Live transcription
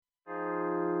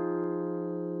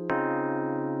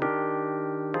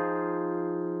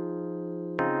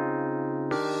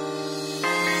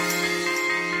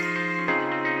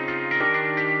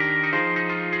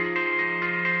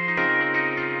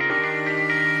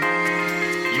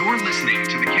You're listening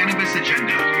to the Cannabis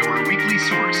Agenda, your weekly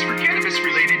source for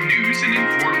cannabis-related news and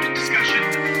informed discussion.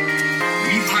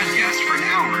 We podcast for an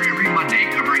hour every Monday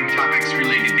covering topics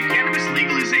related to cannabis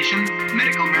legalization,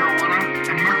 medical marijuana,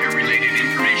 and market-related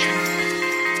information.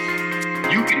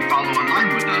 You can follow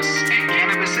online with us at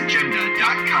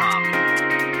cannabisagenda.com.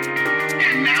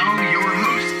 And now your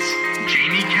hosts,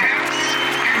 Jamie Cass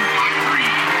and Mike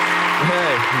Reed.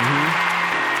 Hey.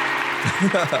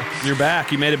 You're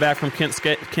back. You made it back from Kent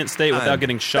State without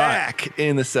getting shot. Back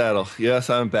in the saddle.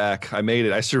 Yes, I'm back. I made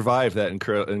it. I survived that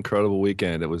incredible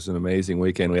weekend. It was an amazing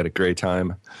weekend. We had a great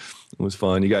time. It was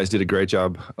fun. You guys did a great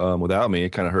job without me. It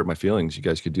kind of hurt my feelings. You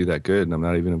guys could do that good, and I'm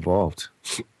not even involved.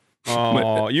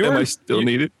 Oh, am I still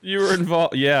needed? You were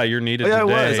involved. Yeah, you're needed. Yeah,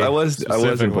 today, I was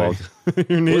involved.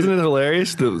 Wasn't it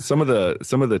hilarious? Some of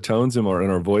the tones in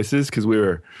our voices, because we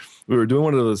were doing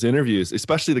one of those interviews,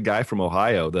 especially the guy from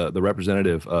Ohio, the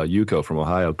representative Yuko from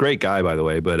Ohio. Great guy, by the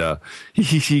way. But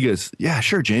he goes, "Yeah,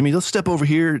 sure, Jamie. Let's step over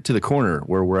here to the corner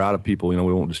where we're out of people. We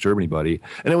won't disturb anybody."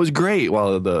 And it was great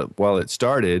while it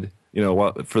started.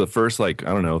 For the first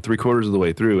 3/4 of the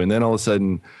way through, and then all of a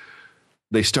sudden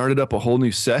they started up a whole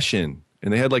new session,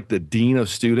 and they had the dean of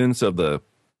students of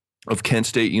Kent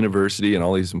State University and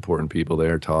all these important people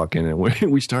there talking, and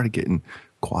we started getting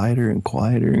quieter and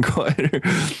quieter and quieter.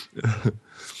 It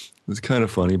was kind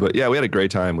of funny, but yeah, we had a great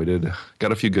time. We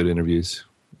got a few good interviews.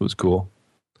 It was cool.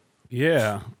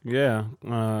 Yeah.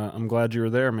 I'm glad you were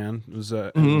there, man. It was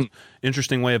an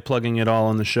interesting way of plugging it all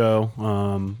on the show.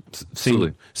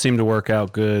 Seemed to work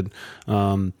out good.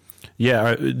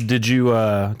 Did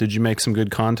you make some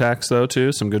good contacts though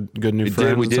too? Some good new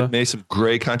friends? We did make some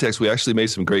great contacts. We actually made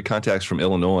some great contacts from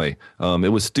Illinois.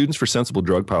 It was Students for Sensible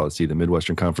Drug Policy, the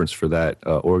Midwestern Conference for that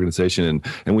organization,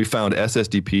 and we found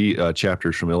SSDP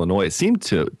chapters from Illinois. It seemed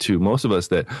to most of us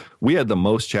that we had the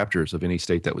most chapters of any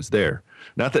state that was there.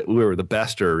 Not that we were the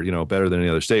best or better than any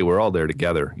other state. We're all there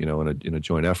together, in a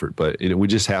joint effort. But we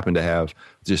just happened to have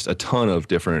just a ton of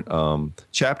different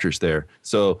chapters there.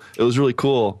 So it was really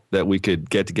cool that we could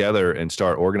get together and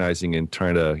start organizing and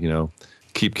trying to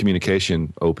keep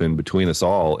communication open between us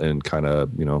all and kind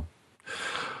of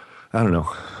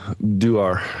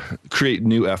create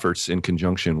new efforts in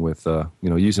conjunction with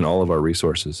using all of our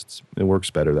resources. It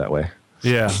works better that way.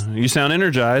 Yeah, you sound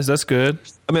energized. That's good.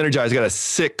 I'm energized. I got a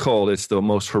sick cold. It's the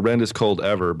most horrendous cold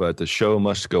ever, but the show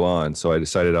must go on. So I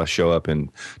decided I'll show up and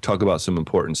talk about some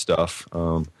important stuff.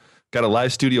 Got a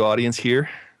live studio audience here.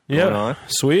 Yeah,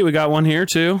 sweet. We got one here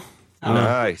too.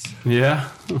 Nice. Yeah.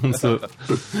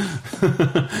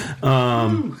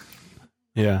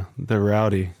 Yeah, they're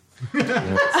rowdy.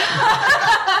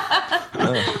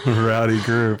 Rowdy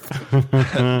group.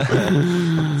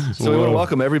 So we want to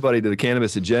welcome everybody to the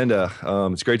Cannabis Agenda.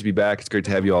 It's great to be back. It's great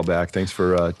to have you all back. Thanks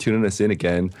for tuning us in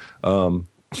again. You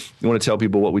want to tell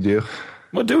people what we do?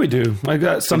 What do we do? I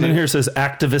got something here that says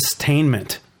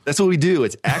activist-tainment. That's what we do.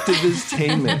 It's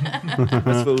activist-tainment.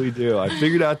 That's what we do. I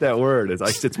figured out that word.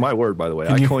 It's my word, by the way.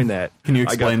 I coined that. Can you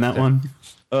explain that one?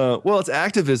 Well, it's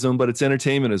activism, but it's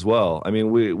entertainment as well. I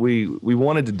mean, we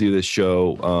wanted to do this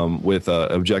show with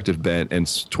an objective bent and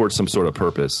towards some sort of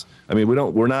purpose. I mean,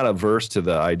 we're not averse to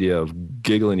the idea of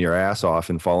giggling your ass off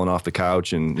and falling off the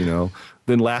couch and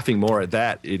then laughing more at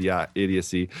that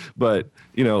idiocy. But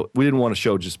we didn't want a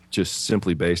show just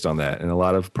simply based on that, and a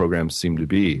lot of programs seem to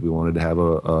be. We wanted to have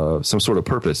some sort of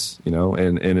purpose,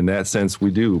 and in that sense,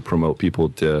 we do promote people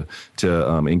to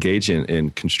engage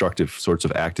in constructive sorts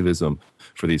of activism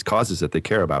for these causes that they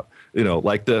care about.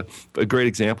 A great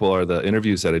example are the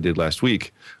interviews that I did last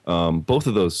week. Both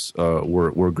of those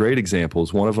were great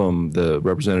examples. One of them, the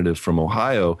representative from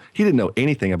Ohio, he didn't know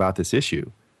anything about this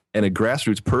issue. And a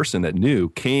grassroots person that knew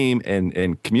came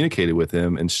and communicated with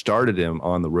him and started him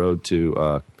on the road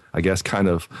to, kind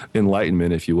of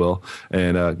enlightenment, if you will,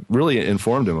 and really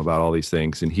informed him about all these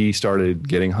things. And he started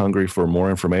getting hungry for more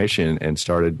information and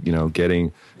started,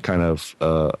 getting kind of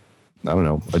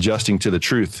adjusting to the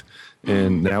truth.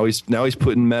 And now he's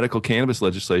putting medical cannabis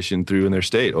legislation through in their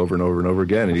state over and over and over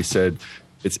again. And he said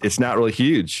it's not really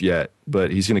huge yet,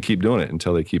 but he's going to keep doing it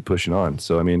until they keep pushing on.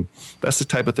 So, I mean, that's the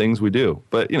type of things we do.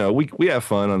 But, we have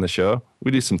fun on the show.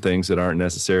 We do some things that aren't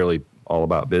necessarily all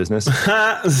about business.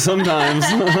 Sometimes.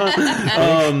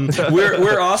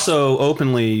 We're also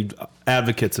openly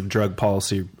advocates of drug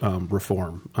policy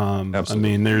reform. Absolutely. I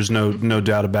mean, there's no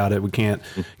doubt about it. We can't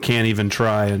even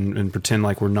try and pretend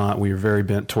like we're not. We are very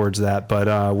bent towards that,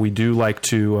 but we do like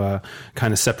to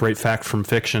kind of separate fact from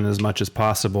fiction as much as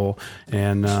possible,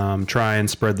 and try and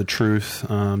spread the truth.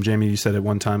 Jamie, you said it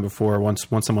one time before. Once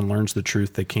someone learns the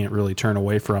truth, they can't really turn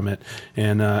away from it.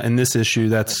 And in this issue,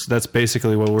 that's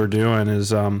basically what we're doing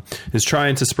is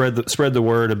trying to spread the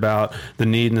word about the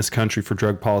need in this country for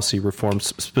drug policy reform,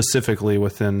 specifically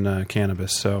within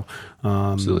cannabis. So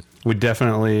we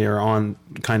definitely are on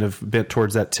kind of bent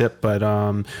towards that tip. But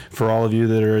for all of you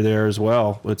that are there as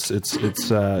well, it's a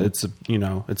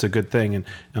good thing, and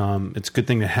it's a good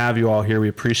thing to have you all here. We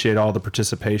appreciate all the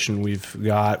participation we've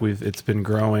got. It's been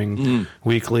growing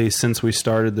weekly since we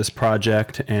started this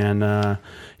project, and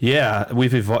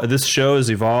we've evolved. This show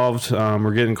has evolved.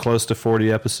 We're getting close to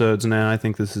 40 episodes now. I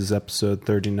think this is episode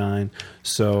 39.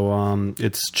 So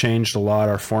it's changed a lot.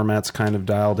 Our format's kind of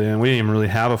dialed in. We didn't even really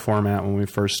have a format when we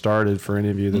first started. For any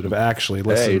of you that have actually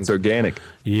listened, hey, it's organic.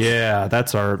 Yeah,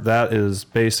 that is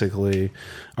basically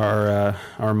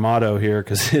our motto here,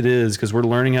 because we're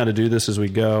learning how to do this as we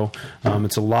go.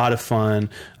 It's a lot of fun,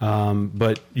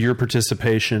 but your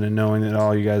participation and knowing that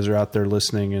all you guys are out there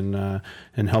listening and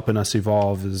helping us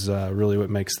evolve is really what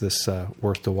makes this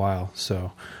worth the while.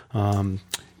 So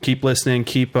keep listening,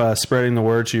 keep spreading the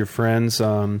word to your friends.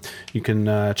 You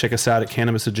can check us out at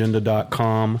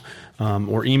cannabisagenda.com.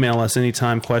 Or email us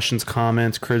anytime, questions,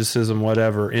 comments, criticism,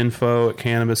 whatever,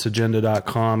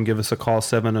 info@cannabisagenda.com. Give us a call,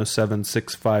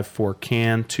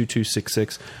 707-654-CAN,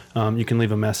 2266. You can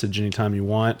leave a message anytime you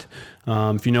want.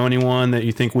 If you know anyone that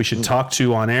you think we should talk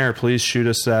to on air, please shoot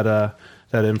us that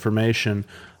information.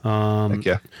 Heck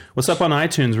yeah. What's up on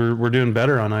iTunes? We're doing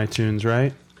better on iTunes,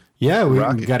 right? Yeah, we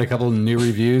got a couple of new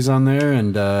reviews on there,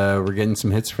 and we're getting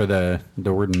some hits for the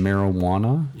word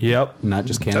marijuana. Yep. Not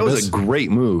just cannabis. That was a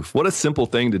great move. What a simple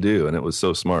thing to do, and it was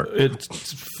so smart. It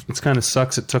kind of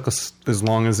sucks it took us as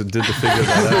long as it did to figure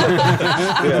that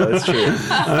out. Yeah, that's true.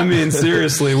 I mean,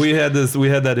 seriously, we had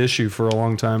that issue for a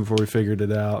long time before we figured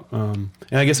it out. And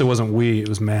I guess it wasn't it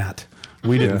was Matt.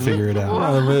 We didn't figure it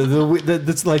out.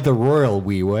 That's like the royal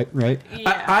we, what, right?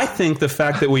 Yeah. I think the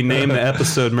fact that we named the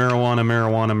episode Marijuana,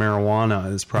 Marijuana,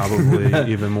 Marijuana is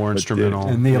probably even more instrumental.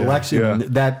 And the election,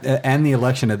 and the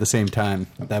election at the same time.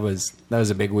 That was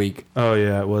a big week. Oh,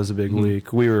 yeah, it was a big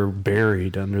week. We were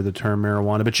buried under the term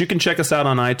marijuana. But you can check us out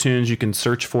on iTunes. You can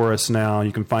search for us now.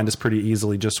 You can find us pretty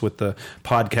easily just with the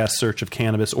podcast search of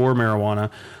cannabis or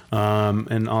marijuana.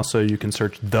 And also you can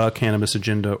search The Cannabis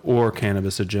Agenda or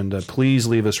Cannabis Agenda. Please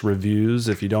leave us reviews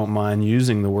if you don't mind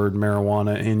using the word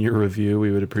marijuana in your review. We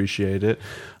would appreciate it.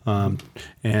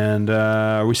 And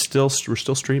we're still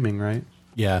streaming, right?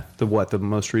 Yeah. The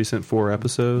most recent 4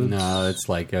 episodes? No, it's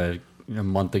like a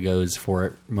month ago's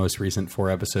most recent 4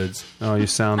 episodes. Oh, you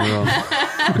sound real.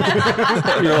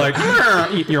 You're like, yeah.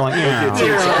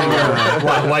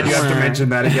 Why do you have to mention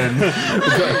that again?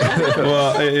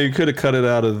 Well, you could have cut it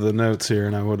out of the notes here,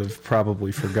 and I would have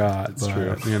probably forgot. That's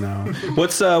true. You know,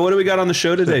 what do we got on the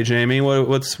show today, Jamie?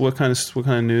 What kind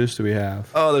of news do we have?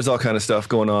 Oh, there's all kind of stuff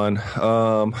going on.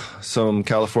 Some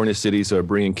California cities are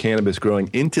bringing cannabis growing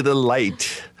into the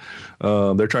light.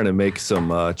 They're trying to make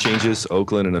some changes.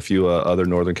 Oakland and a few other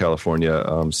Northern California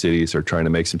cities are trying to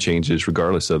make some changes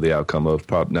regardless of the outcome of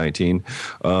Prop 19.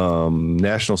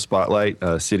 National Spotlight,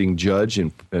 sitting judge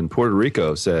in Puerto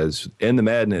Rico says, end the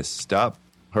madness, stop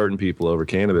hurting people over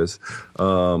cannabis.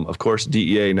 Of course,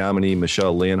 DEA nominee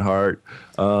Michelle Leonhardt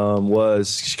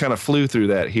she kind of flew through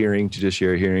that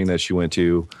judiciary hearing that she went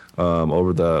to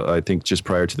I think just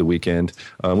prior to the weekend.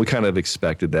 We kind of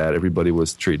expected that. Everybody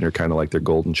was treating her kind of like their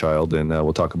golden child, and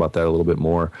we'll talk about that a little bit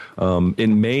more.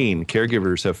 In Maine,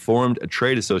 caregivers have formed a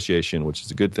trade association, which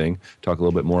is a good thing. Talk a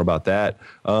little bit more about that.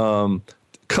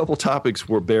 Couple topics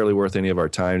were barely worth any of our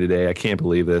time today. I can't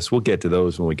believe this. We'll get to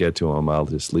those when we get to them. I'll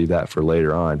just leave that for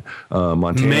later on.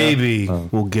 Montana. Maybe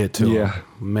we'll get to them. Yeah,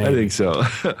 maybe. I think so.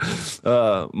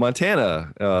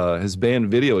 Montana has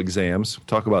banned video exams.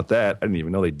 Talk about that. I didn't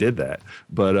even know they did that.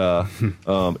 But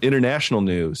international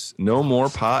news. No more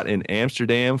pot in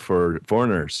Amsterdam for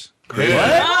foreigners. Crazy.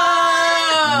 What?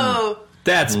 Oh!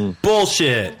 That's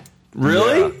bullshit.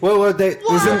 Really? Yeah. Well,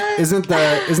 isn't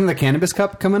the Cannabis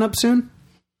Cup coming up soon?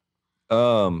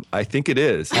 I think it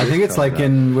is. I think it's like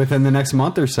within the next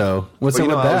month or so. What's up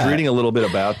with that? I was reading a little bit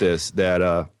about this,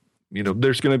 that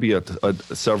there's going to be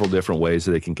several different ways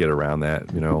that they can get around that,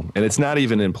 and it's not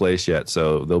even in place yet.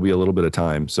 So there'll be a little bit of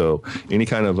time. So any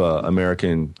kind of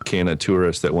American Canada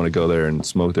tourists that want to go there and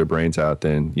smoke their brains out,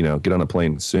 then, get on a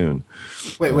plane soon.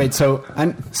 Wait. So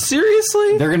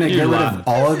seriously, they're going to get rid of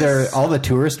all the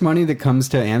tourist money that comes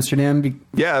to Amsterdam?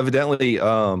 Yeah, evidently.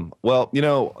 Well,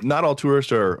 not all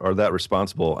tourists are that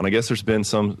responsible. And I guess there's been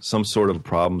some sort of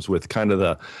problems with kind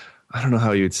of I don't know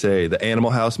how you'd say, the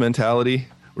Animal House mentality,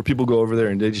 where people go over there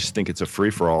and they just think it's a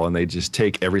free-for-all and they just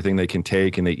take everything they can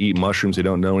take and they eat mushrooms they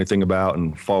don't know anything about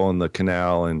and fall in the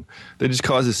canal and they just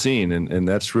cause a scene. And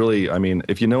that's really,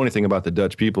 if you know anything about the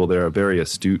Dutch people, they're a very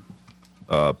astute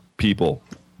people.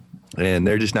 And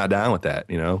they're just not down with that,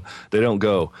 They don't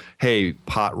go, hey,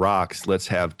 pot rocks, let's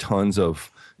have tons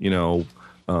of,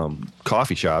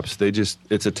 coffee shops.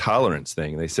 It's a tolerance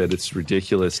thing. They said it's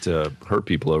ridiculous to hurt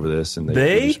people over this. And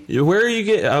where are you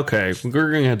get? Okay,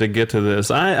 we're going to have to get to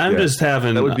this. I'm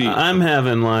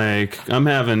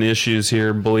having issues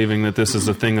here believing that this is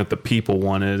a thing that the people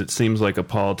wanted. It seems like a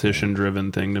politician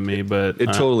driven thing to me, but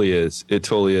it totally is. It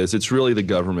totally is. It's really the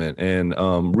government. And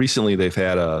recently they've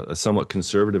had a somewhat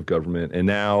conservative government, and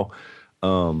now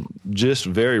just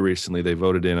very recently they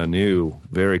voted in a new,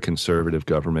 very conservative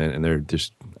government, and they're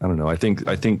just, I don't know. I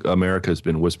think America's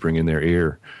been whispering in their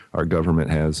ear. Our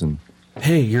government has, and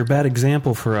hey, you're a bad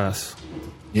example for us.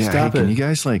 Yeah, stop can it. You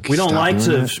guys we don't like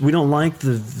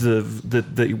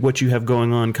the what you have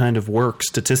going on kind of work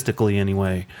statistically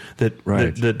anyway.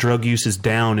 That drug use is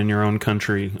down in your own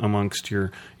country amongst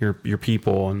your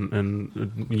people,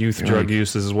 and youth drug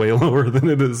use is way lower than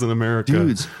it is in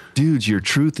America. Dudes, your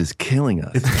truth is killing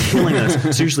us. It's killing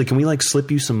us. Seriously, can we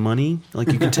slip you some money?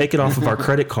 You can take it off of our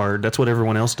credit card. That's what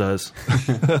everyone else does.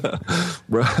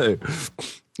 Right.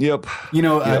 Yep.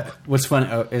 What's funny?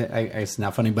 It's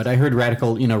not funny, but I heard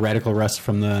Radical Russ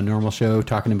from the Normal Show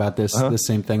talking about this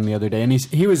same thing the other day, and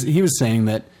he was saying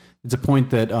that it's a point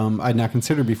that I'd not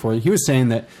considered before. He was saying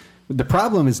that the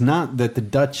problem is not that the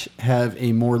Dutch have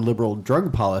a more liberal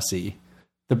drug policy.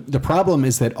 The problem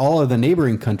is that all of the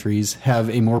neighboring countries have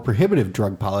a more prohibitive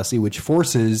drug policy, which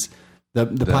forces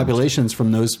the populations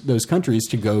from those countries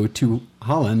to go to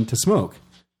Holland to smoke.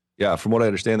 Yeah, from what I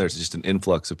understand, there's just an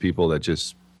influx of people that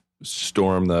just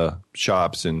storm the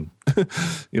shops and, for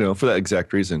that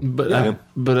exact reason. But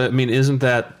isn't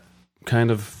that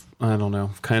kind of, I don't know,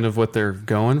 kind of what they're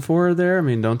going for there?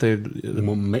 Don't they?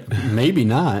 Well, maybe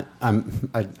not. I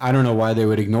don't know why they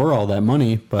would ignore all that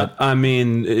money, but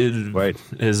right.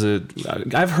 Is it?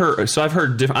 I've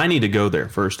heard. I need to go there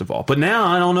first of all, but now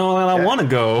I don't know that I want to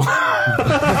go.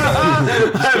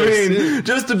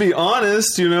 Just to be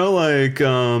honest,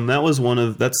 that was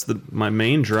my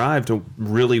main drive to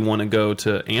really want to go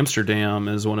to Amsterdam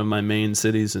as one of my main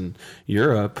cities in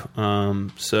Europe.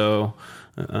 I'm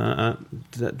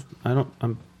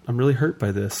really hurt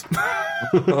by this.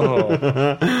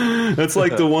 That's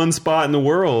like the one spot in the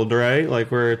world, right?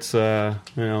 Where it's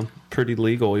pretty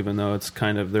legal, even though it's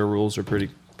kind of, their rules are pretty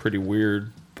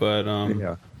weird. But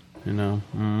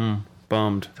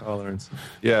bummed. Tolerance.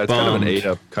 Yeah, it's kind of an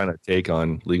ate-up kind of take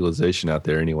on legalization out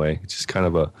there anyway. It's just kind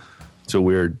of it's a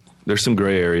weird. There's some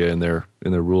gray area in their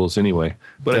rules anyway.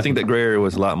 But I think that gray area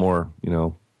was a lot more,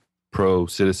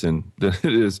 pro-citizen than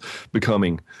it is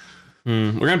becoming.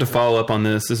 We're gonna have to follow up on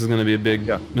this. This is gonna be a big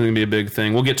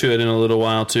thing. We'll get to it in a little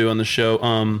while too on the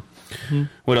show.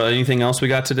 What anything else we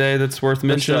got today that's worth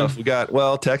mentioning? We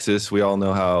got Texas. We all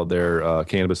know how their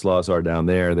cannabis laws are down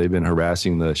there. They've been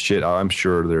harassing the shit. I'm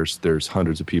sure there's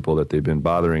hundreds of people that they've been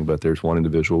bothering, but there's one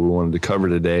individual we wanted to cover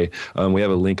today. We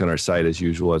have a link on our site as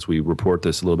usual. As we report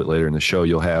this a little bit later in the show,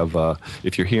 you'll have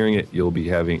if you're hearing it, you'll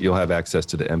have access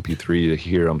to the MP3 to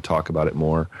hear them talk about it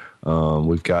more.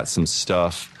 We've got some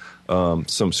stuff,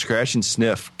 some scratch and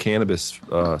sniff cannabis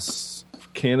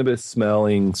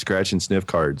smelling scratch and sniff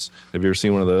cards. Have you ever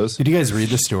seen one of those? Did you guys read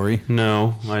the story?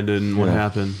 No, I didn't. What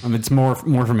happened? It's more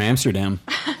from Amsterdam.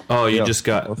 Oh, you just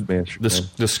got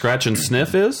the scratch and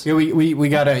sniff is? Yeah, we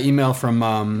got an email from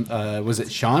was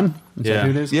it Sean? Is that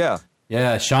who it is?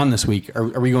 Yeah, Sean this week.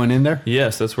 Are we going in there?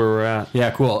 Yes, that's where we're at.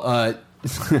 Yeah, cool.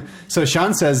 So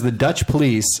Sean says the Dutch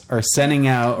police are sending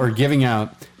out or giving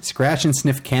out scratch and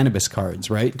sniff cannabis cards,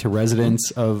 right, to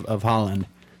residents of Holland.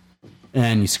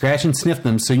 And you scratch and sniff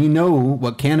them so you know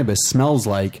what cannabis smells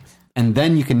like, and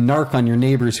then you can narc on your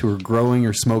neighbors who are growing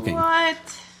or smoking. What?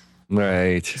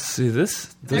 Right. See,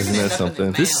 this isn't that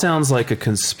something? This sounds like a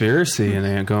conspiracy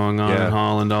going on in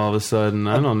Holland all of a sudden.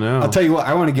 I don't know. I'll tell you what,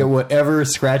 I want to get whatever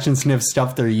scratch and sniff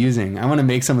stuff they're using. I want to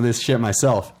make some of this shit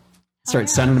myself. Start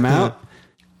sending them out.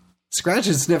 Scratch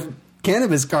and sniff.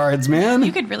 cannabis cards, man.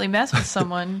 You could really mess with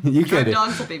someone. You Drug could.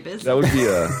 dogs will be busy. That would be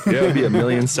a $1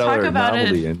 million seller about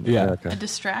novelty it. in Yeah. America. A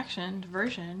distraction,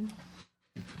 diversion.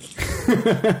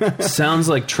 Sounds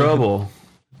like trouble.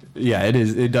 Yeah, it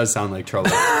is. It does sound like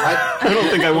trouble. I don't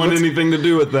think I want anything to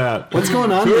do with that. What's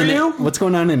going on? Who are you? What's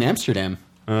going on in Amsterdam?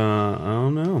 I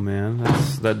don't know, man.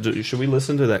 Should we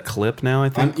listen to that clip now? I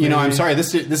think. I'm sorry.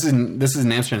 This isn't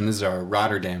Amsterdam. This is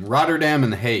Rotterdam. Rotterdam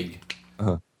and The Hague.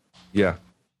 Yeah,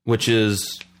 Which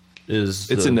is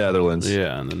it's in Netherlands.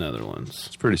 Yeah, in the Netherlands.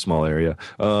 It's a pretty small area.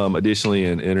 Additionally,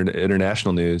 in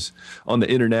international news, on the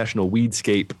international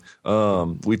weedscape,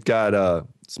 we've got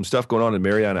some stuff going on in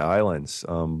Mariana Islands.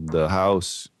 The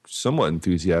House somewhat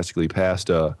enthusiastically passed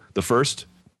the first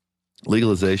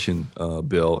legalization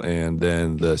bill, and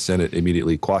then the Senate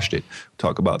immediately quashed it.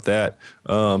 Talk about that.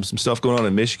 Some stuff going on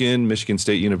in Michigan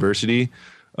State University.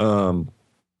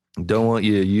 Don't want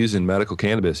you using medical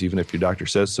cannabis, even if your doctor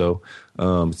says so.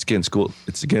 It's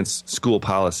against school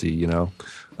policy, you know.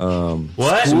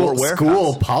 What?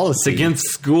 School policy. It's against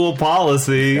school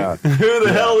policy. Yeah. Who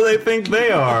the hell do they think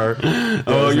they are?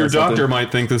 Oh, isn't your that doctor something? might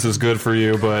think this is good for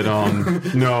you, but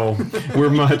no, we're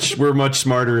much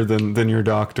smarter than your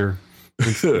doctor.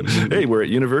 Hey, we're at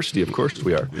university. Of course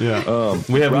we are. Yeah,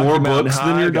 we have Rocky more Mountain books High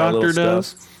than your got a doctor little does.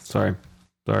 stuff. Sorry.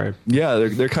 Yeah,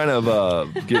 they're kind of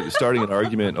starting an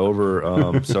argument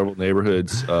over several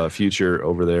neighborhoods' future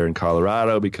over there in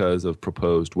Colorado because of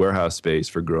proposed warehouse space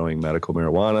for growing medical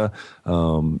marijuana.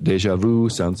 Deja vu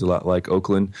sounds a lot like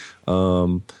Oakland.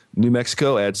 New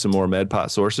Mexico adds some more med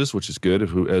pot sources, which is good.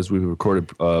 As we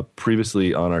recorded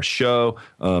previously on our show,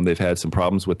 they've had some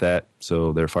problems with that,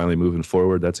 so they're finally moving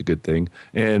forward. That's a good thing.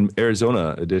 And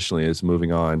Arizona, additionally, is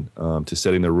moving on to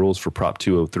setting the rules for Prop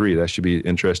 203. That should be an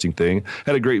interesting thing.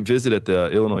 Had a great visit at the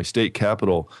Illinois State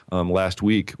Capitol last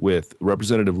week with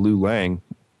Representative Lou Lang,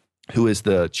 who is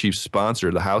the chief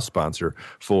sponsor, the House sponsor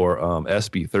for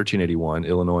SB 1381,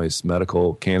 Illinois'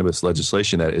 medical cannabis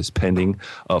legislation that is pending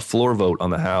a floor vote on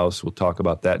the House. We'll talk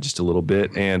about that just a little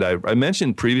bit. And I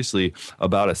mentioned previously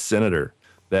about a senator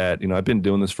that, I've been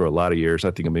doing this for a lot of years.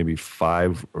 I think maybe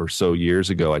 5 or so years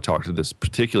ago, I talked to this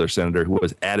particular senator who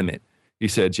was adamant. He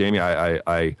said, Jamie,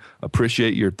 I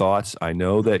appreciate your thoughts. I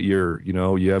know that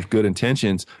you have good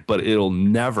intentions, but it'll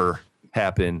never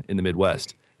happen in the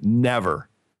Midwest. Never.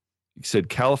 He said,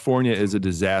 California is a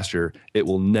disaster. It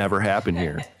will never happen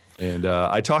here. And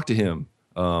I talked to him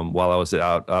while I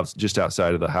was just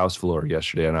outside of the House floor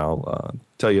yesterday, and I'll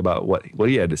tell you about what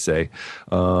he had to say.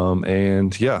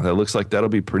 And yeah, that looks like that'll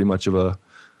be pretty much of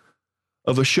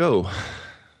a show.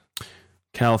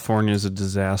 California is a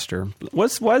disaster.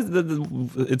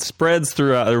 It spreads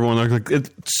throughout everyone. They're like,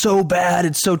 it's so bad,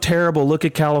 it's so terrible. Look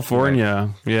at California.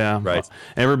 Right. Yeah, right.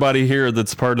 Everybody here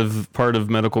that's part of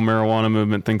medical marijuana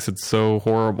movement thinks it's so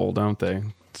horrible, don't they? It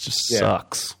just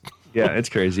sucks. Yeah, it's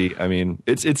crazy. I mean,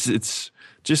 it's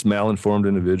just malinformed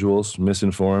individuals,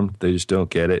 misinformed. They just don't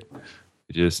get it.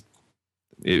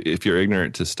 If you're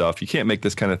ignorant to stuff, you can't make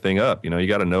this kind of thing up. You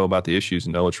got to know about the issues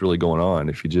and know what's really going on.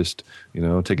 If you just,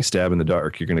 take a stab in the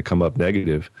dark, you're going to come up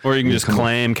negative. Or you can just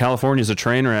claim California's a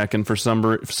train wreck, and for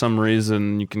some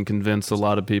reason you can convince a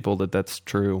lot of people that that's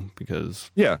true because.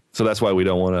 Yeah. So that's why we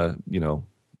don't want to,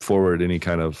 forward any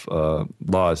kind of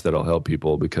laws that'll help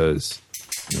people because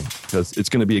it's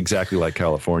going to be exactly like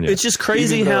California. It's just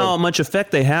crazy how much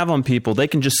effect they have on people. They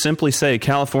can just simply say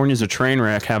California's a train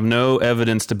wreck, have no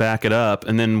evidence to back it up,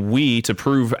 and then we, to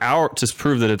prove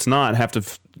that it's not, have to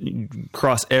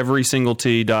cross every single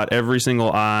T, dot every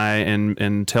single I,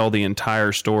 and tell the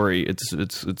entire story.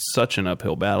 It's such an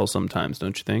uphill battle sometimes,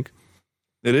 don't you think?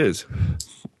 It is.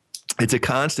 It's a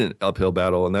constant uphill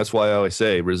battle, and that's why I always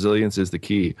say resilience is the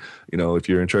key. If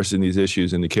you're interested in these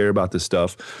issues and you care about this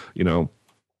stuff,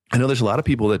 I know there's a lot of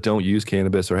people that don't use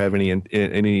cannabis or have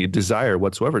any desire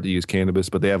whatsoever to use cannabis,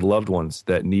 but they have loved ones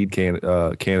that need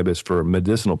cannabis for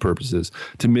medicinal purposes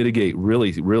to mitigate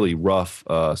really, really rough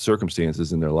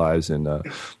circumstances in their lives. And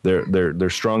they're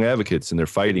strong advocates, and they're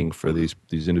fighting for these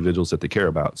individuals that they care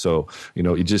about. So,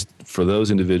 you just, for those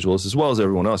individuals as well as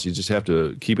everyone else, you just have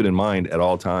to keep it in mind at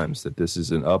all times that this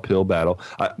is an uphill battle.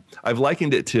 I've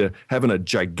likened it to having a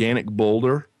gigantic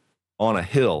boulder on a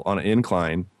hill, on an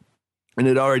incline, and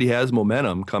it already has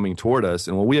momentum coming toward us.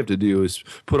 And what we have to do is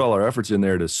put all our efforts in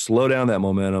there to slow down that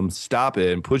momentum, stop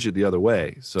it, and push it the other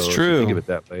way. So it's if true. you think of it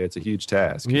that way, it's a huge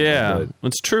task. Yeah,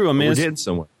 it's true. I mean, we're getting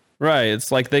somewhere. Right. It's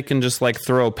like they can just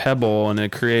throw a pebble and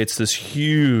it creates this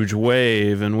huge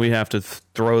wave, and we have to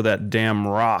throw that damn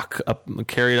rock up,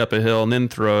 carry it up a hill, and then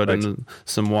throw it in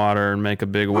some water and make a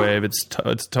big wave.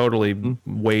 It's totally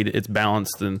weighted. It's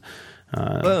balanced, and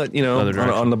Well,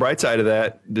 on the bright side of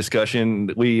that discussion,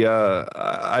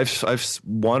 I've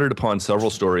wandered upon several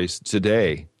stories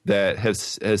today that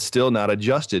has still not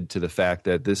adjusted to the fact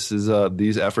that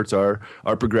these efforts are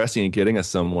progressing and getting us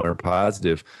somewhere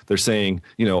positive. They're saying,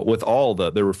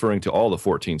 they're referring to all the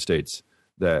 14 states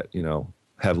that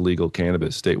have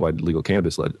statewide legal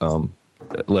cannabis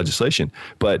legislation,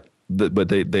 but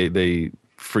they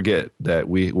forget that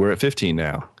we're at 15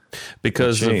 now.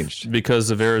 Because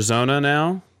of Arizona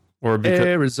now, or because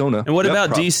Arizona. And what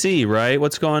about DC? Right?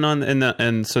 What's going on?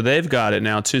 And so they've got it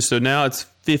now too. So now it's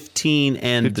 15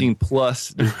 and 15 plus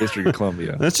the District of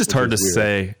Columbia. That's just hard to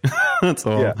say. That's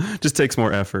all. Yeah. Just takes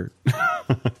more effort.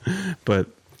 But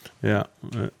yeah,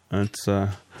 it's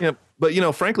yeah.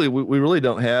 But frankly, we really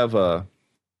don't have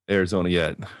Arizona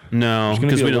yet. No,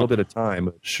 because we a little bit of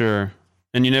time. Sure.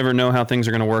 And you never know how things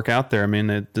are going to work out there. I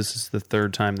mean, this is the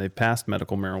third time they've passed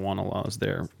medical marijuana laws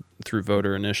there through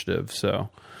voter initiative. So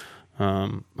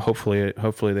hopefully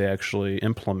they actually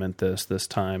implement this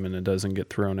time and it doesn't get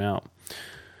thrown out.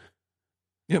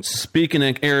 Yep. Speaking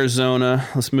of Arizona,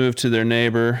 let's move to their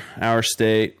neighbor, our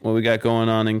state. What we got going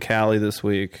on in Cali this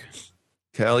week?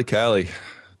 Cali.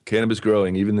 Cannabis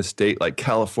growing. Even the state like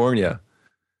California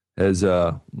has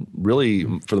really,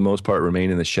 for the most part,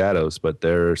 remained in the shadows. But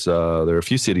there are a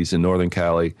few cities in Northern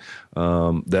Cali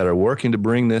that are working to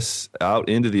bring this out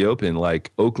into the open,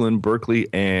 like Oakland, Berkeley,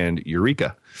 and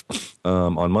Eureka.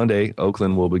 On Monday,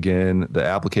 Oakland will begin the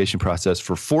application process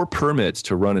for 4 permits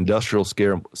to run industrial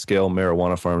scale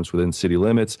marijuana farms within city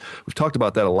limits. We've talked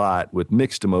about that a lot with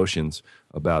mixed emotions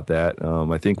about that.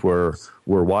 I think we're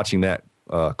watching that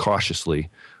cautiously.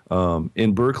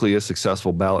 In Berkeley, a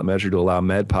successful ballot measure to allow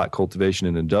med pot cultivation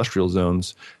in industrial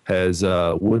zones has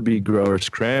would-be growers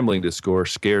scrambling to score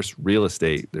scarce real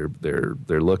estate. They're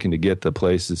looking to get the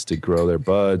places to grow their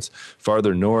buds.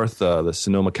 Farther north, the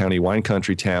Sonoma County wine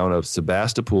country town of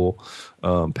Sebastopol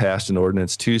passed an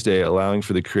ordinance Tuesday allowing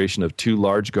for the creation of 2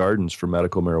 large gardens for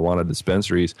medical marijuana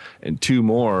dispensaries and 2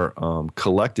 more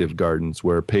collective gardens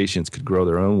where patients could grow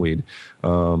their own weed.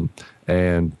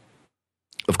 And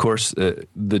of course,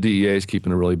 the DEA is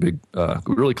keeping a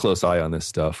really close eye on this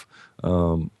stuff.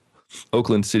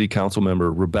 Oakland City Council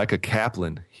member Rebecca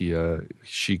Kaplan,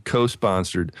 she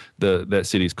co-sponsored that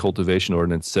city's cultivation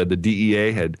ordinance, said the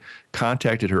DEA had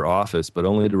contacted her office, but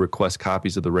only to request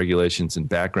copies of the regulations and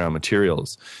background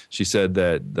materials. She said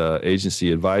that the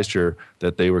agency advised her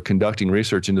that they were conducting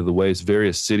research into the ways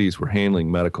various cities were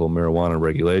handling medical marijuana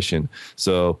regulation.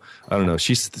 So, I don't know.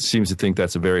 She seems to think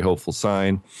that's a very hopeful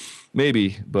sign.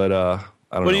 Maybe, but I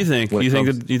don't know. What do you think? Do you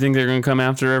think they're going to come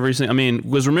after every single? I mean,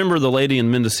 remember the lady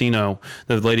in Mendocino,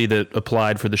 the lady that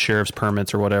applied for the sheriff's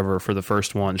permits or whatever for the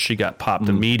first one? She got popped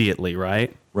immediately,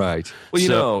 right? Right.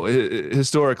 Well,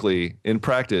 historically, in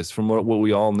practice, from what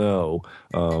we all know,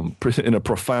 in a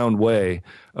profound way,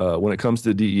 when it comes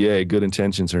to the DEA, good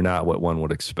intentions are not what one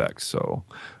would expect. So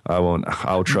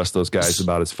I'll trust those guys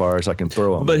about as far as I can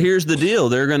throw them. But here's the deal.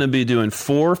 They're going to be doing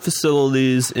 4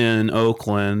 facilities in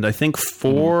Oakland. I think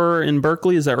 4 in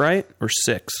Berkeley. Is that right? Or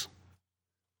 6?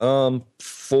 4.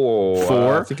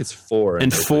 4? I think it's 4.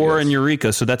 And 4 in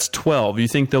Eureka, so that's 12. You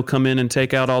think they'll come in and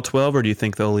take out all 12, or do you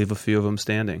think they'll leave a few of them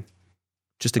standing?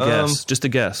 Just a guess. Just a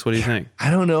guess. What do you think?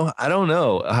 I don't know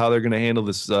how they're going to handle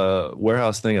this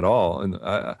warehouse thing at all, and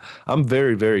I'm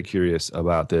very, very curious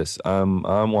about this.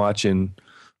 I'm watching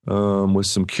with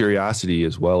some curiosity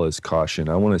as well as caution.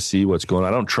 I want to see what's going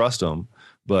on. I don't trust them,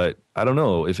 but I don't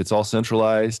know if it's all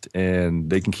centralized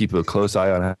and they can keep a close eye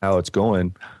on how it's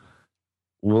going.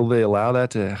 Will they allow that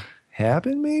to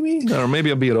happen, maybe? Or maybe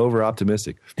I'm being over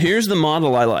optimistic. Here's the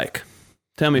model I like.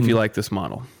 Tell me if you like this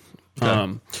model.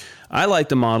 Okay. I like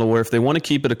the model where if they want to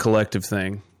keep it a collective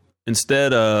thing,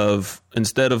 instead of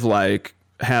like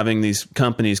having these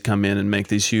companies come in and make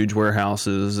these huge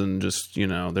warehouses and just,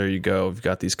 there you go. You've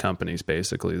got these companies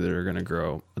basically that are going to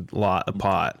grow a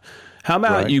pot. How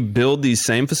about you build these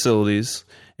same facilities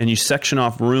and you section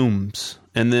off rooms,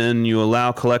 and then you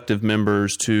allow collective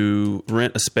members to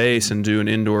rent a space and do an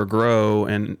indoor grow,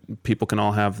 and people can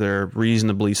all have their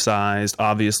reasonably sized,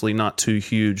 obviously not too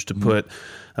huge to put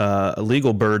a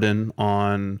legal burden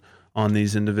on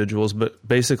these individuals, but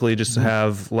basically just to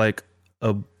have like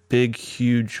a big,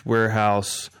 huge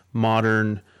warehouse,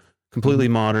 completely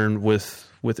modern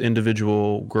with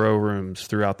individual grow rooms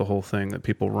throughout the whole thing that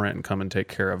people rent and come and take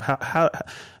care of. How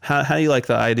do you like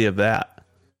the idea of that?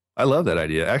 I love that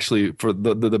idea, actually, for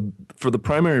the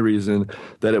primary reason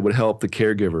that it would help the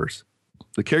caregivers.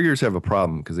 the caregivers have a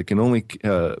problem because they can only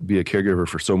be a caregiver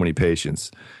for so many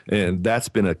patients. And that's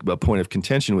been a point of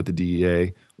contention with the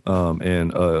DEA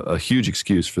and a huge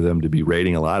excuse for them to be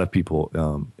rating a lot of people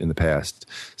in the past.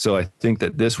 So I think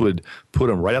that this would put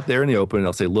them right up there in the open, and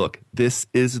they'll say, look, this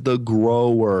is the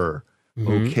grower.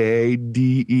 Okay,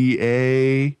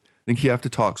 DEA. I think you have to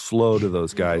talk slow to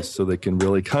those guys so they can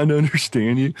really kind of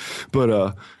understand you.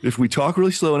 But if we talk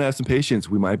really slow and have some patience,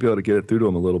 we might be able to get it through to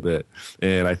them a little bit.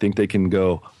 And I think they can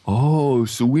go, oh,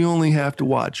 so we only have to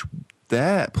watch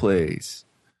that place.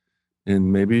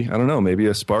 And maybe, I don't know, maybe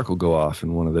a spark will go off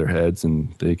in one of their heads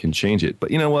and they can change it.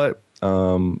 But you know what?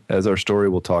 As our story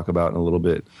we'll talk about in a little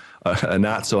bit, a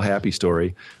not so happy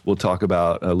story we'll talk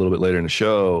about a little bit later in the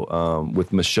show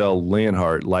with Michelle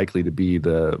Leonhardt likely to be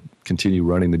continue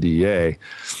running the DEA.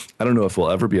 I don't know if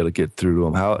we'll ever be able to get through to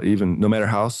them. No matter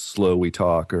how slow we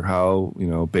talk or how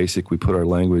basic we put our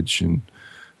language, and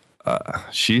I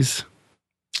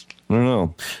don't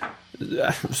know.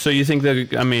 So you think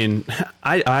that? I mean,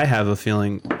 I have a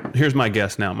feeling. Here's my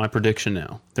guess now. My prediction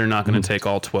now. They're not going to take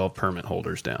all 12 permit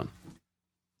holders down.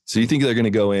 So you think they're going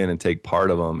to go in and take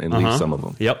part of them and leave some of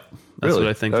them? Yep. That's really? What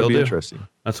I think That'd they'll be do. Interesting.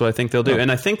 That's what I think they'll do.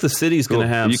 And I think the city's going to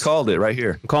have... You called it right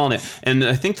here. I'm calling it. And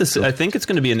I think I think it's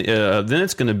going to be then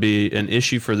it's going to be an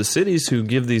issue for the cities who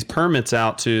give these permits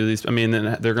out to these. I mean,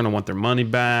 then they're going to want their money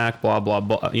back, blah, blah,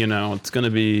 blah. It's going to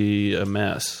be a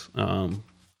mess. But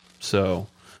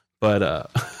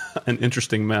an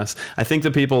interesting mess. I think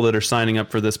the people that are signing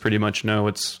up for this pretty much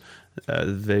know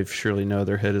they surely know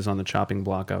their head is on the chopping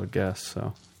block, I would guess.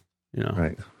 So...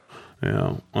 Right.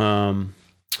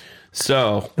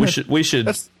 So we should.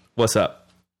 What's up?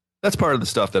 That's part of the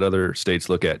stuff that other states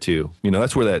look at too.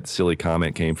 That's where that silly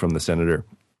comment came from the senator.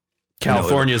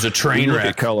 California is a train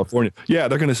wreck. California. Yeah,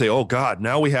 they're going to say, "Oh God,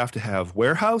 now we have to have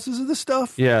warehouses of this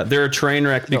stuff." Yeah, they're a train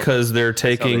wreck because they're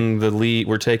taking the lead.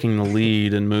 We're taking the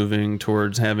lead and moving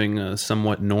towards having a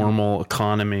somewhat normal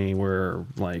economy where,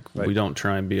 we don't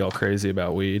try and be all crazy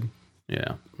about weed.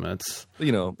 Yeah, that's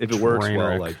if it works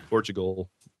well, like Portugal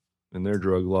and their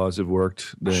drug laws have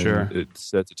worked, then it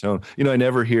sets a tone. I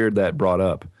never hear that brought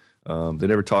up. They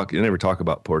never talk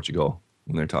about Portugal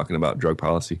when they're talking about drug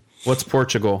policy. What's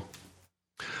Portugal?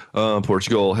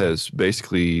 Portugal has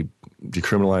basically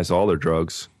decriminalized all their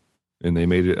drugs, and they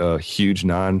made it a huge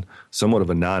somewhat of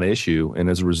a non-issue. And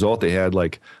as a result, they had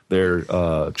their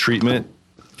treatment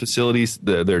facilities,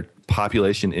 their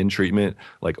population in treatment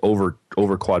over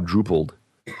quadrupled,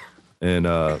 and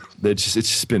it's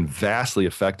just been vastly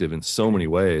effective in so many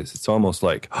ways. It's almost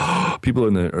like people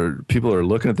are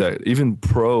looking at that, even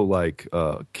pro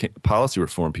policy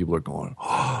reform. People are going,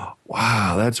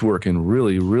 wow, that's working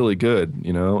really, really good.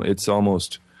 It's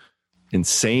almost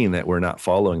insane that we're not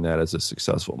following that as a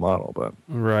successful model. But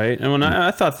right, and when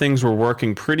I thought things were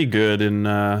working pretty good in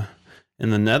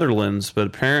the Netherlands, but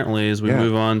apparently as we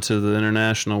move on to the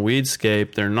international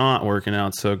weedscape, they're not working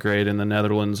out so great in the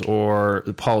Netherlands, or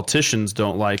the politicians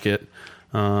don't like it.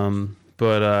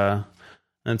 But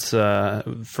that's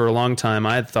for a long time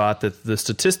I had thought that the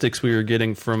statistics we were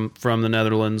getting from the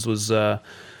Netherlands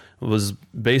was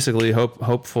basically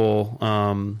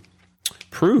hopeful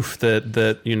proof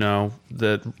that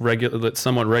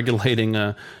somewhat regulating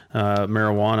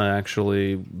marijuana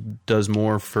actually does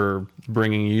more for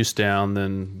bringing use down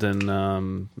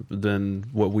than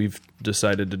what we've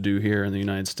decided to do here in the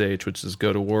United States, which is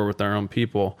go to war with our own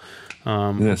people.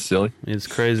 That's silly. It's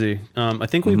crazy. I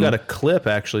think we've got a clip.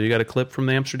 Actually, you got a clip from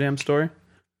the Amsterdam story?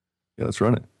 Yeah, let's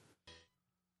run it.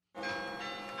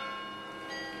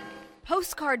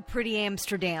 Postcard Pretty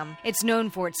Amsterdam. It's known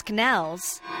for its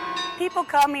canals. People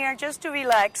come here just to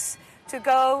relax, to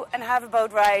go and have a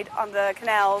boat ride on the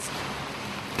canals.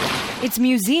 Its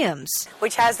museums.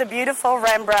 Which has the beautiful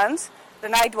Rembrandt, the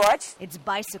Night Watch. Its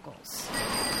bicycles.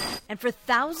 And for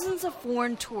thousands of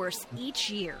foreign tourists each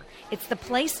year, it's the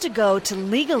place to go to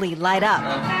legally light up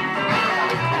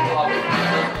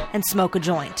and smoke a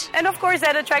joint. And of course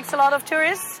that attracts a lot of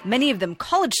tourists. Many of them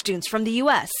college students from the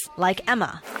U.S., like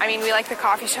Emma. I mean, we like the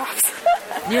coffee shops.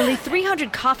 Nearly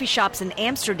 300 coffee shops in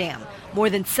Amsterdam, more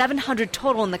than 700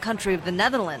 total in the country of the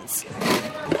Netherlands.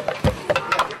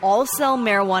 All sell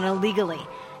marijuana legally.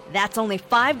 That's only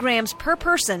 5 grams per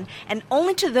person, and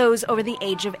only to those over the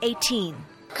age of 18.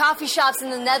 Coffee shops in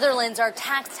the Netherlands are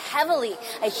taxed heavily.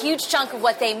 A huge chunk of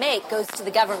what they make goes to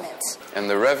the government. And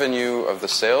the revenue of the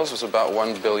sales was about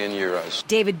 1 billion euros.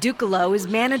 David Ducalo is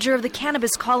manager of the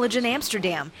Cannabis College in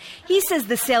Amsterdam. He says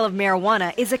the sale of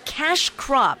marijuana is a cash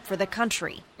crop for the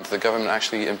country. The government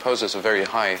actually imposes a very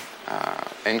high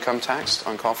income tax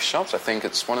on coffee shops. I think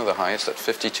it's one of the highest at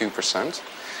 52%.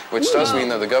 which does mean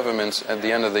that the government, at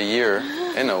the end of the year,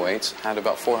 in 2008, had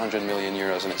about 400 million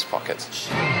euros in its pocket.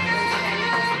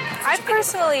 I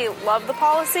personally love the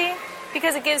policy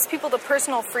because it gives people the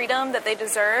personal freedom that they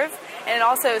deserve, and it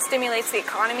also stimulates the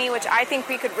economy, which I think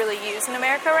we could really use in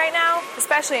America right now,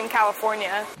 especially in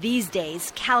California. These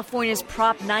days, California's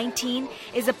Prop 19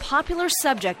 is a popular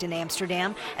subject in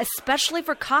Amsterdam, especially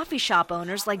for coffee shop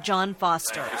owners like John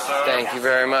Foster. Thank you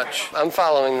very much. I'm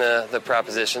following the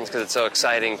propositions because it's so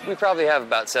exciting. We probably have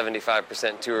about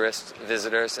 75% tourist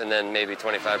visitors and then maybe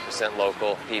 25%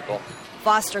 local people.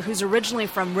 Foster, who's originally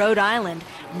from Rhode Island,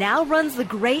 now runs the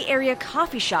Gray Area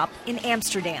Coffee Shop in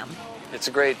Amsterdam. It's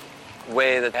a great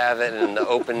way to have it and the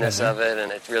openness of it,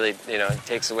 and it really, it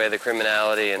takes away the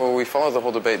criminality. Well, we follow the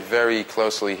whole debate very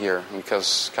closely here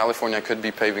because California could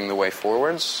be paving the way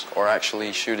forwards or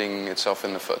actually shooting itself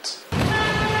in the foot.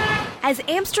 As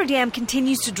Amsterdam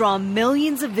continues to draw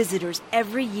millions of visitors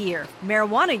every year,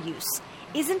 marijuana use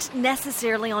isn't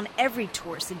necessarily on every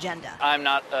tourist agenda. I'm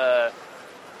not a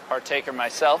partaker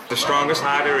myself. The strongest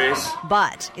high there is.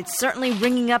 But it's certainly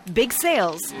ringing up big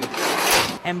sales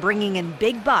and bringing in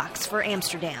big bucks for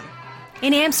Amsterdam.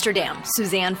 In Amsterdam,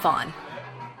 Suzanne Fawn.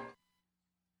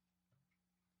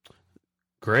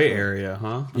 Gray area,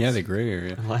 huh? Yeah, the gray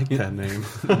area. I like that name.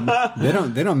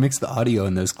 They don't mix the audio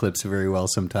in those clips very well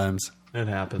sometimes. It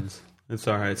happens. It's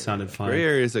all right. It sounded fine. Gray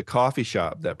area is a coffee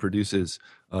shop that produces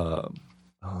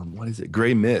what is it?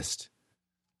 Gray mist,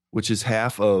 which is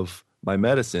half of my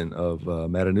medicine of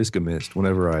Matanuska mist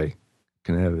whenever I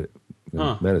can have it.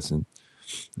 Medicine.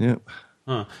 Yeah.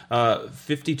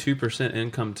 52%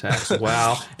 income tax.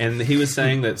 Wow. And he was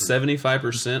saying that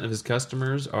 75% of his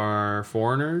customers are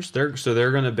foreigners. They're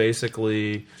going to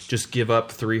basically just give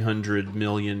up 300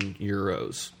 million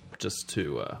euros just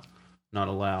to not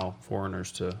allow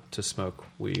foreigners to smoke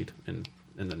weed in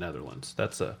the Netherlands.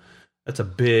 That's a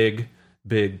big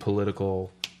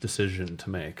political decision to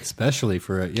make, especially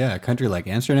for a country like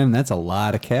Amsterdam. That's a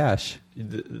lot of cash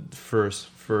for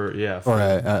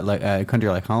a country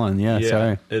like Holland.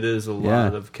 Sorry, it is a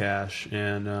lot of cash,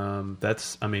 and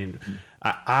that's. I mean,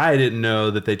 I didn't know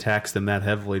that they taxed them that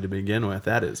heavily to begin with.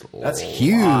 That's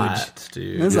huge,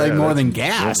 dude. That's like more than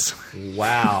gas.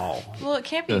 Wow. Well, it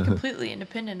can't be a completely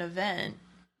independent event.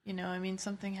 I mean,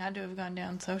 something had to have gone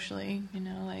down socially.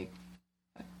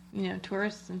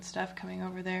 Tourists and stuff coming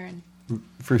over there and.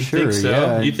 For sure, think so?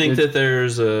 yeah. You think that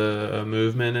there's a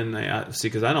movement, and see,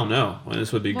 because I don't know.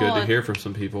 This would be good to hear from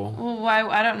some people. Well,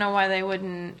 I don't know why they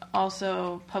wouldn't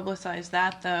also publicize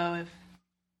that, though.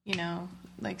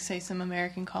 If say some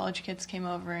American college kids came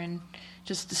over and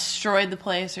just destroyed the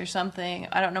place or something.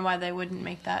 I don't know why they wouldn't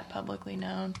make that publicly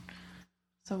known.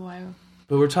 So why?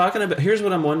 But we're talking about. Here's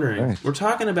what I'm wondering. Right. We're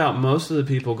talking about most of the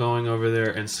people going over there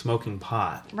and smoking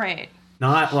pot, right?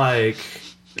 Not like.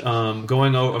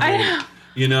 Going over, they're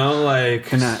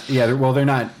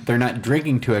not. They're not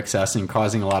drinking to excess and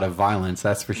causing a lot of violence.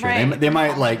 That's for sure. Right. They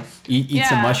might eat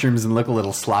some mushrooms and look a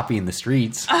little sloppy in the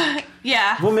streets.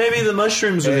 Yeah. Well, maybe the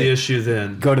mushrooms are the issue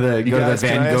then. Go to the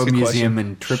Van Gogh Museum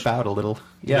and trip out a little.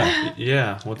 Yeah.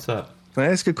 Yeah. What's up? Can I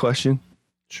ask a question?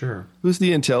 Sure. Who's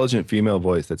the intelligent female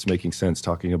voice that's making sense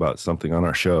talking about something on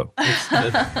our show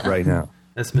right now?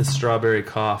 That's Miss Strawberry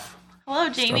Cough. Hello,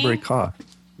 Jamie. Strawberry Cough.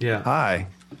 Yeah. Hi.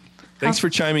 Thanks for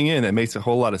chiming in. That makes a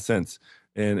whole lot of sense.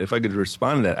 And if I could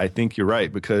respond to that, I think you're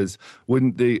right, because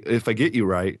if I get you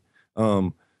right,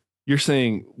 you're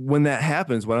saying when that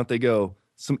happens, why don't they go,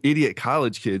 some idiot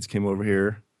college kids came over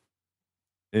here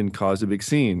and caused a big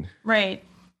scene. Right.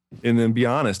 And then be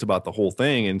honest about the whole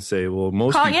thing and say, well,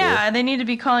 most people... Yeah, they need to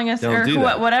be calling us or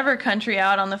whatever country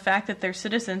out on the fact that their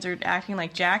citizens are acting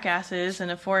like jackasses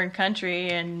in a foreign country.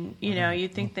 And,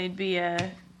 you'd think they'd be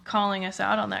calling us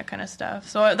out on that kind of stuff.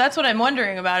 So that's what I'm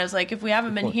wondering about is if we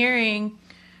haven't been hearing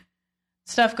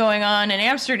stuff going on in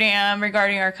Amsterdam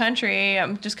regarding our country,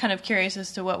 I'm just kind of curious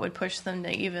as to what would push them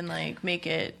to even make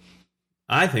it.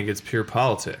 I think it's pure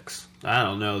politics. I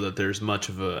don't know that there's much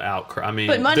of an outcry. I mean,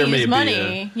 but money is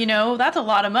money. That's a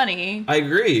lot of money. I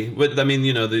agree, but I mean,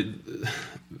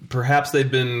 perhaps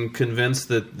they've been convinced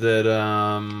that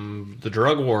the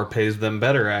drug war pays them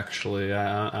better. Actually,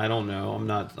 I don't know.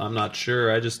 I'm not sure.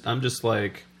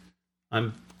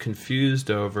 I'm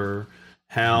confused over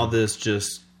how this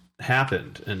just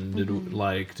happened, and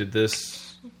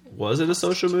was it a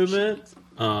social movement?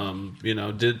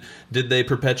 Did they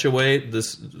perpetuate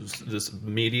this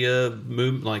media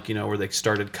movement, where they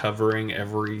started covering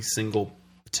every single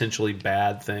potentially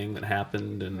bad thing that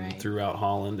happened and throughout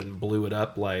Holland and blew it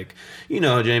up. Like,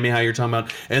 Jamie, how you're talking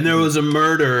about, and there was a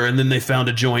murder and then they found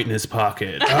a joint in his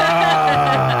pocket.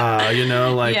 That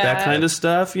kind of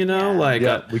stuff, we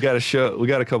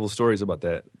got a couple of stories about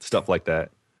that, stuff like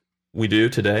that. We do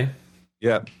today.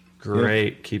 Yeah.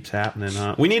 Great. Yeah. Keeps happening,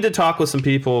 huh? We need to talk with some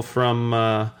people from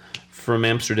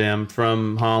Amsterdam,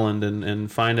 from Holland,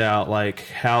 and find out like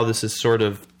how this is sort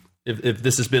of, if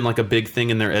this has been like a big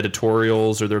thing in their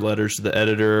editorials or their letters to the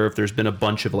editor, if there's been a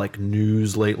bunch of like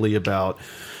news lately about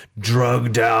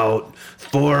drugged out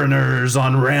foreigners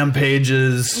on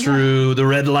rampages through the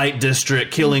red light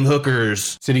district killing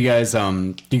hookers. So do you guys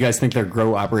think their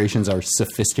grow operations are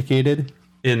sophisticated?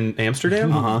 In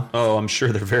Amsterdam? Uh-huh. Oh, I'm sure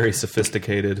they're very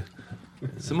sophisticated.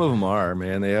 Some of them are,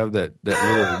 man. They have that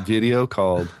little video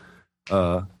called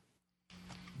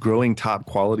Growing Top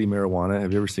Quality Marijuana.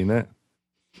 Have you ever seen that?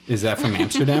 Is that from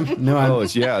Amsterdam? No.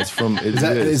 It's from.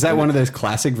 Is that one of those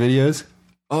classic videos?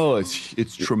 Oh,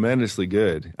 it's tremendously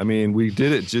good. I mean, we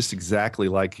did it just exactly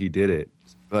like he did it.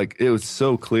 Like, it was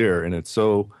so clear, and it's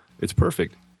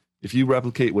perfect. If you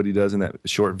replicate what he does in that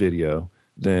short video,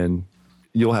 then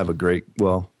you'll have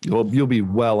you'll be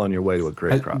well on your way to a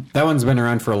great crop. That one's been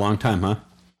around for a long time, huh?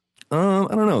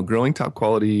 I don't know. Growing top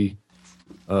quality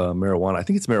marijuana. I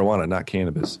think it's marijuana, not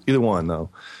cannabis. Either one, though.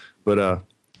 But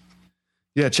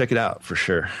yeah, check it out for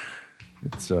sure.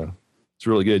 It's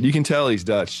really good. You can tell he's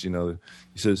Dutch. He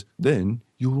says, then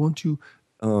you want to,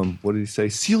 what did he say?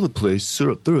 Seal the place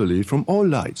thoroughly from all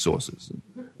light sources.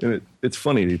 And it's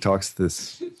funny. He talks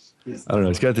this. I don't know.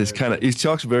 He's got this kind of. He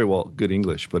talks very good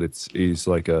English, but he's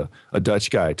like a Dutch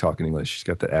guy talking English. He's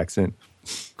got that accent.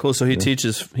 Cool. So he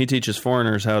teaches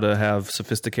foreigners how to have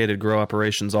sophisticated grow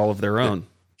operations all of their own.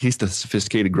 He's the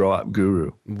sophisticated grow op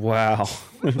guru. Wow.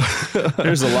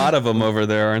 There's a lot of them over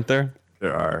there, aren't there?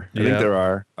 There are. I think there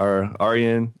are. Our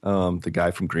Aryan, the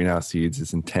guy from Greenhouse Seeds,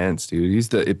 is intense, dude. He's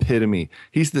the epitome.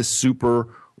 He's the super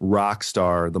rock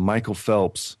star, the Michael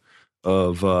Phelps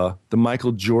of the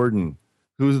Michael Jordan.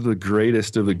 Who's the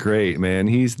greatest of the great, man?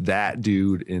 He's that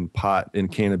dude in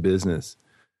can of business.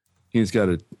 He's got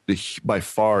by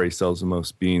far, he sells the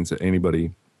most beans of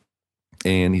anybody.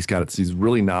 And he's got these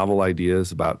really novel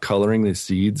ideas about coloring the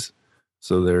seeds.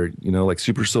 So they're, like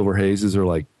super silver hazes are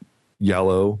like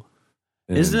yellow.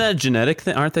 Isn't that a genetic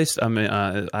thing? Aren't they? I mean,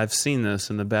 I've seen this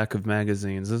in the back of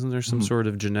magazines. Isn't there some sort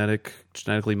of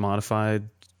genetically modified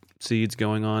seeds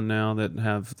going on now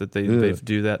that they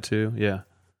do that too? Yeah.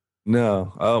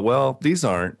 No. Well, these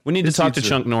aren't. We need to talk to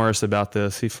Chunk Norris about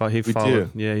this. He followed.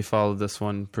 Yeah, he followed this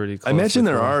one pretty closely. I imagine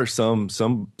there are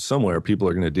somewhere people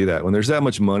are going to do that. When there's that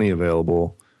much money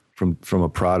available from a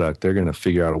product, they're going to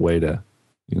figure out a way to,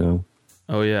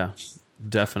 Oh yeah,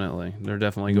 definitely. They're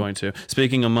definitely going to.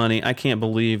 Speaking of money, I can't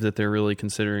believe that they're really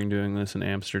considering doing this in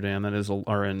Amsterdam. That is,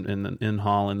 or in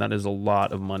Holland. That is a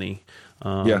lot of money.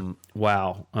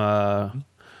 Wow.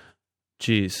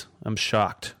 Geez, I'm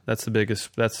shocked. That's the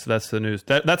biggest. That's the news.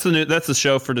 That's the news. That's the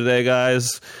show for today,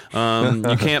 guys.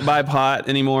 You can't buy pot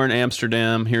anymore in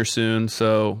Amsterdam here soon,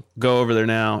 so go over there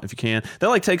now if you can. That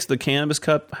like takes the cannabis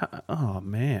cup. Oh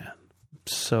man, I'm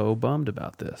so bummed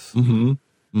about this.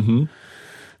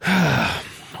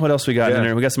 What else we got in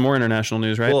there? We got some more international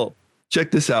news, right? Well,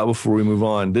 check this out before we move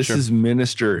on. This is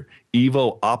Minister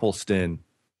Ivo Appelsten.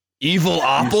 Ivo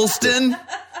Appelsten?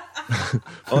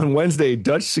 On Wednesday,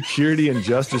 Dutch Security and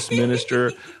Justice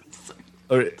Minister,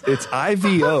 or it's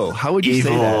IVO. How would you say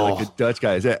that? Like a Dutch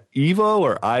guy. Is that Evo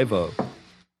or Ivo?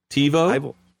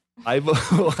 TiVo? Ivo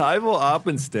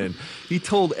Appelsten. He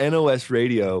told NOS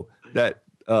Radio that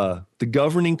the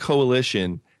governing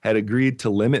coalition had agreed to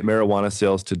limit marijuana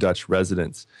sales to Dutch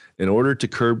residents in order to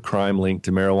curb crime linked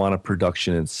to marijuana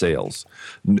production and sales.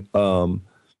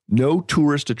 No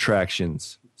tourist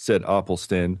attractions, said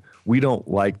Appelsten. We don't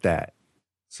like that.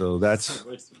 So that's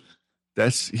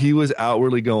he was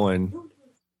outwardly going, pot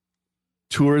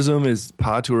tourism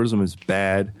is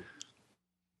bad.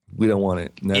 We don't want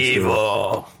it.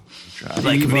 Evil.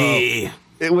 Like Evo. Me.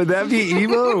 Would that be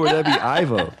Evo or would that be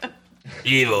Ivo?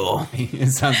 Evil.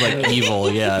 It sounds like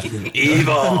evil, yeah.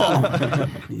 Evil.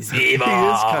 He's evil.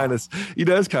 He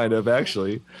does kind of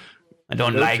actually. I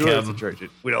don't like him.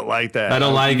 We don't like that. I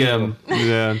don't like him.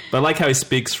 Yeah. But I like how he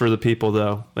speaks for the people,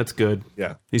 though. That's good.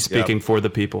 Yeah. He's speaking for the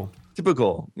people.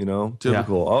 Typical,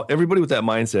 typical. Yeah. Everybody with that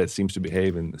mindset seems to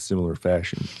behave in a similar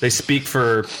fashion. They speak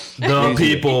for the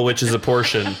people, which is a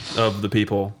portion of the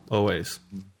people, always,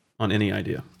 on any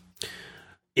idea.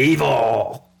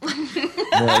 Evil.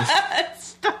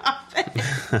 Stop it.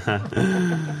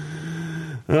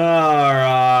 All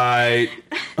right.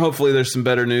 Hopefully there's some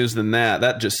better news than that.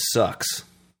 That just sucks.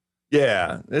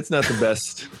 Yeah, it's not the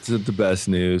best. It's not the best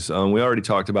news. We already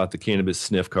talked about the cannabis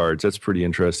sniff cards. That's pretty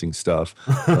interesting stuff.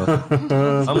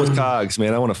 I'm with Cogs,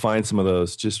 man. I want to find some of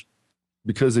those just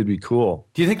because they'd be cool.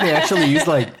 Do you think they actually use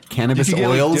like cannabis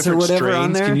oils or whatever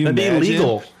on there? That'd be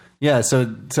illegal. Yeah.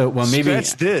 So well, maybe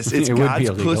Scratch this. It's it God's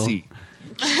would be illegal. pussy.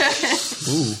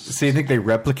 Ooh. So you think they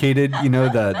replicated,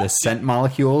 the scent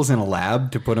molecules in a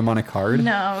lab to put them on a card?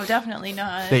 No, definitely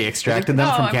not. They extracted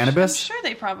them from cannabis? I'm sure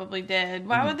they probably did.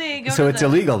 Why would they go So it's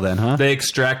illegal then, huh? They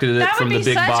extracted it from the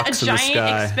big box in the That would be such a sky.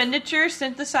 giant expenditure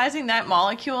synthesizing that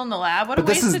molecule in the lab. What a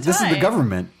waste of time. This is the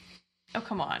government. Oh,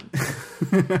 come on.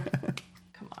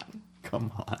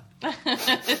 Come on.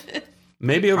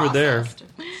 Maybe over there.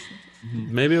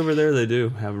 Maybe over there they do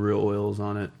have real oils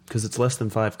on it because it's less than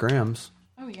 5 grams.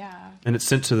 Oh, yeah. And it's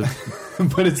sent to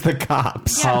the... But it's the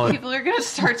cops. Yeah, people are going to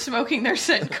start smoking their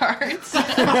scent cards.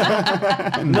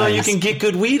 No, you can get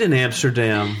good weed in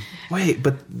Amsterdam. Wait,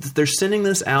 but they're sending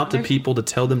this out to people to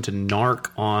tell them to narc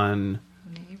on...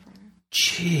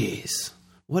 Jeez.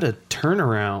 What a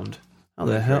turnaround. How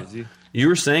the hell... Crazy. You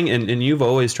were saying, and you've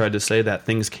always tried to say that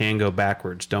things can go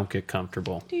backwards. Don't get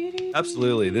comfortable.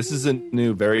 Absolutely. This is a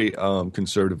new, very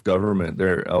conservative government.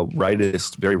 They're a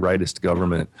rightist, very rightist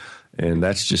government. And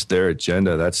that's just their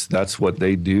agenda. That's what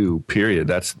they do, period.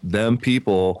 That's them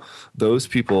people, those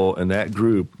people in that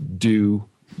group do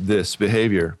this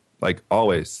behavior. Like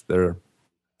always.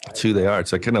 It's who they are.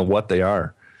 It's like kind of what they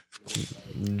are.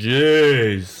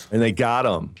 Jeez. And they got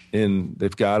them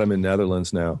they've got them in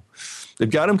Netherlands now. They've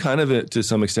got them kind of to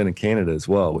some extent in Canada as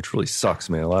well, which really sucks,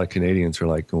 man. A lot of Canadians are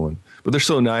like going, but they're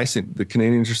so nice. The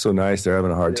Canadians are so nice. They're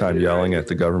having a hard time yelling at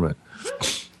the government.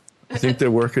 I think they're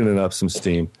working it up some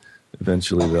steam.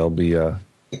 Eventually they'll be, I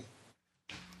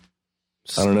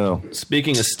don't know.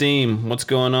 Speaking of steam, what's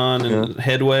going on in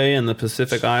Headway and the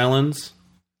Pacific Islands?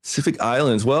 Pacific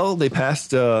Islands. Well, they passed,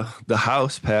 the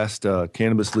House passed a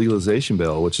cannabis legalization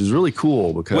bill, which is really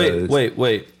cool because...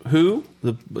 Wait. Who?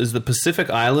 Is the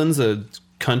Pacific Islands a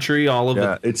country all of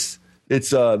it? It's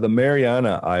the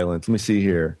Mariana Islands. Let me see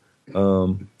here.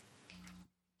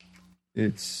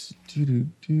 It's...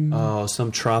 Oh,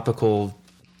 some tropical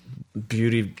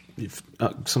beauty,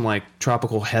 some like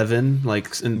tropical heaven, like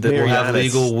that will have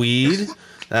legal weed.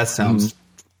 That sounds...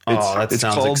 that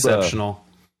sounds exceptional.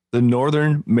 The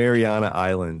Northern Mariana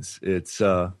Islands. It's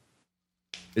a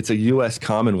U.S.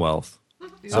 Commonwealth.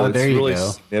 So it's really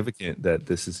significant that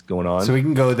this is going on. So we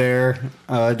can go there.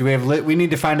 Do we have? We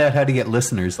need to find out how to get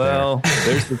listeners there. Well,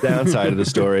 there's the downside of the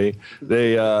story.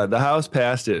 They the House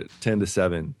passed it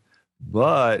 10-7,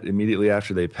 but immediately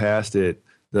after they passed it,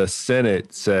 the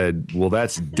Senate said, "Well,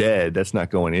 that's dead. That's not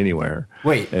going anywhere."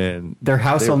 Wait, and their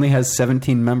House only has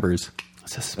 17 members.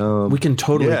 We can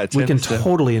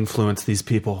totally influence these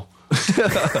people.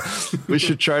 We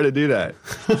should try to do that.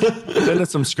 Send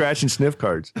us some scratch and sniff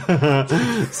cards.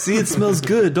 See, it smells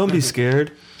good. Don't be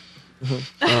scared.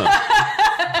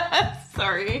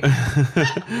 Sorry.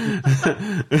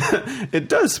 It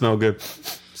does smell good.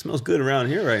 It smells good around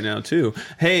here right now too.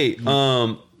 Hey,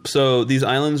 so these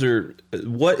islands are.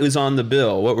 What is on the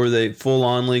bill? What were they? Full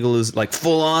on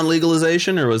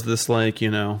legalization, or was this like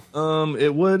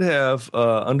It would have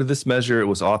under this measure. It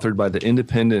was authored by the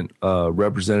independent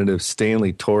Representative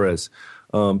Stanley Torres.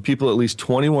 People at least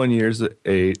 21 years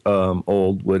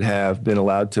old would have been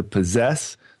allowed to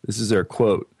possess. This is their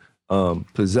quote: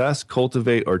 "Possess,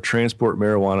 cultivate, or transport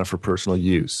marijuana for personal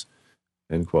use."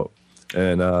 End quote.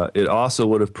 And it also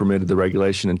would have permitted the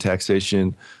regulation and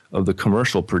taxation of the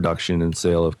commercial production and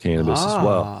sale of cannabis as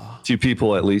well to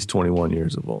people at least 21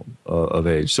 years of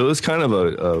age. So it's kind of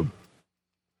a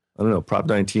I don't know, Prop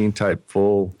 19 type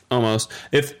full. Almost.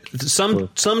 If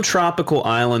some tropical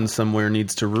island somewhere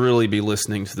needs to really be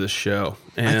listening to this show.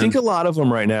 And I think a lot of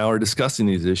them right now are discussing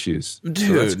these issues. Dude,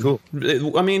 so that's cool.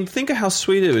 I mean, think of how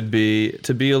sweet it would be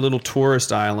to be a little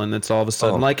tourist island that's all of a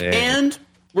sudden and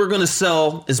we're going to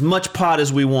sell as much pot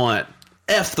as we want.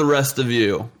 F the rest of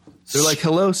you. They're like,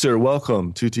 "Hello, sir.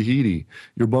 Welcome to Tahiti.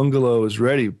 Your bungalow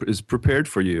is prepared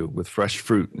for you with fresh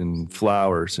fruit and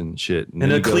flowers and shit.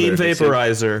 And a clean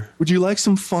vaporizer. Would you like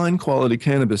some fine quality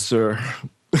cannabis, sir?"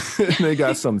 And they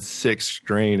got some sick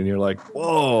strain, and you're like,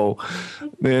 "Whoa,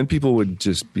 man!" People would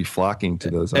just be flocking to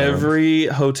those. Every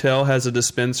hotel has a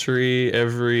dispensary.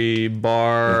 Every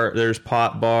bar, there's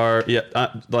pot bar. Yeah,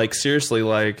 like seriously,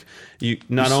 like you.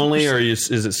 Not only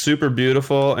is it super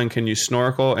beautiful, and can you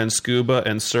snorkel and scuba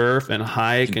and surf and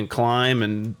hike and climb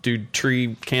and do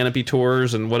tree canopy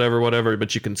tours and whatever,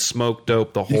 but you can smoke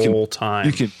dope the whole time.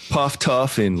 You can puff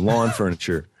tough in lawn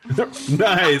furniture.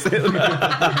 Nice.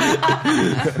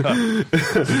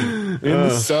 in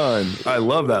the sun. I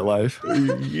love that life.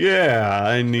 Yeah,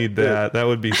 I need that. That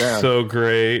would be so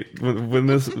great.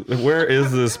 Where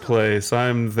is this place?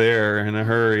 I'm there in a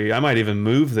hurry. I might even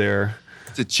move there.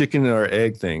 It's a chicken or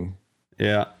egg thing.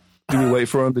 Yeah. Do we wait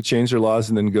for them to change their laws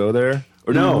and then go there?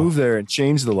 Or do we move there and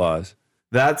change the laws?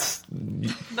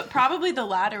 Probably the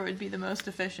latter would be the most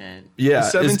efficient. Yeah.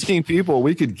 17 people,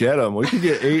 we could get them. We could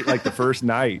get 8 like the first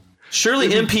night. Surely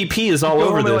MPP is all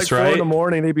over this, like right? 4 in the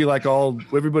morning, they'd be like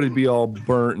everybody'd be all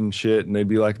burnt and shit. And they'd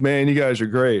be like, man, you guys are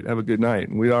great. Have a good night.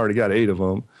 And we already got 8 of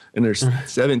them. And there's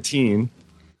 17.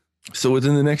 So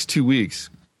within the next 2 weeks,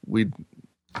 we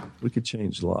could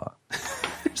change the law.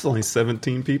 There's only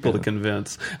 17 people to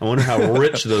convince. I wonder how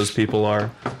rich those people are.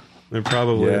 They're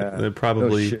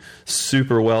probably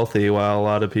super wealthy, while a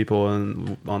lot of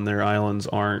people on their islands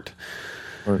aren't.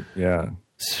 Yeah.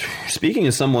 Speaking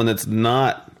of someone that's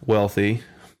not wealthy,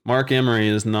 Mark Emery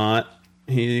is not.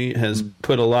 He has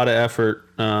put a lot of effort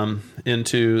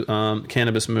into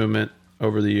cannabis movement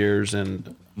over the years,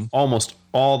 and almost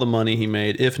all the money he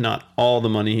made, if not all the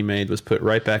money he made, was put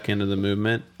right back into the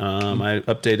movement. I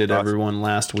updated everyone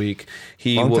last week.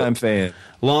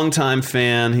 Longtime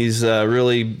fan. He's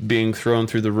really being thrown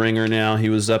through the ringer now. He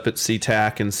was up at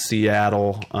SeaTac in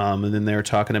Seattle, and then they were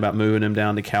talking about moving him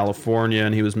down to California,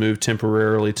 and he was moved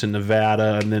temporarily to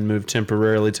Nevada and then moved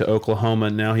temporarily to Oklahoma.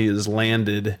 Now he has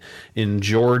landed in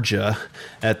Georgia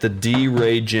at the D.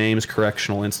 Ray James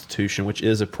Correctional Institution, which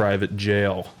is a private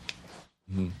jail.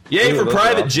 Yay for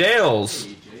private jails,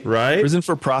 right? Prison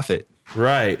for profit,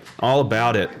 right? All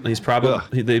about it. He's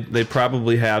probably they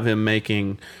probably have him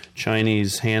making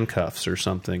Chinese handcuffs or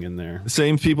something in there. The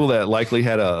same people that likely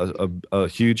had a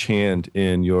huge hand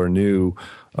in your new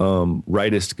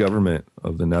rightist government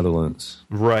of the Netherlands.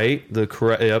 Right.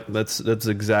 Yep. That's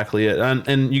exactly it.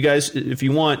 And you guys, if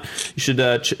you want, you should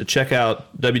check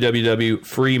out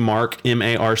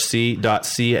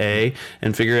www.freemark.ca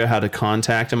and figure out how to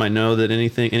contact him. I know that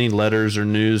any letters or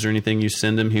news or anything you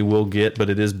send him, he will get, but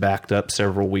it is backed up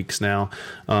several weeks now.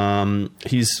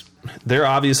 They're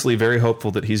obviously very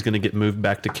hopeful that he's going to get moved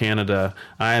back to Canada.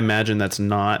 I imagine that's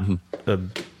not a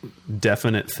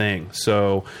definite thing.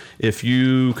 So if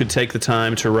you could take the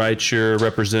time to write your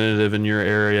representative in your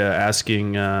area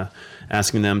asking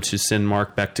them to send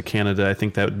Mark back to Canada, I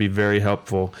think that would be very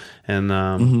helpful.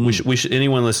 And we should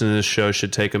anyone listening to this show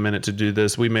should take a minute to do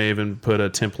this. We may even put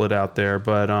a template out there,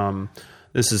 but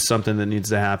this is something that needs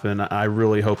to happen. I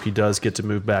really hope he does get to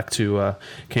move back to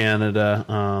Canada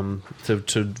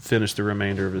to finish the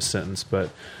remainder of his sentence. But,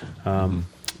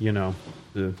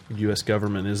 the U.S.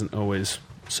 government isn't always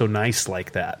so nice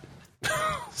like that.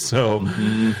 So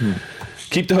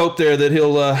keep the hope there that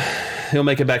he'll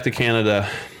make it back to Canada.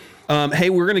 Hey,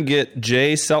 we're going to get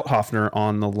Jay Selthoffner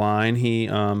on the line. He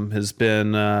has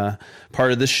been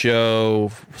part of this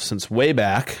show since way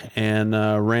back and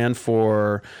ran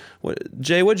for...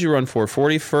 Jay, what did you run for?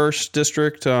 41st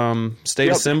District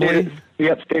State Assembly?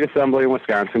 State Assembly in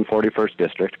Wisconsin, 41st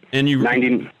District. And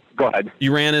go ahead.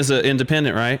 You ran as an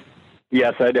independent, right?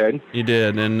 Yes, I did. You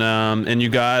did, and you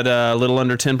got a little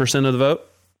under 10% of the vote?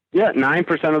 Yeah,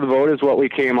 9% of the vote is what we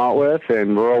came out with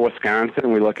in rural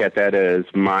Wisconsin. We look at that as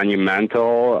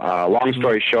monumental. Long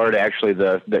story short, actually,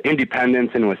 the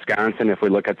independents in Wisconsin, if we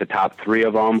look at the top 3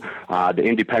 of them, the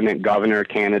independent governor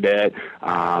candidate,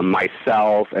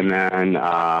 myself, and then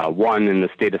one in the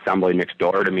state assembly next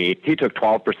door to me, he took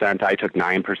 12%, I took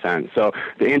 9%. So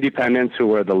the independents who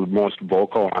were the most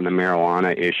vocal on the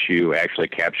marijuana issue actually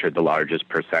captured the largest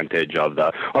percentage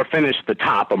or finished the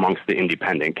top amongst the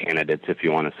independent candidates, if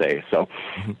you want to say so.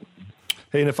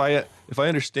 Hey, and if I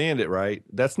understand it right,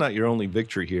 that's not your only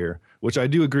victory here, which I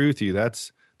do agree with you.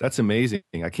 That's amazing.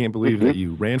 I can't believe that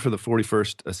you ran for the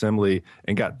 41st Assembly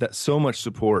and got so much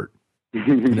support,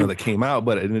 that came out.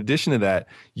 But in addition to that,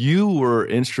 you were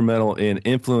instrumental in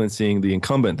influencing the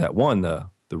incumbent that won the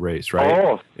race, right?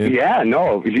 Oh,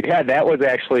 that was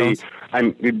actually,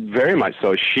 I'm very much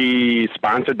so. She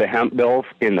sponsored the hemp bill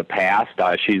in the past.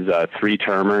 She's a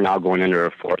 3-termer now, going into her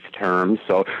 4th term.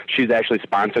 So she's actually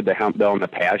sponsored the hemp bill in the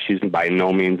past. She's by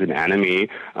no means an enemy.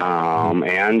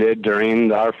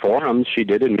 During our forums, she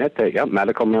did admit that,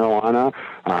 medical marijuana,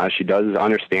 she does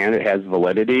understand it has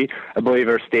validity. I believe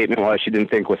her statement was she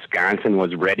didn't think Wisconsin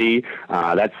was ready.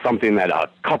 That's something that a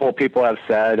couple of people have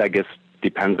said. I guess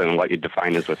depends on what you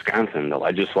define as Wisconsin, the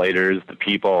legislators, the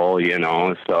people,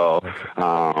 so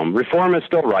reform is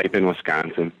still ripe in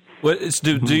Wisconsin.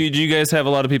 Do you guys have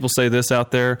a lot of people say this out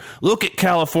there? Look at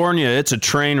California, it's a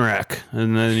train wreck,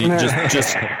 and then you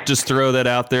just throw that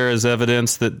out there as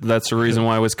evidence that that's the reason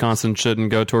why Wisconsin shouldn't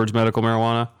go towards medical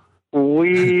marijuana?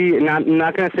 We not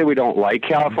going to say we don't like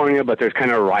California, but there's kind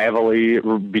of rivalry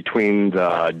between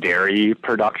the dairy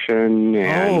production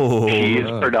and cheese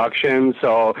production.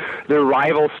 So they're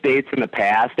rival states in the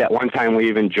past. At one time, we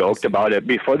even joked about it.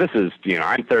 Before this is,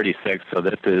 I'm 36, so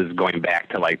this is going back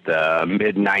to like the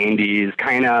mid '90s,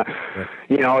 kind of,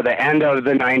 the end of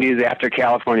the '90s after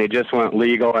California just went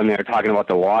legal, and they were talking about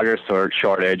the water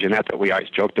shortage, and that's what we always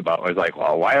joked about. It was like,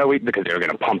 well, why are we? Because they were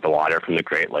going to pump the water from the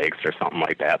Great Lakes or something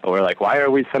like that. But we're like, why are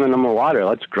we sending them the water?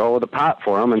 Let's grow the pot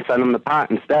for them and send them the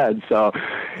pot instead. So,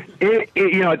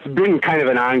 it's been kind of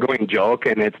an ongoing joke,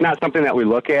 and it's not something that we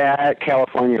look at.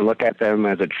 California, look at them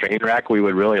as a train wreck. We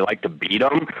would really like to beat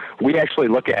them. We actually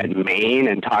look at Maine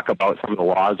and talk about some of the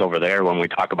laws over there when we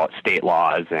talk about state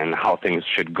laws and how things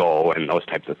should go and those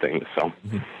types of things. So,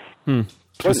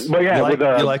 but yeah,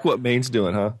 you like what Maine's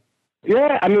doing, huh?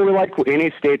 Yeah, I mean, we like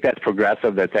any state that's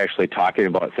progressive that's actually talking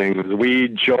about things. We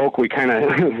joke,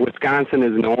 Wisconsin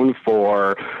is known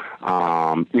for,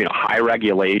 high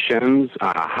regulations,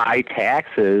 high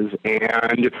taxes,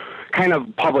 and kind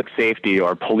of public safety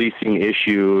or policing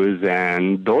issues,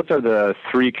 and those are the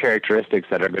three characteristics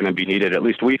that are going to be needed, at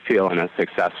least we feel, in a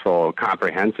successful,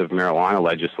 comprehensive marijuana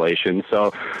legislation.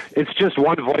 So it's just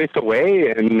one voice away,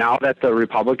 and now that the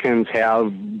Republicans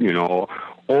have,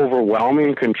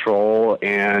 overwhelming control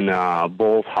in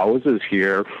both houses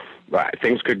here,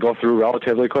 things could go through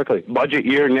relatively quickly. Budget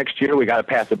year next year, we got to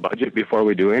pass a budget before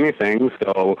we do anything.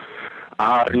 So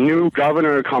our new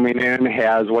governor coming in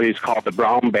has what he's called the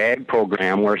brown bag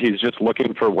program, where he's just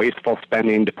looking for wasteful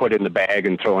spending to put in the bag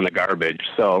and throw in the garbage.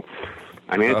 So,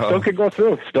 I mean, it still could go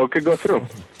through.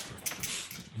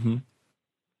 Mm-hmm.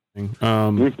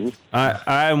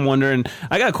 I'm wondering,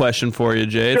 I got a question for you,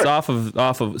 Jay. It's off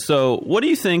of. So what do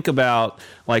you think about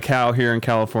like how here in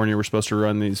California we're supposed to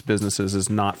run these businesses as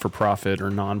not for profit or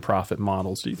non-profit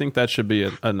models? Do you think that should be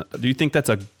do you think that's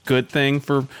a good thing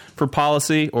for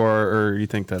policy, or do you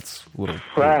think that's a little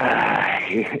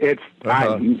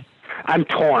I'm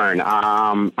torn.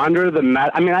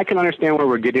 I can understand where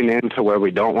we're getting into where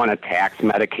we don't want to tax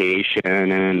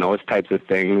medication and those types of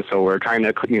things, so we're trying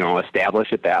to,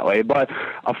 establish it that way. But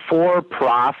a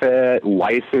for-profit,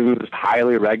 licensed,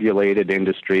 highly regulated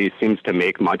industry seems to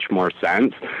make much more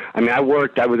sense. I mean, I was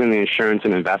in the insurance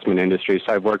and investment industry,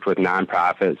 so I've worked with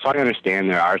nonprofits, so I understand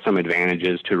there are some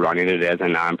advantages to running it as a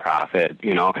nonprofit.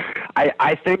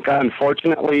 I think,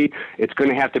 unfortunately, it's going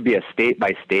to have to be a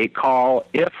state-by-state call.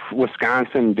 If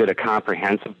Wisconsin did a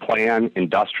comprehensive plan,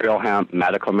 industrial hemp,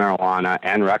 medical marijuana,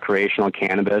 and recreational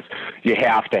cannabis, you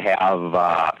have to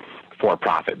have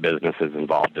for-profit businesses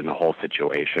involved in the whole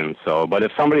situation. So, but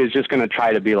if somebody is just going to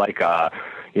try to be like,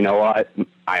 you know what,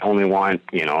 I only want,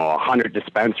 100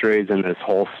 dispensaries in this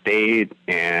whole state,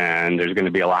 and there's going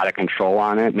to be a lot of control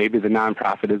on it, maybe the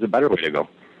nonprofit is a better way to go.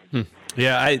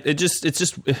 Yeah, it's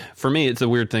just for me, it's a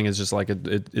weird thing. It's just like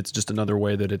it's just another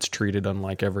way that it's treated,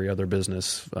 unlike every other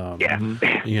business. So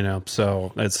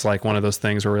it's like one of those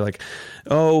things where we're like,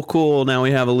 oh, cool, now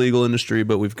we have a legal industry,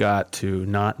 but we've got to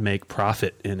not make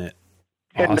profit in it.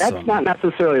 And that's not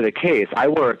necessarily the case. I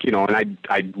work, and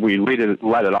we let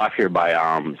it off here by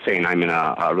saying I'm in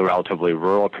a relatively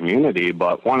rural community,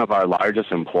 but one of our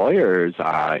largest employers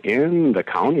in the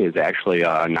county is actually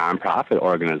a nonprofit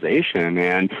organization,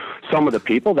 and some of the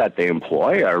people that they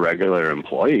employ are regular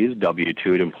employees,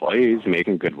 W-2 employees,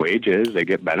 making good wages. They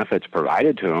get benefits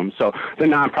provided to them. So the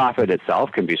nonprofit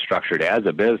itself can be structured as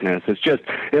a business. It's just,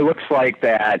 it looks like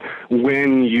that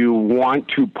when you want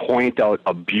to point out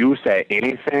abuse at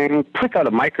anything, pick out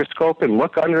a microscope and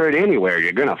look under it anywhere.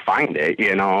 You're going to find it,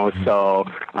 So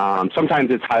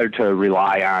sometimes it's hard to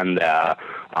rely on the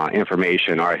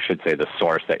information, or I should say the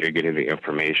source that you're getting the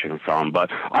information from. But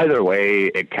either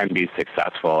way, it can be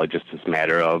successful. It just is a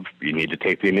matter of you need to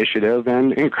take the initiative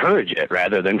and encourage it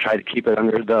rather than try to keep it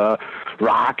under the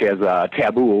rock as a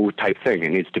taboo type thing.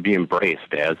 It needs to be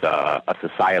embraced as a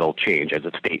societal change, as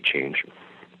a state change.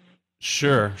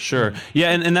 Sure. Yeah,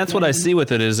 and that's what I see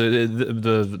with it is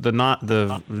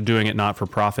the doing it not for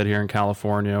profit here in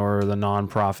California, or the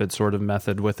nonprofit sort of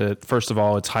method with it. First of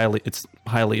all, it's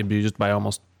highly abused by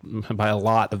a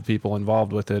lot of people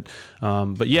involved with it.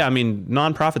 But yeah, I mean,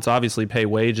 nonprofits obviously pay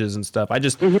wages and stuff. I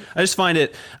just find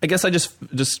it, I guess I just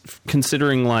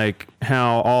considering like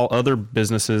how all other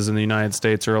businesses in the United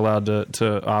States are allowed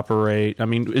to operate. I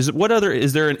mean, is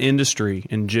there an industry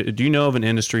do you know of an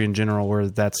industry in general where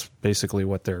that's basically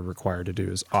what they're required to do,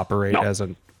 is operate as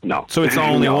a... No. So it's the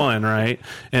only one, right?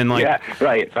 And like, yeah,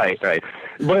 right.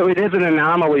 But it is an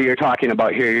anomaly you're talking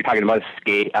about here. You're talking about a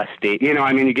state. You know,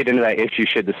 I mean, you get into that issue.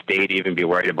 Should the state even be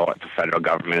worried about what the federal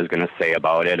government is going to say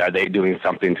about it? Are they doing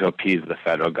something to appease the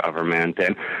federal government?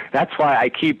 And that's why I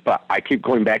keep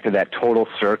going back to that total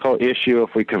circle issue.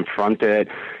 If we confront it,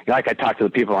 like I talk to the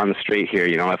people on the street here,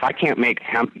 you know, if I can't make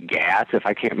hemp gas, if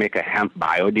I can't make a hemp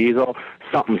biodiesel,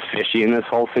 something's fishy in this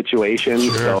whole situation.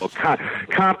 Sure. So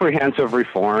comprehensive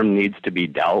reform needs to be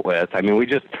dealt with. I mean,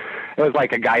 it was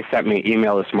like a guy sent me an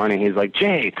email this morning. He's like,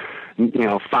 Jay, you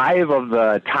know, 5 of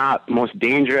the top most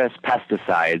dangerous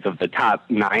pesticides, of the top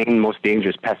 9 most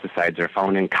dangerous pesticides are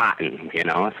found in cotton, you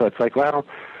know? So it's like, well,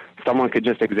 someone could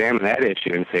just examine that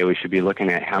issue and say we should be looking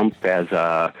at hemp as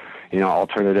a, you know,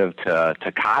 alternative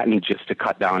to cotton, just to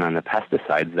cut down on the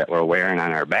pesticides that we're wearing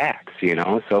on our backs, you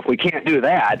know? So if we can't do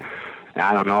that,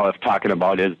 I don't know if talking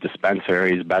about is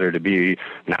dispensaries better to be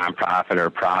nonprofit or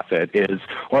profit is,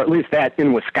 or at least that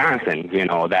in Wisconsin, you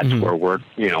know, that's where we're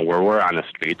on the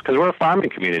streets, because we're a farming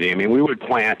community. I mean, we would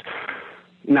plant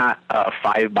not a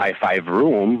 5x5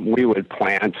 room, we would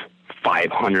plant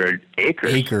 500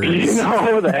 acres. You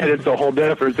know, that it's a whole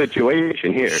different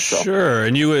situation here. So. Sure,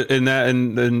 and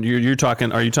you're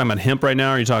talking. Are you talking about hemp right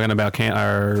now? Or are you talking about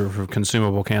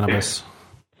consumable cannabis?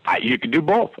 You could do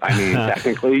both. I mean,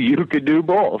 technically, you could do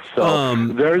both. So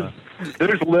there's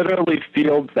literally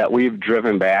fields that we've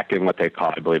driven back in what they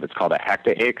call, I believe it's called a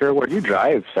hectare, where you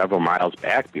drive several miles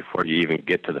back before you even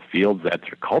get to the fields that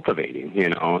they're cultivating, you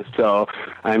know. So,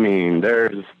 I mean,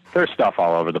 there's stuff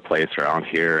all over the place around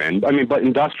here. And, I mean, but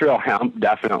industrial hemp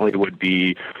definitely would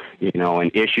be, you know,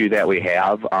 an issue that we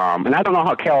have. And I don't know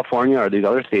how California or these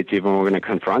other states even we're going to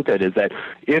confront it, is that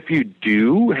if you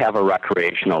do have a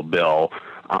recreational bill,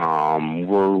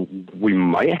 we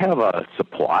might have a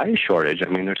supply shortage. I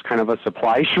mean, there's kind of a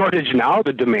supply shortage now.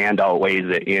 The demand outweighs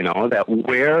it, you know, that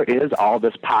where is all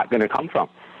this pot going to come from?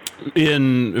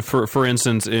 For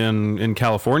instance, in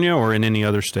California or in any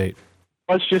other state?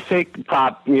 Let's just say,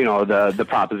 the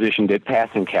proposition did pass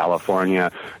in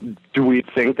California. Do we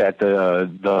think that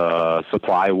the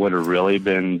supply would have really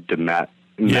been met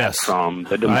from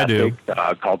the domestic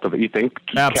cultivation? You think?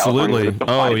 Absolutely.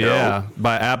 Oh yeah.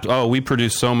 We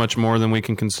produce so much more than we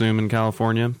can consume in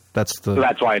California. That's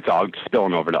why it's all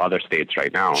spilling over to other states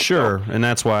right now. Sure, and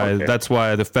that's why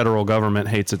the federal government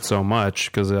hates it so much,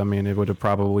 because I mean it would have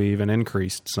probably even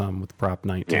increased some with Prop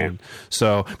 19. Yeah.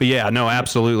 So, but yeah, no,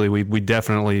 absolutely, we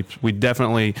definitely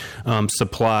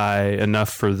supply enough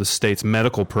for the state's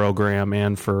medical program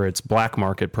and for its black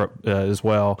market as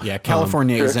well. Yeah,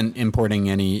 California isn't importing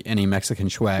any Mexican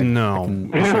swag. No,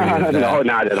 no,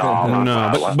 not at all.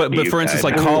 No, but for instance,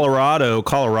 like Colorado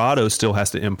still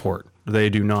has to import.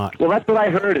 They do not. Well, that's what I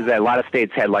heard, is that a lot of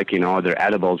states had, like, you know, their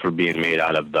edibles were being made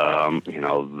out of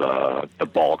the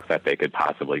bulk that they could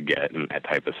possibly get and that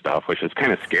type of stuff, which is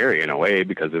kind of scary in a way,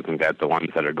 because isn't that the ones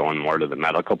that are going more to the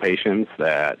medical patients?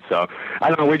 So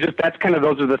I don't know.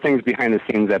 Those are the things behind the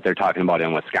scenes that they're talking about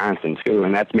in Wisconsin too,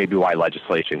 and that's maybe why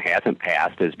legislation hasn't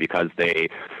passed, is because they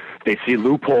see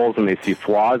loopholes and they see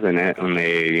flaws in it, and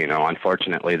they, you know,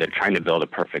 unfortunately, they're trying to build a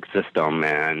perfect system,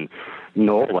 and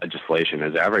no legislation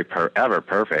is ever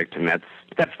perfect, and that's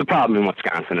the problem in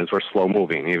Wisconsin, is we're slow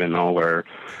moving. Even though we're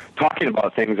talking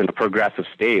about things in a progressive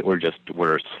state, we're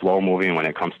slow moving when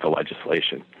it comes to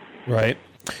legislation. Right.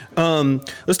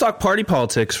 Let's talk party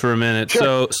politics for a minute.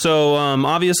 Sure. So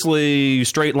obviously,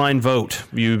 straight line vote.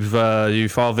 You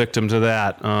fall victim to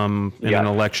that in an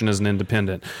election as an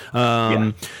independent.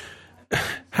 How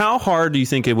hard do you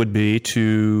think it would be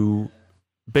to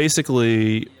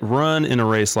basically run in a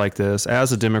race like this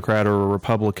as a Democrat or a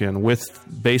Republican with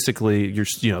basically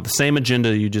the same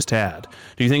agenda you just had?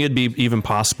 Do you think it'd be even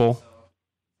possible?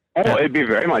 Oh, it'd be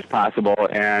very much possible,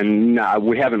 and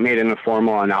we haven't made an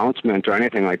formal announcement or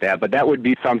anything like that, but that would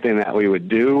be something that we would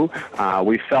do.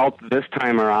 We felt this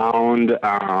time around,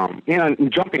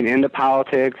 jumping into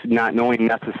politics, not knowing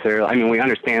necessarily, I mean, we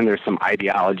understand there's some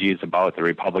ideologies about the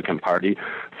Republican Party,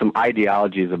 some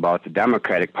ideologies about the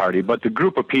Democratic Party, but the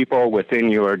group of people within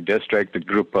your district, the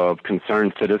group of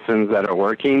concerned citizens that are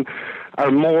working, are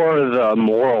more the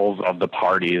morals of the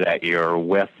party that you're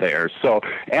with there. So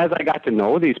as I got to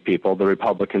know these people, the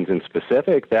Republicans in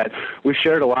specific, that we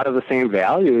shared a lot of the same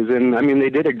values. And I mean, they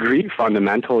did agree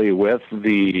fundamentally with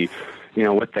the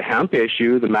hemp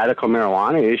issue, the medical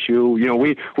marijuana issue. You know,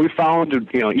 we found,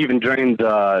 even during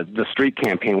the street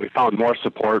campaign, we found more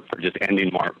support for just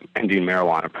ending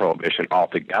marijuana prohibition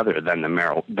altogether than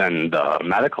the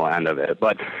medical end of it.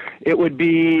 But it would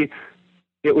be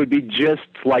just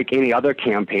like any other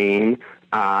campaign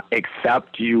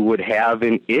except you would have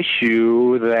an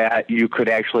issue that you could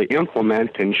actually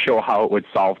implement and show how it would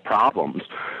solve problems.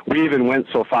 We even went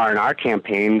so far in our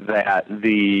campaign that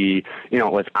it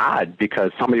was odd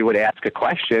because somebody would ask a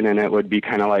question and it would be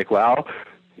kind of like, well,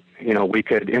 we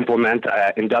could implement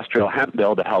an industrial hemp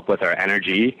bill to help with our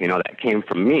energy. That came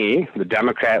from me. The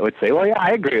Democrat would say, well, yeah,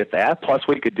 I agree with that. Plus,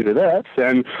 we could do this.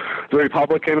 And the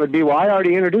Republican would be, well, I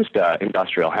already introduced an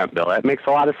industrial hemp bill. That makes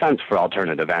a lot of sense for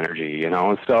alternative energy,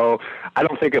 So I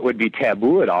don't think it would be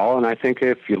taboo at all. And I think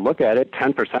if you look at it,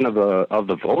 10% of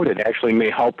the vote, it actually may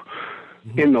help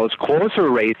in those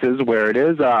closer races where it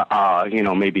is,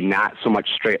 maybe not so much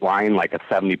straight line like a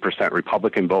 70%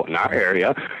 Republican vote in our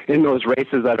area. In those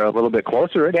races that are a little bit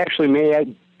closer, it actually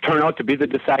may turn out to be the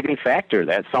deciding factor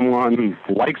that someone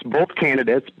likes both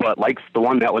candidates but likes the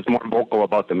one that was more vocal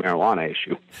about the marijuana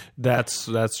issue.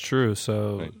 That's true.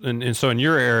 So and so in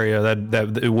your area,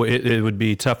 it would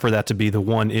be tough for that to be the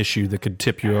one issue that could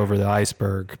tip you over the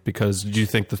iceberg, because do you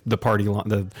think the party line,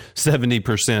 the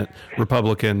 70%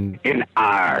 Republican in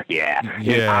our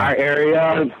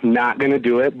area, not going to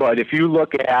do it. But if you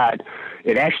look at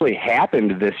it, actually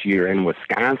happened this year in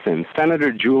Wisconsin.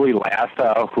 Senator Julie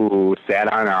Lassa, who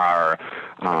sat on our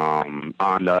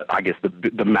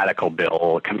the medical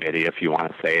bill committee, if you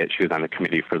want to say it. She was on the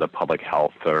committee for the public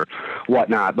health or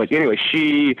whatnot. But anyway,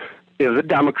 she is a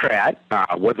Democrat,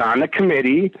 was on the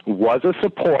committee, was a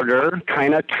supporter,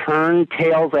 kind of turned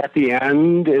tails at the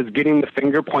end, is getting the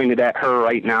finger pointed at her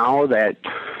right now that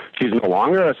she's no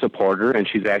longer a supporter, and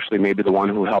she's actually maybe the one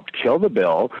who helped kill the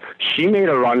bill. She made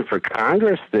a run for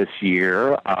Congress this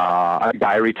year. A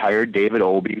guy retired, David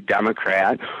Obey,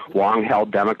 Democrat,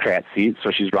 long-held Democrat seat,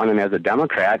 so she's running as a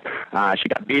Democrat. She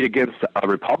got beat against a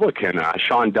Republican,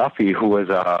 Sean Duffy, who was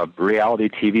a reality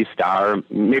TV star,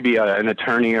 maybe an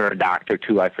attorney or a doctor,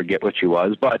 too. I forget what she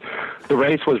was. But the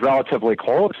race was relatively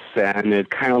close, and it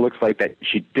kind of looks like that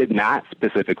she did not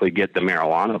specifically get the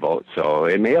marijuana vote, so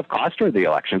it may have cost her the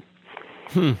election.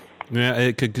 Yeah,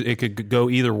 it could go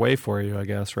either way for you, I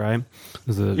guess, right?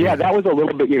 Yeah, that was a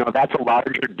little bit, that's a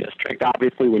larger district.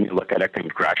 Obviously, when you look at a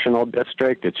congressional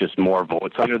district, it's just more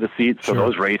votes under the seat. So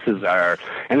those races are,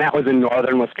 and that was in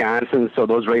northern Wisconsin, so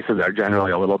those races are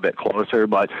generally a little bit closer.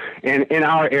 But in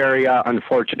our area,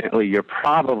 unfortunately, you're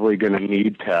probably going to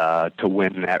need to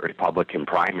win that Republican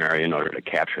primary in order to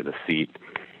capture the seat.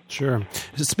 Sure.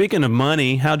 Speaking of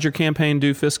money, how'd your campaign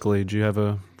do fiscally? Did you have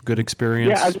a good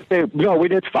experience? Yeah, I'd say, we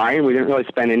did fine. We didn't really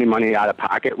spend any money out of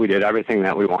pocket. We did everything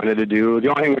that we wanted to do. The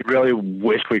only thing we really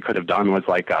wish we could have done was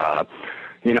like a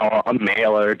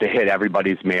mailer to hit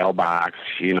everybody's mailbox,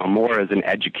 more as an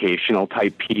educational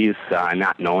type piece,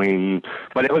 not knowing,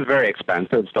 but it was very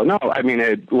expensive. So no, I mean,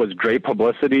 it was great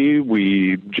publicity.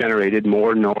 We generated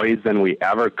more noise than we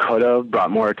ever could have,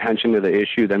 brought more attention to the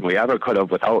issue than we ever could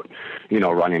have without,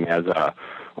 running as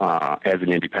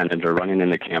an independent or running in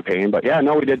the campaign. But yeah,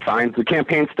 no, we did fine. The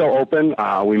campaign's still open.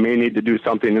 We may need to do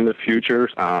something in the future,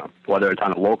 whether it's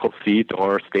on a local seat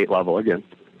or state level again.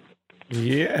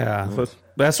 Yeah,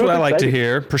 that's what I like to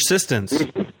hear. Persistence,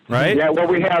 right? Yeah, well,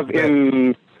 we have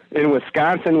in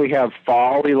Wisconsin, we have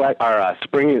spring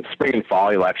and fall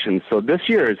elections. So this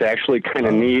year is actually kind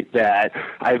of neat that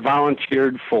I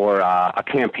volunteered for a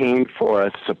campaign for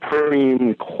a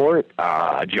Supreme Court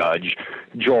judge,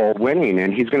 Joel Winning,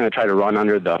 and he's going to try to run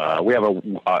under we have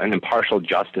an Impartial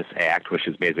Justice Act, which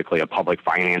is basically a public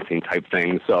financing type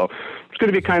thing. So it's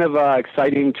going to be kind of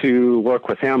exciting to work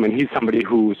with him, and he's somebody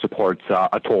who supports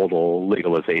a total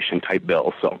legalization type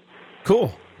bill. So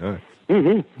cool. All right.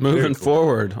 Mm-hmm. Moving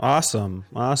forward. Awesome.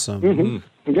 Mm-hmm.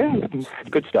 Yeah,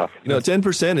 good stuff.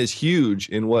 10% is huge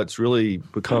in what's really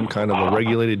become kind of a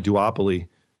regulated duopoly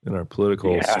in our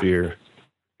political sphere.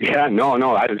 Yeah, no,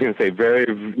 I was going to say very,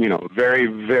 very,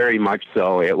 very much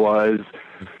so. It was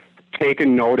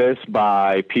taken notice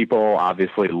by people,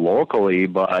 obviously locally,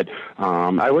 but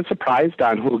I was surprised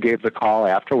on who gave the call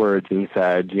afterwards and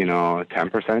said,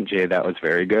 10%, Jay, that was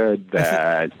very good.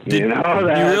 That you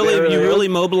really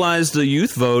mobilized the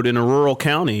youth vote in a rural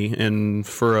county and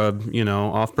for a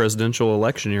off presidential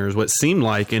election year is what it seemed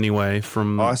like anyway.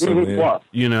 From awesome, well,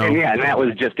 and that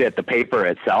was just it. The paper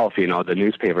itself, the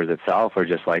newspapers itself were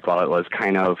just like, well, it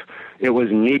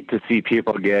was neat to see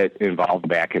people get involved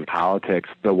back in politics.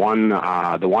 The one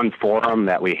forum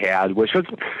that we had, which was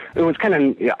kind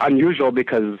of unusual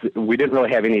because we didn't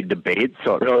really have any debates,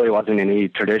 so it really wasn't any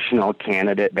traditional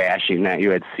candidate bashing that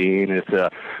you had seen. It's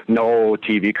no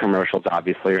TV commercials,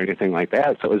 obviously, or anything like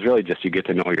that. So it was really just you get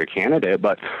to know your candidate.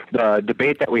 But the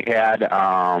debate that we had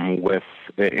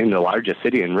in the largest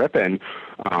city in Ripon,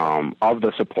 of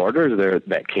the supporters there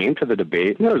that came to the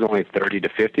debate, and there was only 30 to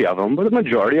 50 of them, but the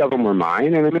majority of them were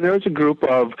mine. And I mean, there was a group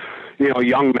of,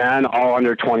 young men, all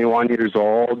under 21 years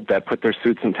old, that put their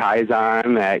suits and ties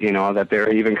on, that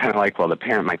they're even kind of like, well,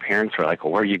 my parents were like,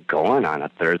 well, where are you going on a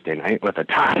Thursday night with a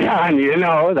tie on,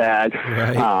 that.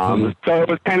 Right. So it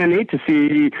was kind of neat to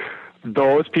see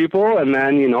those people, and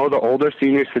then, the older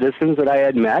senior citizens that I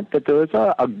had met, that there was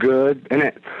a good,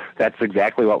 and that's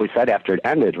exactly what we said after it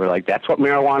ended. We're like, that's what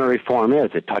marijuana reform is.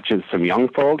 It touches some young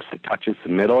folks, it touches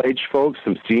some middle-aged folks,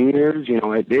 some seniors,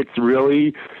 it's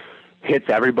really hits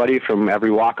everybody from every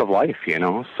walk of life,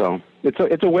 so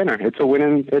it's a winner. It's a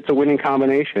winning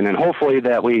combination, and hopefully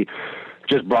that we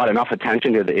just brought enough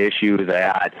attention to the issue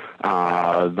that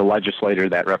the legislator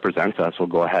that represents us will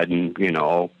go ahead and,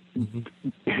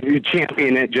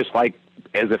 champion it just like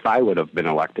as if I would have been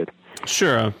elected.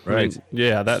 Sure. Right.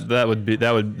 Yeah,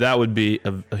 that would be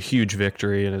a huge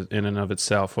victory in and of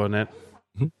itself, wouldn't it?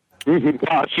 Mm-hmm.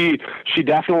 Well, she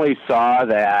definitely saw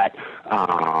that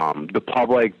the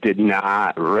public did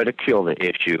not ridicule the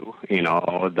issue.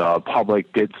 The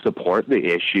public did support the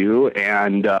issue,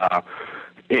 and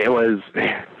it was,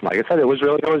 like I said, it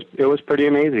was pretty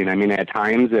amazing. I mean, at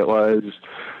times it was,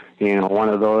 one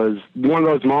of those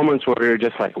moments where you're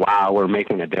just like, wow, we're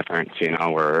making a difference.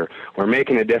 We're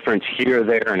making a difference here,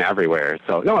 there, and everywhere.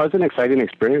 So no, it was an exciting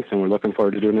experience, and we're looking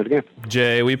forward to doing it again.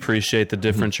 Jay, we appreciate the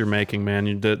difference you're making, man.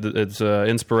 It's an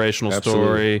inspirational Absolutely.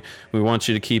 story. We want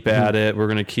you to keep at it. We're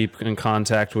going to keep in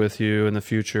contact with you in the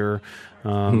future.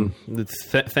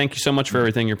 Thank you so much for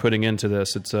everything you're putting into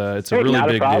this. It's a really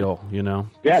big deal,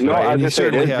 Yeah, no, right. And you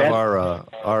certainly have that,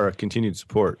 our continued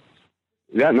support.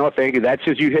 Yeah, no, thank you. That's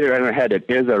just, you hit it right on the head. It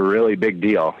is a really big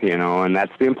deal, and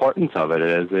that's the importance of it.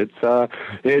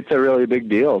 It's a really big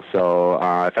deal. So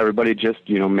if everybody just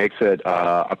makes it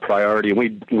a priority,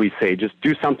 and we say just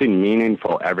do something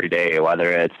meaningful every day,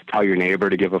 whether it's tell your neighbor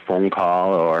to give a phone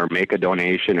call or make a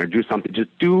donation or do something. Just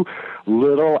do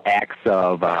little acts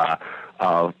of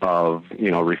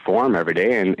reform every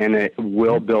day, and it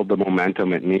will build the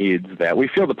momentum it needs. That we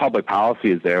feel the public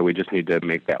policy is there. We just need to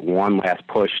make that one last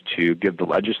push to give the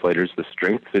legislators the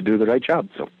strength to do the right job.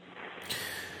 So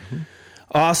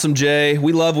awesome, Jay.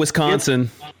 We love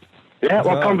Wisconsin. Yeah,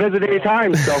 well, come visit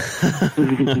anytime. So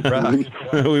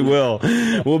we will.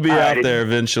 We'll be out there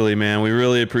eventually, man. We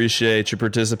really appreciate your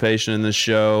participation in this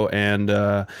show, and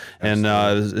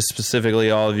specifically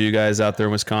all of you guys out there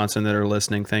in Wisconsin that are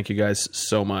listening. Thank you guys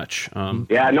so much. Thanks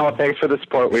for the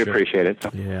support. We appreciate it. So.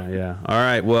 Yeah. All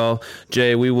right. Well,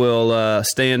 Jay, we will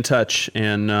stay in touch,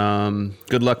 and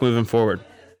good luck moving forward.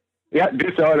 Yeah,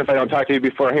 do so. And if I don't talk to you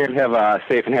beforehand, have a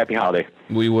safe and happy holiday.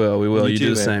 We will. You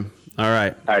do the same. All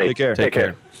right. Take care. Take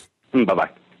care. Bye-bye.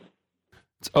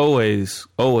 It's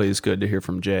always good to hear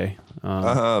from Jay.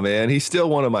 Man. He's still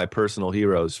one of my personal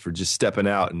heroes for just stepping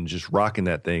out and just rocking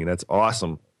that thing. That's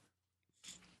awesome.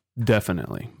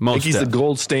 Definitely. I think he's the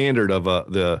gold standard of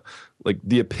the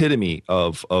epitome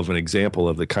of an example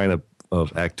of the kind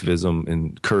of activism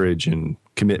and courage and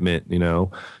commitment,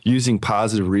 using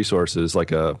positive resources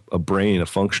like a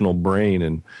functional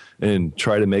brain and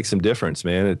try to make some difference,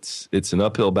 man. It's an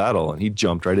uphill battle, and he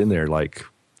jumped right in there like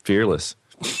fearless.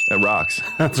 That rocks.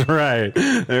 That's right.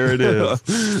 There it is.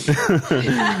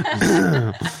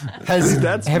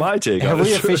 That's my take. Have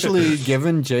we officially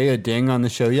given Jay a ding on the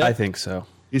show yet? I think so.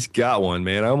 He's got one,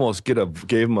 man. I almost gave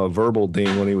him a verbal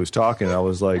ding when he was talking. I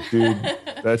was like, dude,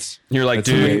 You're like,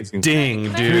 dude, amazing.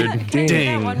 Ding, dude,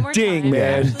 ding,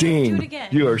 man, ding. Do it again.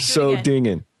 You are so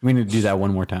dinging. We need to do that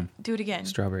one more time. Do it again.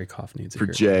 Strawberry cough needs for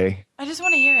Jay. I just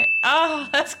want to hear it. Oh,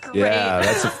 that's great. Yeah,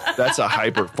 that's a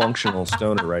hyper functional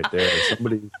stoner right there.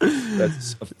 Somebody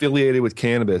that's affiliated with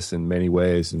cannabis in many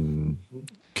ways and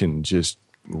can just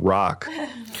rock.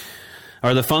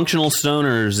 Are the functional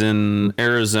stoners in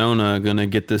Arizona going to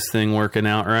get this thing working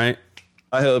out right?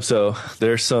 I hope so.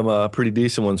 There's some pretty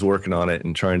decent ones working on it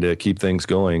and trying to keep things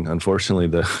going. Unfortunately,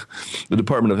 the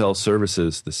Department of Health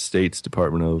Services, the state's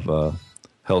Department of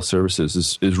Health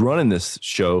Services, is running this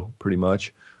show pretty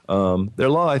much. Their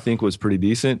law, I think, was pretty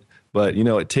decent, but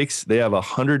they have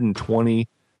 120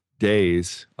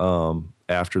 days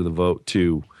after the vote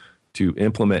to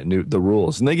implement the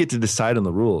rules, and they get to decide on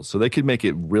the rules. So they could make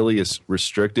it really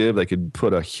restrictive. They could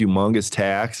put a humongous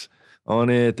tax on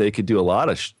it. They could do a lot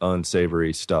of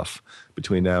unsavory stuff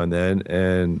between now and then.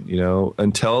 And,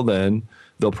 until then,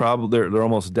 they're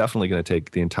almost definitely going to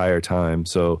take the entire time.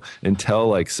 So until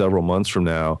like several months from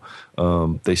now,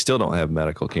 they still don't have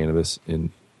medical cannabis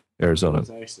in Arizona.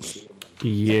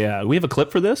 Yeah. We have a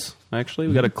clip for this. Actually,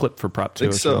 we got a clip for Prop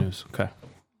 202 so. News. Okay.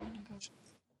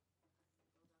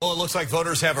 Well, it looks like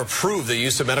voters have approved the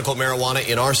use of medical marijuana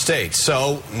in our state.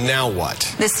 So now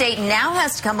what? The state now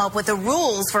has to come up with the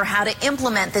rules for how to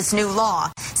implement this new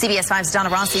law. CBS 5's Donna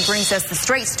Rossi brings us the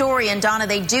straight story. And Donna,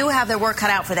 they do have their work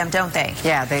cut out for them, don't they?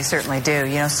 Yeah, they certainly do.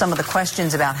 You know, some of the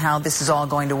questions about how this is all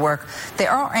going to work, they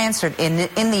are answered in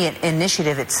the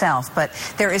initiative itself. But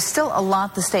there is still a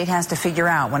lot the state has to figure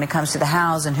out when it comes to the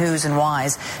hows and whos and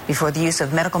whys before the use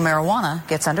of medical marijuana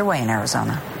gets underway in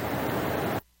Arizona.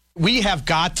 We have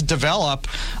got to develop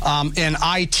an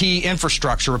IT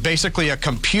infrastructure, basically a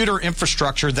computer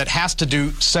infrastructure that has to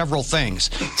do several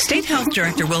things. State Health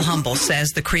Director Will Humble says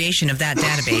the creation of that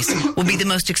database will be the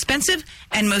most expensive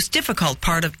and most difficult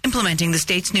part of implementing the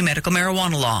state's new medical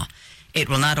marijuana law. It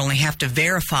will not only have to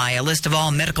verify a list of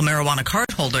all medical marijuana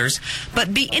card holders,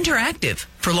 but be interactive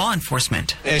for law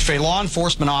enforcement. If a law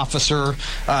enforcement officer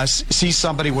sees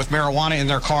somebody with marijuana in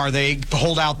their car, they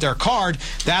hold out their card,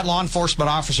 that law enforcement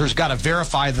officer's got to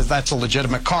verify that that's a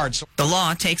legitimate card. The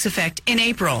law takes effect in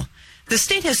April. The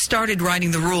state has started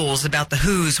writing the rules about the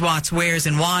who's, what's, where's,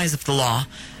 and why's of the law.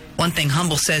 One thing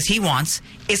Humble says he wants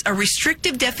is a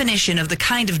restrictive definition of the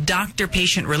kind of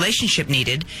doctor-patient relationship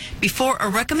needed before a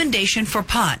recommendation for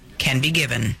pot can be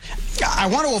given. I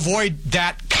want to avoid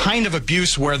that kind of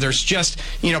abuse where there's just,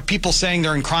 people saying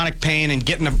they're in chronic pain and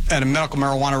getting a medical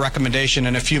marijuana recommendation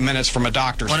in a few minutes from a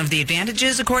doctor. One of the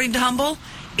advantages, according to Humble,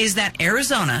 is that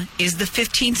Arizona is the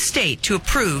 15th state to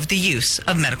approve the use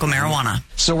of medical marijuana.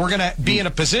 So we're going to be in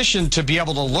a position to be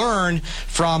able to learn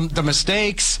from the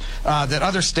mistakes that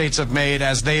other states have made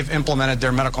as they've implemented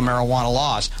their medical marijuana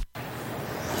laws.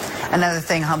 Another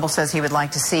thing Humble says he would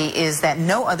like to see is that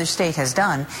no other state has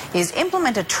done is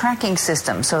implement a tracking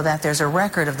system so that there's a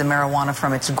record of the marijuana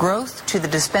from its growth to the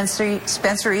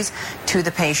dispensaries to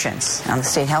the patients. Now, the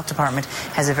State Health Department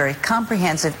has a very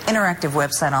comprehensive interactive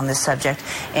website on this subject,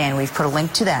 and we've put a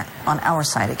link to that on our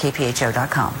site at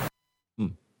kpho.com.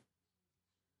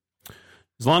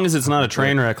 As long as it's not a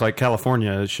train wreck like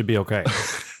California, it should be okay.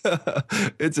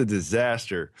 It's a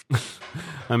disaster.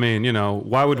 I mean,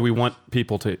 why would we want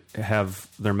people to have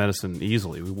their medicine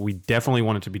easily? We definitely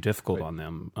want it to be difficult on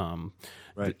them.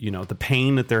 Right. The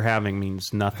pain that they're having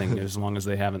means nothing as long as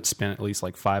they haven't spent at least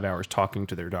like 5 hours talking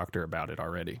to their doctor about it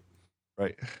already.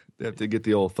 Right. They have to get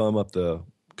the old thumb up the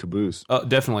caboose.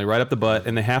 Definitely, right up the butt.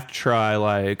 And they have to try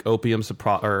like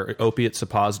opiate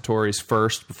suppositories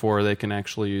first before they can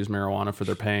actually use marijuana for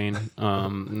their pain.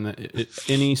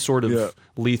 Any sort of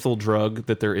lethal drug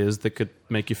that there is that could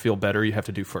make you feel better, you have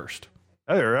to do first.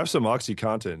 Hey, or have some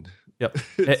OxyContin. Yep.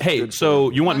 Hey, so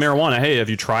you want marijuana? Hey, have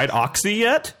you tried Oxy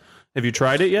yet? Have you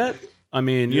tried it yet? I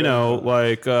mean, it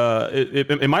might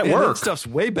work. That stuff's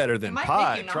way better than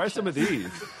pot. Try some of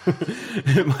these.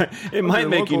 it might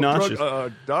make you nauseous.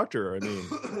 Doctor, I mean.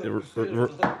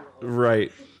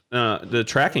 Right. The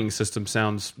tracking system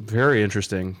sounds very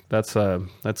interesting. That's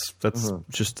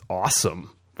just awesome.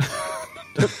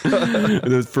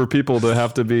 For people to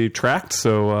have to be tracked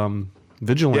so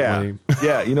vigilantly.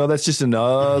 Yeah, that's just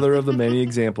another of the many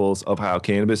examples of how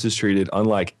cannabis is treated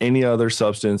unlike any other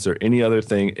substance or any other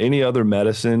thing, any other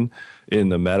medicine in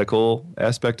the medical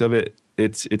aspect of it.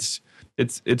 It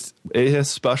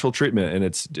has special treatment, and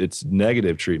it's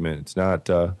negative treatment. It's not,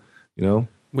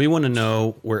 We want to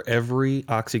know where every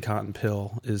OxyContin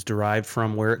pill is derived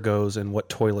from, where it goes, and what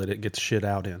toilet it gets shit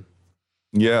out in.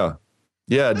 Yeah.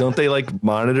 Yeah, don't they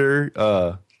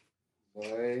monitor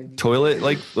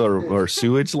toilet or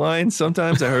sewage lines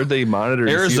sometimes? I heard they monitor.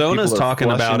 Arizona's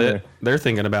talking about it. They're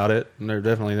thinking about it, and they're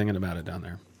definitely thinking about it down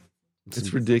there.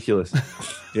 It's ridiculous.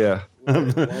 Yeah.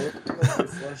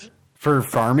 For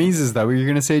farmies, is that what you're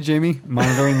going to say, Jamie?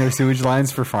 Monitoring their sewage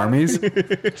lines for farmies?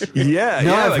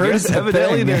 I've heard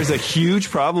evidently there's a huge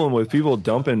problem with people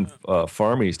dumping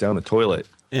farmies down the toilet.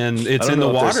 And it's in the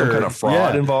water. Some kind of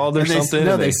fraud involved or something.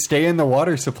 They stay in the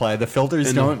water supply. The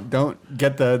filters don't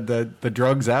get the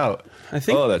drugs out. I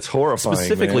think. Oh, that's horrifying.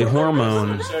 Specifically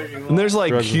hormones. And there's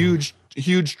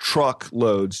huge truck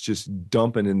loads just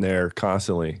dumping in there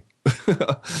constantly.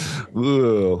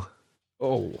 Ooh.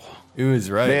 Oh, it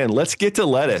was right. Man, let's get to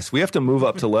lettuce. We have to move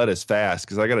up to lettuce fast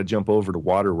because I got to jump over to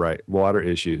water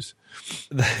issues.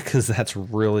 Because that's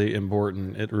really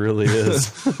important. It really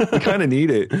is. We kind of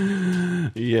need it.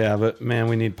 Yeah, but man,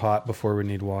 we need pot before we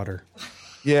need water.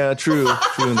 Yeah, true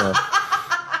enough.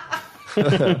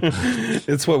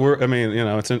 It's what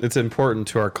it's important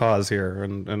to our cause here,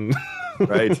 and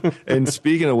right. And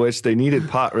speaking of which, they needed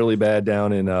pot really bad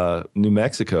down in New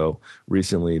Mexico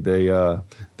recently.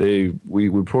 We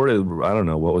reported, I don't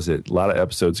know, what was it, a lot of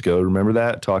episodes ago. Remember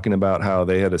that? Talking about how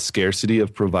they had a scarcity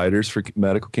of providers for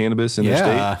medical cannabis in their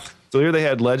state. So here they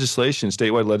had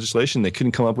statewide legislation. They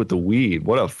couldn't come up with the weed.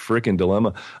 What a freaking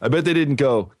dilemma. I bet they didn't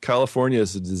go, California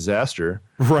is a disaster.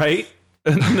 Right?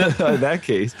 In that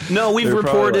case. No, we've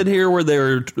reported here where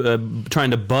they're trying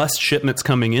to bust shipments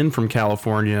coming in from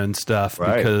California and stuff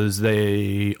because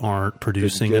they aren't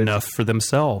producing enough for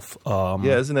themselves.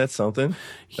 Yeah, isn't that something?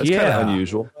 That's kind of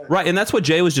unusual. Right, and that's what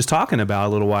Jay was just talking about a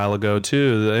little while ago,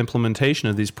 too, the implementation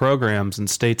of these programs in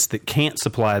states that can't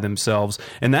supply themselves.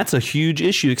 And that's a huge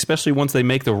issue, especially once they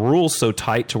make the rules so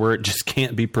tight to where it just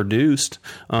can't be produced.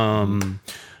 But,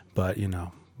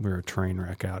 we're a train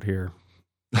wreck out here.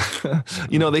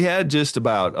 They had just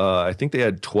about I think they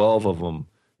had 12 of them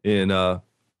in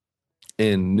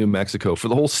New Mexico for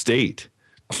the whole state,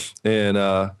 and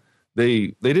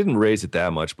they didn't raise it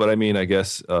that much, but I mean, I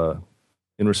guess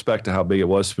in respect to how big it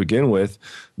was to begin with,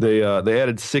 they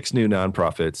added 6 new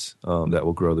nonprofits that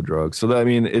will grow the drugs. So that, I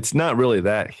mean, it's not really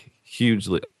that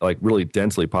hugely, like, really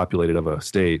densely populated of a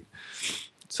state.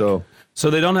 So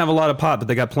they don't have a lot of pot, but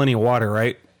they got plenty of water,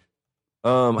 right?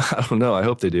 I don't know. I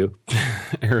hope they do.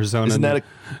 Arizona, isn't that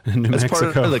New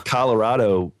Mexico. Part of the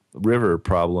Colorado River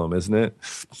problem, isn't it?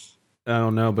 I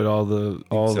don't know, but all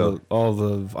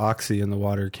the oxy in the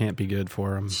water can't be good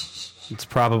for them. It's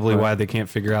probably why they can't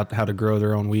figure out how to grow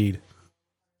their own weed.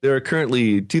 There are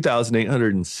currently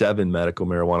 2,807 medical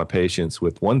marijuana patients,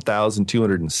 with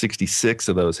 1,266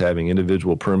 of those having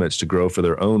individual permits to grow for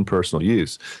their own personal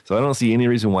use. So I don't see any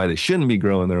reason why they shouldn't be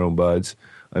growing their own buds.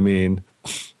 I mean,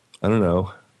 I don't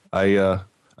know. I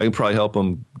can probably help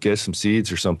them get some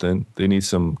seeds or something. They need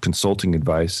some consulting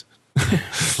advice.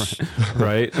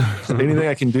 Right. Anything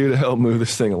I can do to help move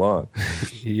this thing along.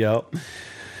 Yep.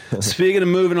 Speaking of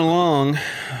moving along,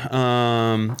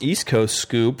 East Coast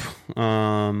scoop,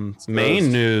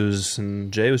 Maine news, and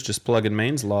Jay was just plugging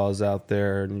Maine's laws out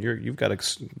there, and you've got a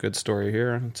good story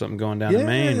here, something going down in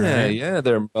Maine, right? Yeah,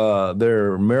 they're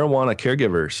marijuana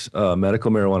caregivers,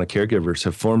 medical marijuana caregivers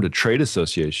have formed a trade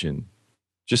association,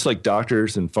 just like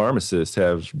doctors and pharmacists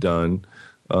have done.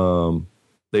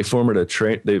 They formed a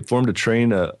trade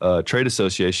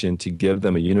association to give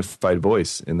them a unified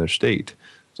voice in their state.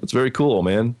 So it's very cool,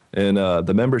 man. And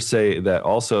the members say that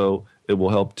also it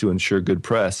will help to ensure good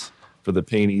press for the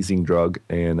pain-easing drug,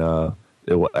 and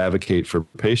it will advocate for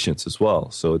patients as well.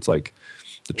 So it's like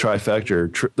the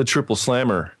trifecta, the triple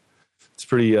slammer. It's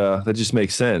pretty. That just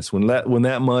makes sense. When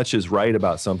that much is right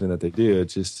about something that they do,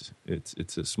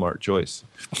 it's a smart choice.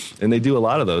 And they do a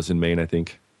lot of those in Maine, I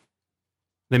think.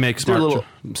 They make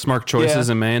smart choices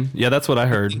in Maine. Yeah, that's what I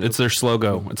heard. It's their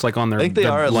slogan. It's like on their, I think they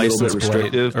are a license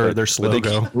plate or their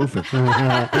slogan.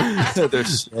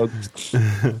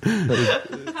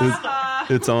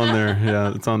 It's on there.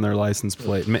 Yeah, it's on their license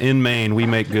plate. In Maine, we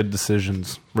make good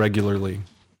decisions regularly.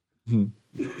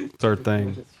 It's our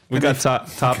thing. We got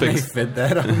topics. Can they fit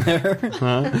that on there?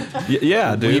 Huh?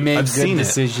 Yeah, dude. We make I've good seen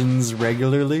decisions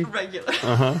regularly.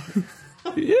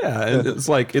 Yeah, it's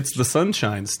like it's the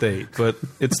sunshine state, but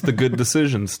it's the good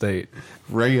decision state.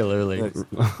 Regularly.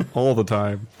 All the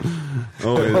time.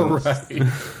 Oh,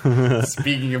 right.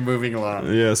 Speaking of moving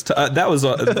along. Yes, that was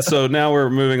so now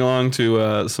we're moving along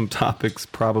to some topics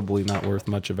probably not worth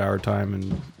much of our time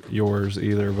and yours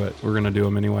either, but we're going to do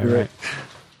them anyway, right?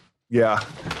 Yeah.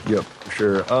 Yep, for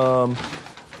sure.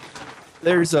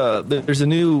 There's a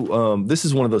new, this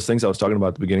is one of those things I was talking about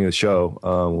at the beginning of the show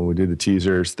when we did the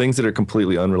teasers, things that are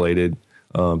completely unrelated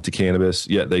to cannabis,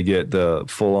 yet they get the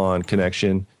full-on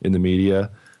connection in the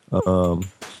media.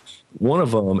 One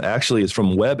of them actually is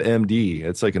from WebMD.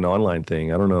 It's like an online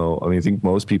thing. I don't know. I mean, I think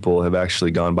most people have actually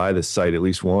gone by this site at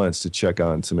least once to check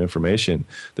on some information.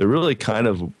 They're really kind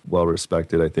of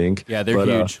well-respected, I think. Yeah, they're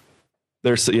huge.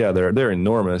 They're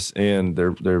enormous, and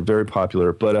they're very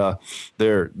popular. But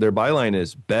their byline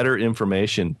is better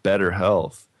information, better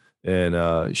health.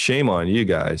 And shame on you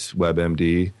guys,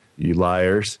 WebMD, you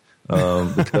liars,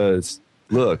 because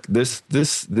look, this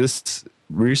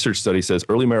research study says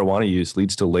early marijuana use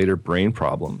leads to later brain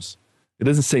problems. It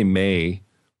doesn't say may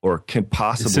or can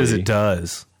possibly. It says it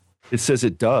does. It says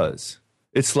it does.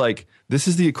 It's like this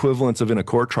is the equivalence of in a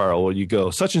court trial where you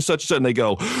go such and such, and they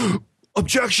go.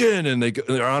 Objection, and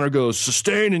their honor goes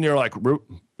sustained, and you're like,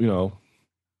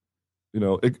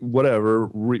 whatever.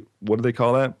 What do they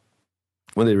call that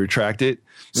when they retract it?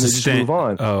 And they just move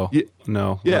on. Oh,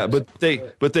 no. Yeah, but they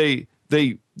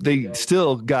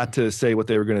still got to say what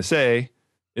they were going to say,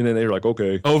 and then they're like,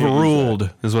 okay, overruled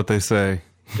is what they say.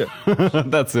 Yeah.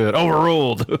 That's it.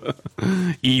 Overruled.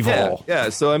 Evil. Yeah.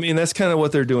 So I mean, that's kind of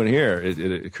what they're doing here.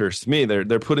 It occurs to me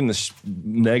they're putting this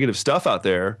negative stuff out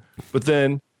there, but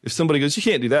then if somebody goes, you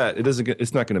can't do that,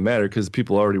 it's not going to matter because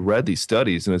people already read these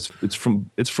studies, and it's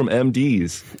from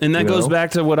MDs. And that goes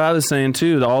back to what I was saying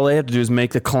too. All they have to do is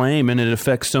make the claim, and it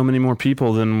affects so many more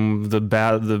people than the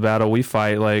battle we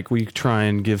fight. Like, we try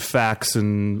and give facts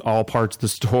in all parts of the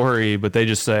story, but they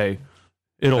just say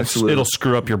it'll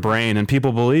screw up your brain, and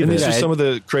people believe and it. these are some of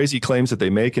the crazy claims that they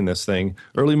make in this thing.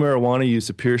 Early marijuana use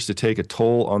appears to take a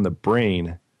toll on the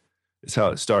brain. Is how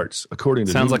it starts, according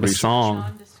to sounds like research. A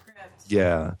song.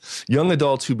 Yeah. Young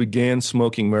adults who began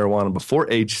smoking marijuana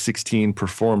before age 16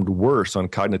 performed worse on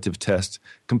cognitive tests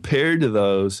compared to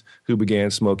those who began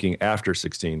smoking after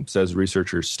 16, says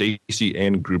researcher Stacy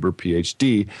Ann Gruber,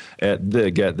 PhD, at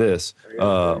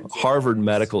Harvard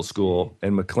Medical School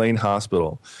and McLean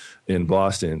Hospital in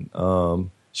Boston.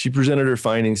 She presented her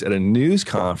findings at a news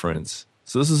conference.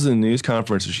 So this is a news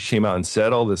conference where she came out and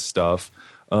said all this stuff.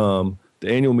 The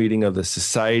annual meeting of the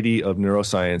Society of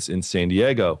Neuroscience in San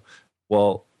Diego.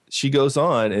 Well, she goes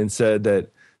on and said that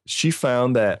she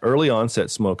found that early onset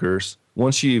smokers,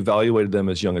 once she evaluated them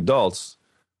as young adults,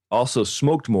 also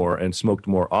smoked more and smoked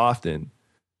more often.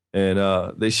 And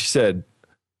she said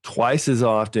twice as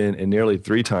often and nearly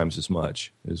 3 times as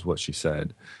much is what she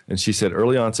said. And she said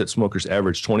early onset smokers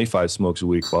average 25 smokes a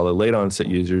week, while the late onset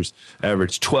users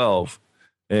average 12.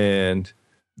 And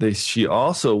she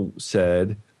also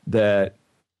said that,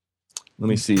 let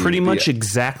me see. Pretty much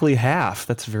exactly half.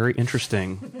 That's very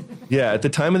interesting. Yeah, at the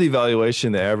time of the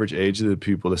evaluation, the average age of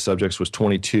the subjects was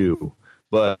 22.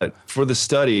 But for the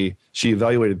study, she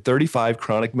evaluated 35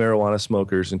 chronic marijuana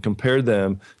smokers and compared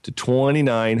them to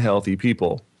 29 healthy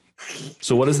people.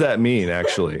 So what does that mean,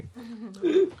 actually?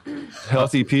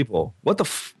 Healthy people. What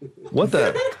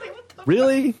the?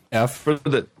 Really? F for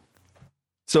the.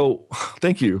 So,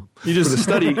 thank you. You just for the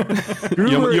study.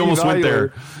 you almost went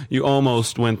there. You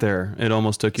almost went there. It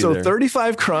almost took you there. So,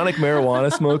 35 chronic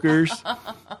marijuana smokers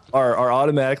are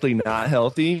automatically not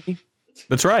healthy.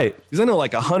 That's right. Because I know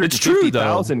like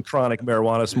 150,000 chronic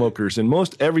marijuana smokers, and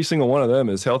every single one of them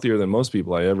is healthier than most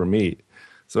people I ever meet.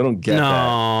 So I don't get that.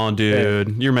 No,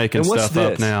 dude, you're making stuff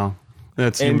up now.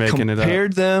 You're making it up.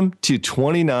 Compared them to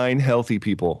 29 healthy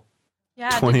people.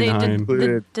 Yeah,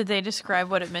 did they describe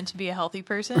what it meant to be a healthy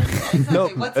person? No,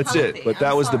 that's it. But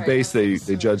that was the base they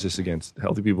judged us against,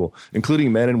 healthy people,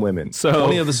 including men and women. So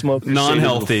 20 of the smokers,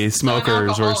 non-healthy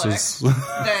smokers versus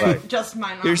right. Just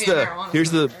might not here's be marijuana. Here's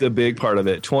the big part of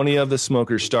it. 20 of the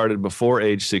smokers started before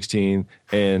age 16,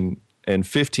 and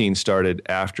 15 started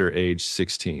after age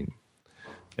 16.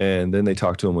 And then they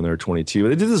talked to them when they were 22.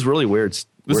 They did this really weird.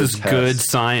 This is test. Good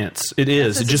science. It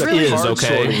is. It just is,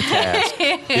 okay?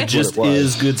 It just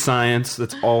is good science.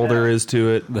 That's all there is to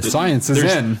it. The science is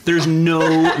in. There's no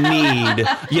need.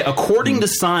 Yeah, according to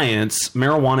science,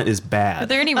 marijuana is bad. Are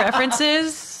there any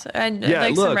references? Some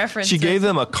references. She gave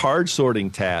them a card sorting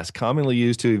task commonly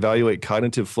used to evaluate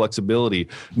cognitive flexibility,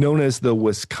 known as the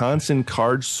Wisconsin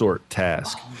card sort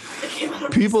task.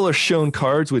 People are shown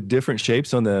cards with different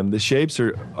shapes on them. The shapes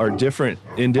are different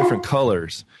in different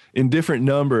colors, in different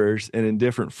numbers, and in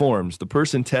different forms. The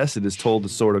person tested is told to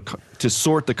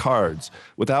sort the cards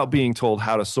without being told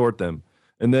how to sort them,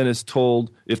 and then is told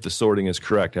if the sorting is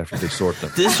correct after they sort them.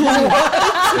 This one.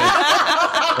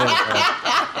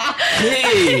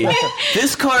 Hey,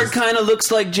 this card kind of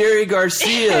looks like Jerry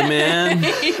Garcia, man.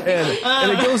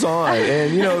 And it goes on,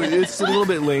 and it's a little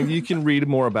bit lame. You can read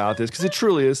more about this because it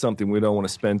truly is something we don't want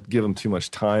to give them too much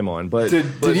time on. But did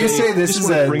you say this is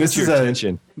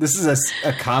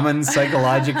a common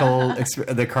psychological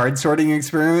the card sorting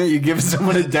experiment? You give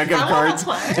someone a deck of cards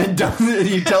and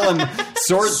you tell them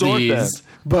sort these, them.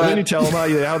 But then you tell them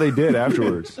how they did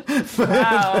afterwards.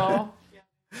 Wow.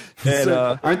 And,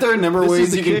 aren't there a number of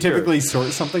ways you can typically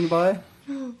sort something by?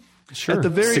 Sure. At the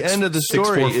very end of the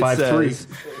story, it says,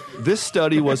 this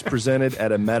study was presented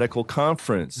at a medical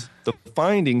conference. The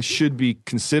findings should be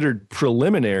considered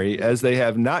preliminary as they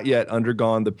have not yet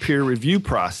undergone the peer review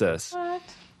process,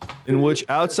 in which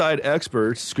outside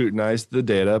experts scrutinized the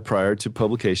data prior to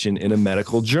publication in a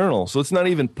medical journal. So it's not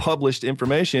even published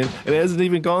information. It hasn't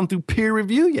even gone through peer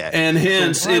review yet. And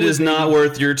hence, it is not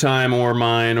worth your time or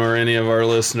mine or any of our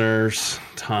listeners'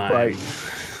 time. Right.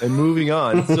 And moving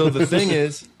on. So the thing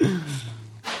is,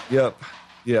 yep,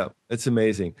 it's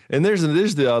amazing. And there's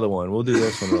the other one. We'll do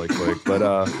this one really quick.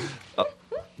 But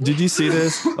did you see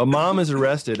this? A mom is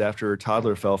arrested after her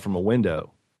toddler fell from a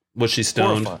window. Was she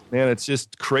stoned? Horrifying. Man, it's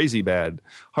just crazy bad.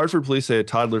 Hartford police say a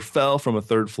toddler fell from a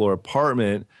third-floor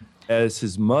apartment as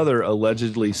his mother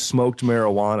allegedly smoked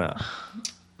marijuana.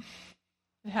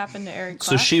 It happened to Eric.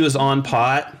 So she was on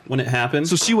pot when it happened?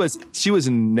 So she was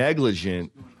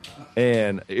negligent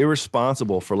and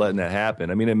irresponsible for letting that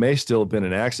happen. I mean, it may still have been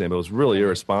an accident, but it was really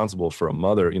irresponsible for a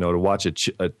mother, to watch a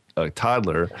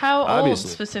toddler. How obviously.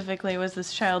 old specifically was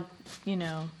this child? 2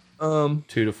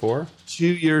 to 4. 2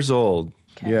 years old.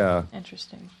 Okay. Yeah.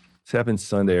 Interesting. This happened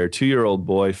Sunday. Our 2-year-old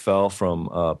boy fell from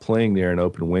playing near an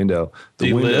open window.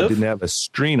 The window didn't have a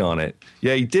screen on it.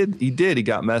 Yeah, he did. He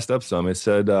got messed up some. It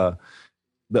said the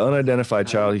unidentified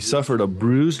child, he suffered a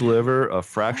bruised liver, a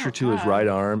fracture to his right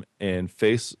arm, and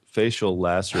facial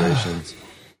lacerations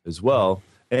as well.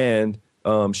 And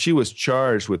she was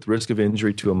charged with risk of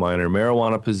injury to a minor,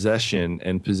 marijuana possession,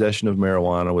 and possession of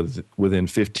marijuana within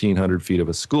 1,500 feet of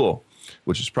a school,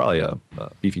 which is probably a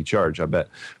beefy charge, I bet.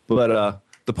 But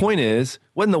the point is,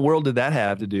 what in the world did that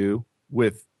have to do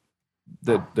with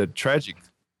the tragic,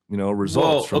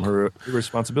 results from her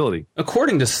irresponsibility?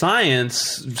 According to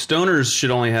science, stoners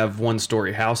should only have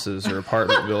 1-story houses or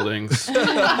apartment buildings.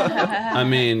 I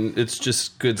mean, it's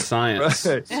just good science.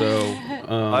 Right.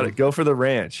 So go for the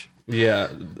ranch. Yeah.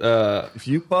 If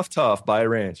you puff tough, buy a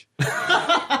ranch.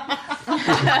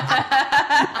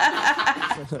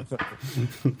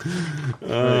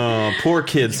 Oh, poor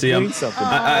kid. See,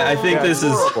 I think this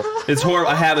is it's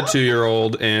horrible. I have a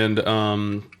 2-year-old,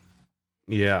 and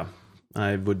yeah,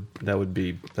 that'd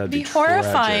be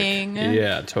horrifying. Tragic.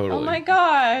 Yeah, totally. Oh my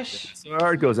gosh. So our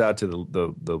heart goes out to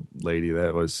the lady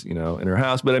that was, in her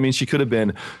house. But I mean,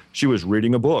 she was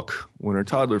reading a book when her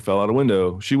toddler fell out a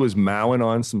window. She was mowing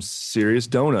on some serious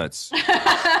donuts.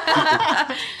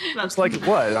 That's like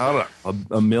what? I don't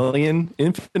know, a million,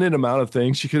 infinite amount of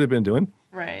things she could have been doing.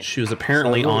 Right. She was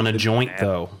apparently on a joint,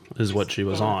 though, is what she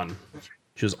was on.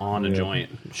 She was on a joint.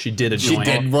 She did a joint.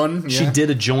 She did one? She did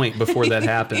a joint before that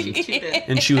happened.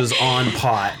 And she was on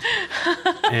pot.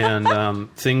 And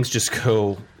things just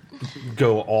go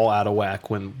all out of whack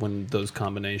when those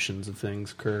combinations of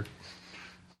things occur.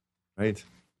 Right.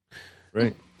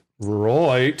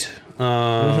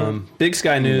 Big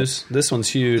Sky News. This one's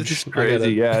huge. This is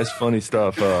crazy. Yeah, it's funny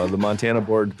stuff. The Montana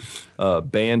board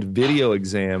banned video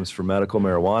exams for medical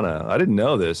marijuana. I didn't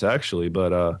know this, actually,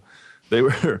 but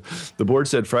the board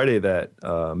said Friday that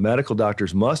medical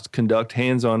doctors must conduct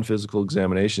hands-on physical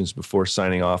examinations before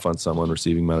signing off on someone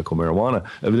receiving medical marijuana.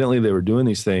 Evidently, they were doing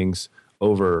these things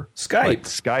over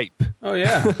Skype. Oh,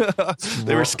 yeah.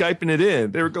 They were Skyping it in.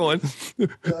 They were going,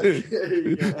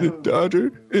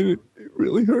 doctor, it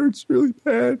really hurts really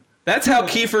bad. That's how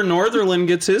Kiefer Northerland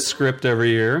gets his script every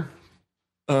year.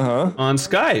 Uh-huh. On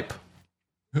Skype.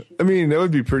 I mean, that would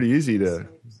be pretty easy to...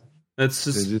 That's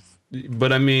just...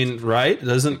 But I mean, right?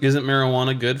 Isn't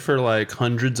marijuana good for like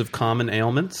hundreds of common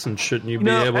ailments? And shouldn't you be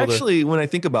able to? Actually, when I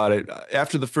think about it,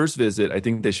 after the first visit, I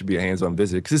think they should be a hands-on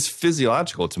visit because it's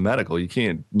physiological. It's medical. You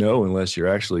can't know unless you're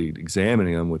actually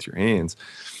examining them with your hands.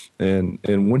 And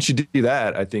once you do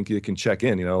that, I think you can check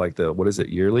in. Like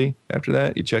yearly? After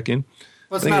that, you check in.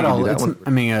 Well, it's not all. It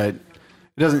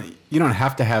doesn't. You don't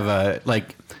have to have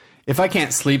if I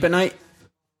can't sleep at night.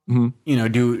 Mm-hmm.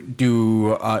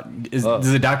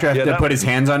 Does the doctor have to put his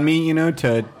hands on me,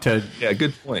 to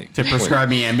good point. To prescribe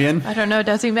me Ambien? I don't know.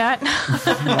 Does he, Matt?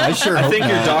 I think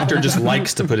your doctor just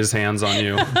likes to put his hands on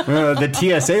you. The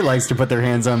TSA likes to put their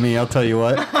hands on me. I'll tell you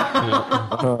what.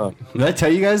 Did I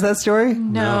tell you guys that story?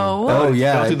 No. Oh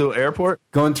yeah. Going through the airport?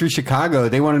 Going through Chicago.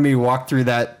 They wanted me to walk through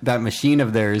that machine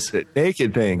of theirs. The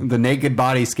naked thing. The naked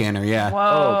body scanner, yeah. Whoa.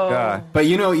 Oh God. But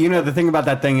the thing about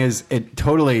that thing is it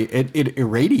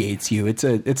irradiates you. It's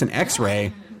an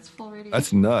X-ray.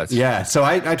 That's nuts. Yeah. So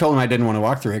I told him I didn't want to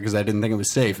walk through it because I didn't think it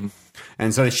was safe.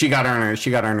 And so she got on her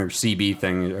CB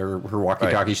thing or her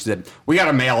walkie-talkie. Right. She said, "We got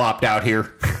a male opt-out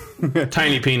here."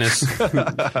 Tiny penis.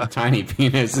 Tiny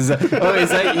penis. Is that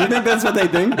you think that's what they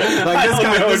think? Like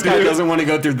this guy doesn't want to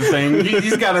go through the thing.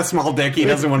 He's got a small dick. He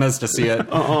doesn't want us to see it.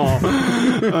 Oh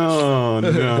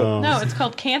no. No, it's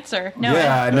called cancer. No.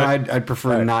 Yeah, no, I'd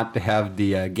prefer not to have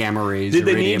the gamma rays. Did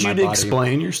they need you to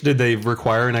explain? Did they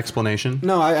require an explanation?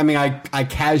 No, I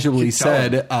casually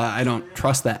said I don't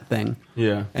trust that thing.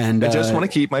 Yeah, and I just want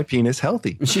to keep my penis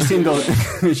healthy. She seemed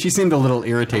a little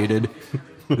irritated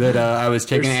that I was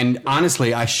taking, and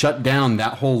honestly, I shut down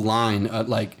that whole line.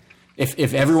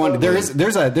 If everyone there's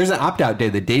an opt out day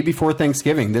the day before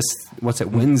Thanksgiving.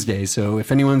 Wednesday. So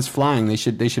if anyone's flying, they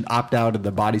should opt out of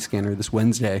the body scanner this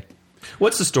Wednesday.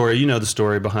 What's the story? You know the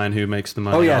story behind who makes the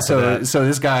money. Oh yeah, so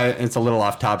this guy. It's a little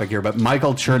off topic here, but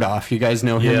Michael Chertoff. You guys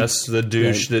know him? Yes, the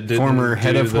douche that did former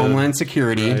head of Homeland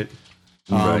Security.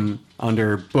 Right.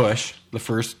 Under Bush, the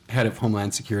first head of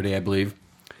Homeland Security, I believe.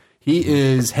 He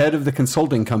is head of the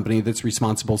consulting company that's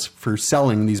responsible for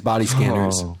selling these body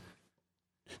scanners. Oh.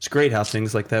 It's great how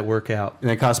things like that work out. And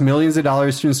they cost millions of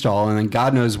dollars to install, and then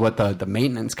God knows what the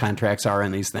maintenance contracts are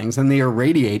in these things. And they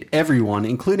irradiate everyone,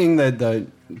 including the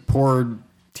poor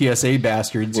TSA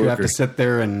bastards who have to sit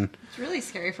there and... It's really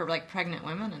scary for like pregnant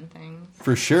women and things.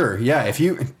 For sure, yeah. If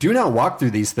you do not walk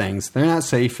through these things, they're not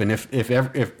safe. And if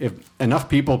enough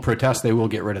people protest, they will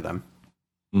get rid of them.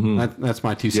 Mm-hmm. That's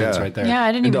my 2 cents right there. Yeah,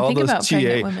 I didn't even think about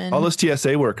pregnant women. All those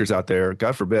TSA workers out there,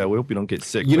 God forbid, we hope you don't get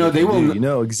sick. You know, they will. You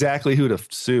know exactly who to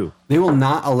sue. They will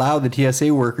not allow the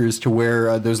TSA workers to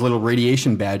wear those little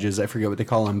radiation badges. I forget what they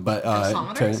call them, but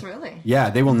really? Yeah,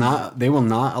 they will not. They will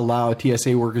not allow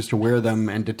TSA workers to wear them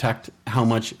and detect how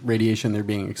much radiation they're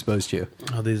being exposed to.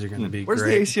 Oh, these are going to be Where's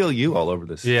great. the ACLU all over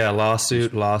this? Yeah,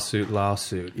 lawsuit.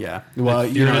 Yeah. Well,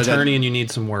 if you're an attorney and you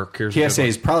need some work, here's TSA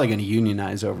is probably going to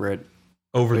unionize over it.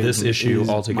 Over this issue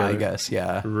altogether. My guess,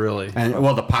 yeah. Really? And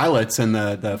well, the pilots and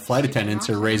the flight attendants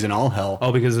are raising all hell.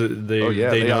 Oh, because they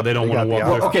don't want to walk.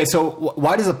 Well, okay, so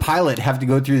why does a pilot have to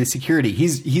go through the security?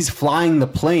 He's flying the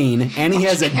plane and he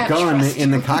has a gun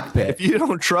in the cockpit. If you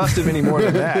don't trust him any more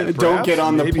than that, don't get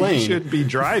on the maybe plane. You should be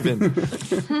driving.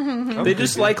 They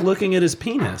just like looking at his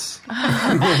penis.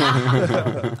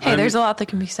 Hey, there's a lot that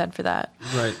can be said for that.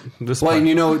 Right. And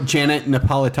you know Janet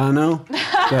Napolitano,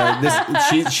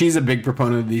 she's a big proponent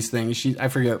of these things. I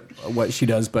forget what she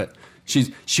does, but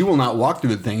she will not walk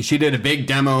through the thing. She did a big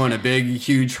demo and a big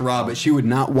huge hurrah, but she would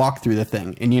not walk through the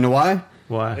thing. And you know why?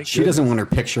 Why? She doesn't want her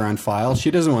picture on file.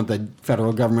 She doesn't want the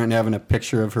federal government having a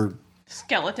picture of her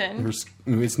skeleton.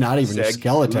 It's not even your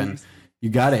skeleton.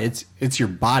 You got it. It's your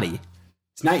body.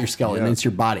 It's not your skeleton. It's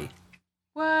your body.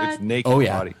 What? It's naked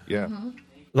body. Yeah. Mm-hmm.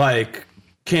 Like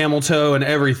camel toe and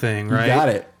everything, right? You got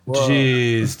it. Whoa.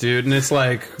 Jeez, dude, and it's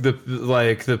like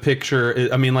the picture.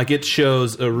 I mean, like it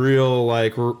shows a real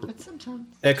like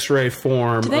X-ray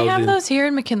form. Do they have those here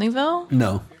in McKinleyville?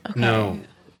 No, okay.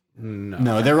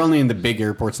 no. They're only in the big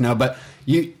airports now. But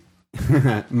you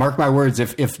mark my words.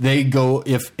 If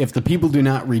the people do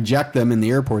not reject them in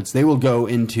the airports, they will go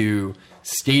into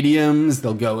stadiums.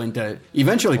 They'll go into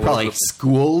eventually probably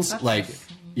schools.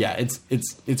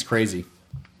 It's crazy.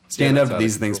 Stand up to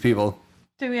these things, people.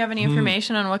 Do we have any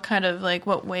information on what kind of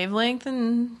what wavelength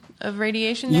of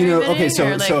radiation they're emitting? Okay,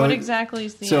 so what exactly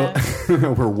is the? So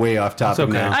we're way off topic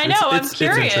now. I know. I'm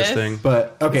curious. It's interesting,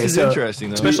 but okay, it's interesting,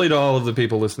 though. Especially to all of the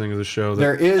people listening to the show.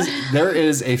 There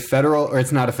is a federal, or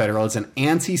it's not a federal, it's an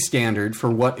ANSI standard for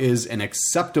what is an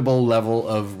acceptable level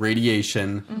of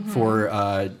radiation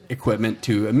for equipment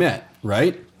to emit,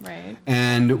 right? Right.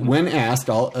 And when asked,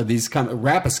 all of these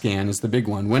Rapiscan is the big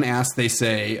one. When asked, they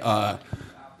say.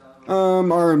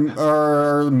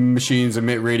 Our machines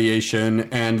emit radiation,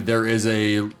 and there is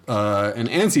an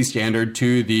ANSI standard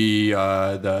to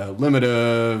the limit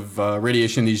of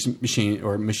radiation these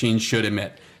machines should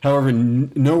emit. However,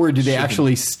 nowhere do they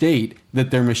actually state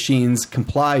that their machines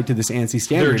comply to this ANSI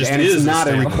standard, and it's not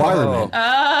a requirement.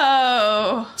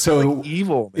 Oh, so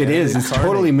evil! It is. It's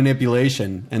totally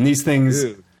manipulation, and these things.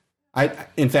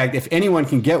 In fact, if anyone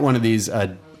can get one of these.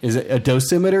 Is it a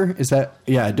dosimeter? Is that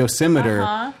a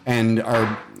dosimeter? And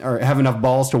are have enough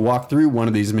balls to walk through one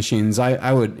of these machines?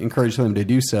 I would encourage them to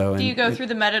do so. Do you go through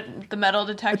the metal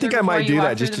detector? I think I might do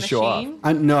that just to show off.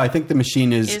 No, I think the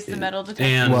machine is the metal detector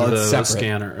and it's the separate.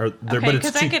 Scanner. Okay,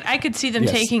 because I could see them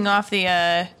taking off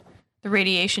the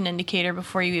radiation indicator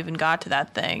before you even got to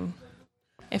that thing.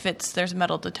 If there's a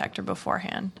metal detector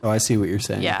beforehand. Oh, I see what you're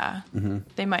saying. Yeah,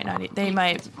 they might not. They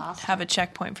might have a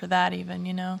checkpoint for that, even.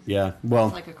 Yeah, well,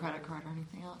 it's like a credit card or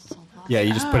anything else. Yeah,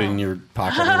 you just put it in your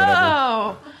pocket or whatever.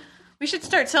 Oh, we should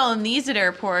start selling these at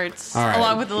airports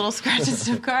along with the little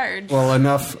scratch-and-sniff cards. Well,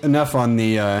 enough on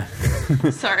the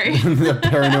sorry the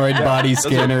paranoid body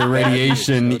scanner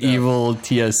radiation evil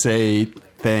TSA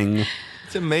thing.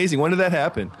 It's amazing. When did that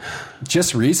happen?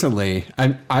 Just recently.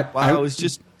 I was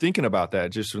just thinking about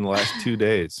that just in the last 2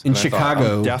 days. In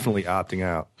Chicago, I'm definitely opting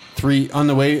out. On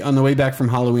the way back from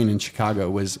Halloween in Chicago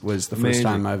was the first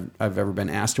time I've ever been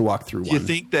asked to walk through one. Do you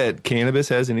think that cannabis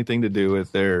has anything to do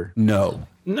with their No.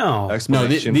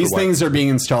 These things are being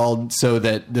installed so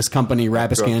that this company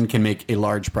Rapiscan can make a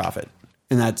large profit,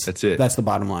 and that's it. That's the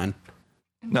bottom line.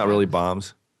 Not really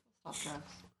bombs.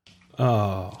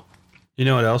 Oh. You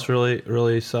know what else really,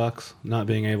 really sucks? Not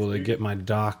being able to get my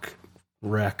doc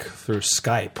rec through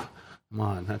Skype. Come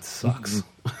on, that sucks.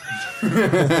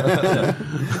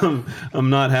 I'm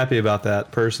not happy about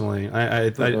that personally.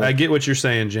 I get what you're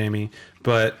saying, Jamie,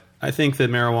 but I think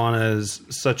that marijuana is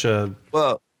such a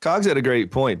Cogs had a great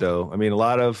point, though. I mean, a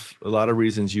lot of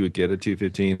reasons you would get a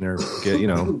 215 or get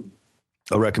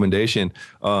a recommendation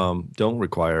don't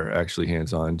require actually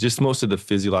hands-on. Just most of the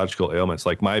physiological ailments,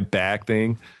 like my back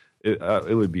thing.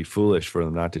 it would be foolish for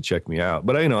them not to check me out.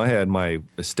 But I had my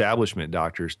establishment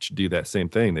doctors do that same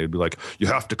thing. They'd be like, "You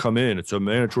have to come in. It's a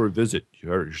mandatory visit.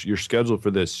 You're scheduled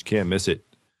for this. You can't miss it."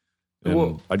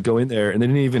 And I'd go in there, and they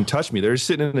didn't even touch me. They're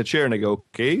sitting in a chair, and I go,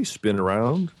 "Okay, spin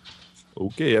around.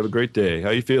 Okay, have a great day.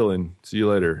 How you feeling? See you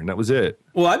later." And that was it.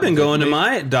 Well, I've been going to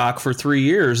my doc for 3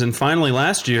 years, and finally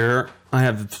last year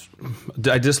I've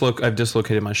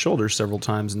dislocated my shoulder several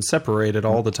times and separated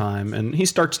all the time. And he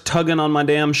starts tugging on my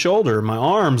damn shoulder, my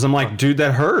arms. I'm like, dude,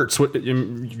 that hurts.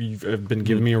 You've been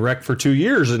giving me a rec for 2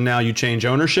 years, and now you change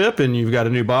ownership, and you've got a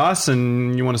new boss,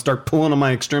 and you want to start pulling on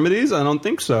my extremities? I don't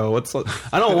think so.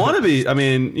 I don't want to be. I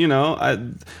mean,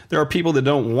 there are people that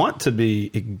don't want to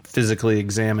be physically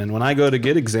examined. When I go to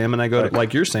get examined, I go to,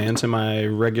 like you're saying, to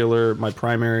my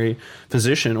primary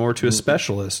physician or to a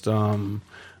specialist.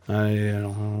 I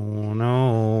don't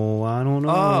know.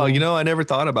 Oh, I never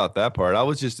thought about that part. I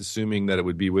was just assuming that it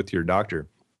would be with your doctor.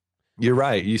 You're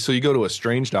right. So you go to a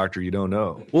strange doctor you don't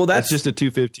know. Well, that's just a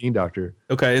 215 doctor.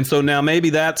 Okay, and so now maybe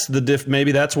that's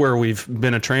maybe that's where we've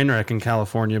been a train wreck in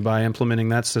California by implementing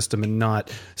that system and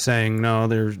not saying no,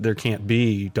 there can't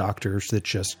be doctors that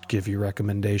just give you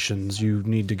recommendations. You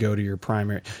need to go to your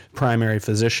primary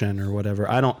physician or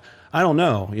whatever. I don't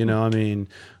know.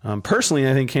 Personally,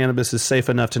 I think cannabis is safe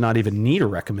enough to not even need a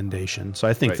recommendation. So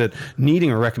I think that needing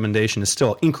a recommendation is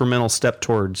still an incremental step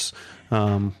towards,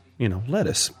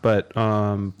 lettuce. But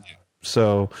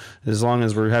so as long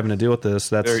as we're having to deal with this,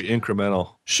 that's very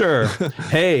incremental. Sure.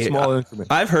 Hey, small increment.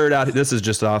 I've heard this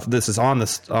is on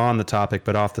the topic,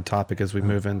 but off the topic as we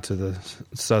move into the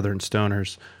Southern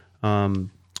stoners. In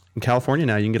California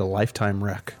now, you can get a lifetime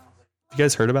rec. You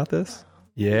guys heard about this?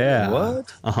 Yeah.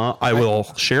 What? I will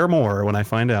share more when I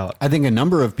find out. I think a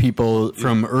number of people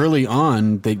from early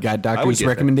on, they got doctors'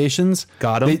 recommendations.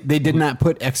 Got them. They did not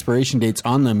put expiration dates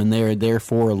on them, and they are there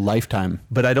for a lifetime.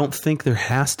 But I don't think there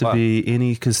has to be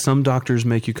any, because some doctors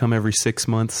make you come every 6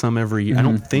 months, some every year. I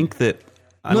don't think that.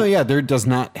 There does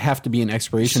not have to be an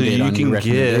expiration date on your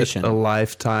recommendation. Get a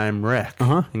lifetime rec.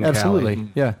 Absolutely.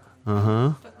 Cali. Yeah.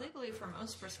 But legally, for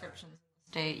most prescriptions in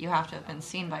the state, you have to have been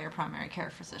seen by your primary care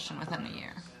physician within a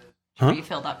year to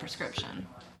refill that prescription,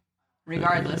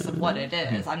 regardless of what it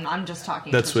is. I'm just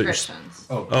talking prescriptions.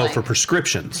 For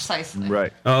prescriptions. Precisely.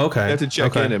 Right. Oh, okay. You have to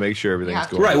check in and make sure everything's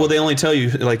going right. Well, they only tell you,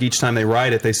 like, each time they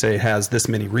write it, they say it has this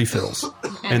many refills.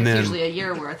 And it's usually a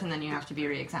year worth, and then you have to be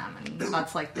re-examined.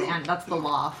 That's like the end. That's the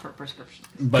law for prescriptions.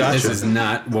 But this is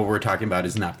not what we're talking about.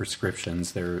 Is not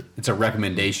prescriptions. It's a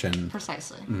recommendation.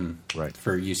 Precisely. Right.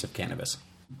 For use of cannabis.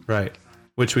 Right.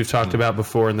 Which we've talked about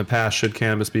before in the past. Should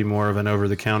cannabis be more of an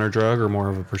over-the-counter drug or more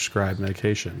of a prescribed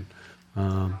medication?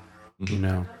 I don't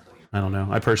know.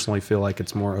 I personally feel like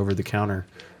it's more over-the-counter,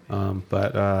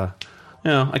 but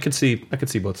I could see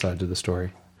both sides of the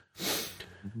story.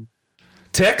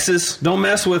 Texas, don't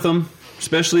mess with them,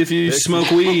 especially if you smoke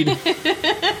weed.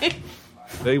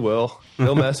 They will.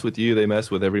 They'll mess with you. They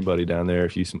mess with everybody down there.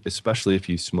 Especially if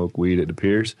you smoke weed, it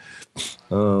appears.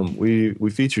 We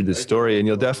featured this story, and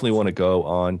you'll definitely want to go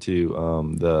on to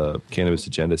the Cannabis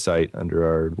Agenda site under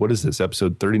our, what is this,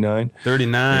 episode 39?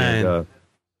 39. And,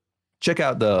 check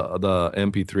out the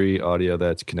MP3 audio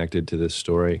that's connected to this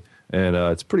story. And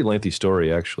it's a pretty lengthy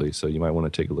story, actually, so you might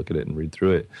want to take a look at it and read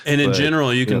through it. And in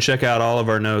general, you can check out all of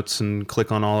our notes and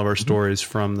click on all of our stories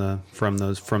from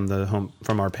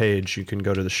our page. You can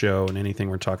go to the show, and anything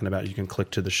we're talking about, you can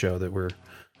click to the show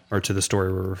to the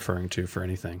story we're referring to for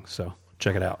anything. So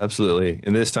check it out. Absolutely.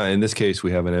 In this case,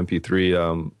 we have an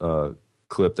MP3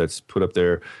 clip that's put up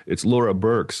there. It's Laura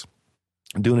Burks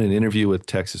doing an interview with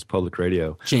Texas Public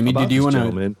Radio. Jamie, did you want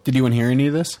to hear any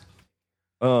of this?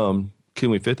 Can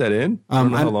we fit that in? I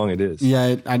don't know how long it is.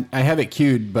 Yeah, I have it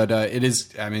queued, but it is.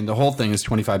 I mean, the whole thing is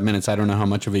 25 minutes. I don't know how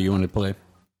much of it you want to play.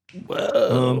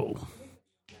 Whoa.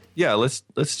 Yeah, let's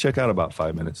check out about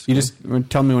 5 minutes. You just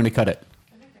tell me when to cut it.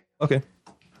 Okay.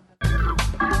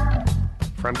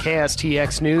 From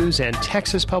KSTX News and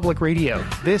Texas Public Radio,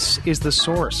 this is The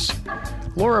Source.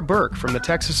 Laura Burke from the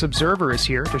Texas Observer is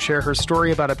here to share her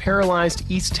story about a paralyzed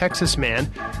East Texas man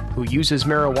who uses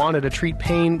marijuana to treat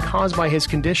pain caused by his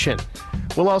condition.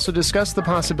 We'll also discuss the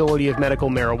possibility of medical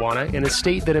marijuana in a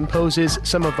state that imposes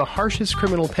some of the harshest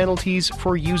criminal penalties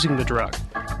for using the drug.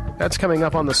 That's coming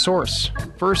up on The Source.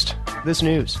 First, this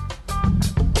news.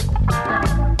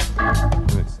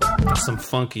 Some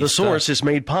funky The stuff. Source is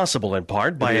made possible in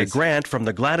part by a grant from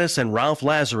the Gladys and Ralph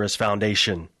Lazarus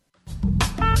Foundation.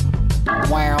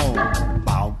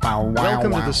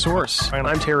 Welcome to The Source.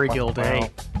 I'm Terry Gilday.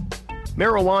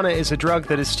 Marijuana is a drug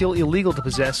that is still illegal to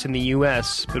possess in the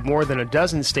U.S., but more than a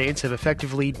dozen states have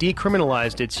effectively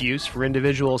decriminalized its use for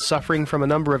individuals suffering from a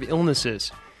number of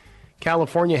illnesses.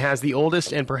 California has the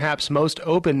oldest and perhaps most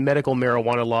open medical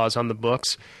marijuana laws on the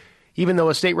books. Even though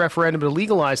a state referendum to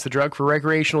legalize the drug for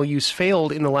recreational use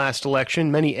failed in the last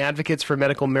election, many advocates for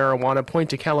medical marijuana point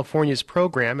to California's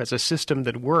program as a system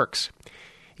that works.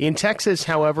 In Texas,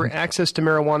 however, access to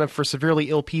marijuana for severely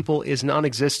ill people is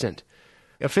non-existent.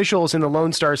 Officials in the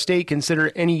Lone Star State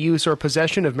consider any use or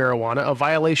possession of marijuana a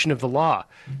violation of the law,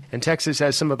 and Texas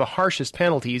has some of the harshest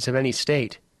penalties of any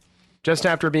state. Just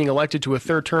after being elected to a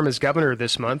third term as governor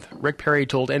this month, Rick Perry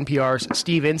told NPR's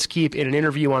Steve Inskeep in an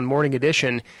interview on Morning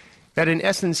Edition that in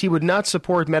essence he would not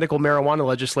support medical marijuana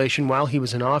legislation while he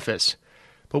was in office.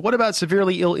 But what about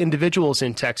severely ill individuals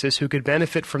in Texas who could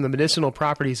benefit from the medicinal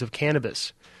properties of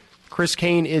cannabis? Chris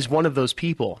Kane is one of those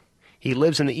people. He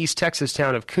lives in the East Texas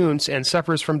town of Kountze and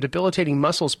suffers from debilitating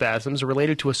muscle spasms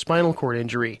related to a spinal cord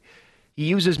injury. He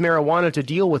uses marijuana to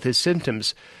deal with his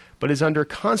symptoms, but is under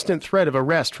constant threat of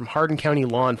arrest from Hardin County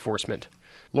law enforcement.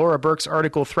 Laura Burke's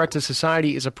article Threat to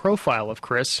Society is a profile of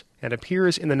Chris and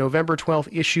appears in the November 12th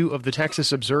issue of the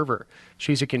Texas Observer.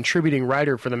 She's a contributing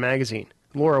writer for the magazine.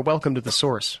 Laura, welcome to The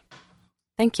Source.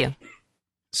 Thank you.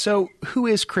 So, who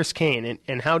is Chris Kane,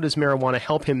 and how does marijuana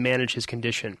help him manage his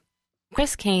condition?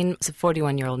 Chris Kane was a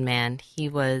 41-year-old man. He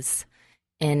was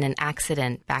in an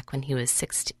accident back when he was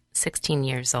 16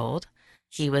 years old.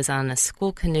 He was on a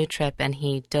school canoe trip, and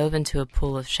he dove into a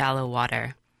pool of shallow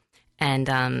water.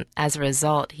 And as a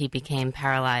result, he became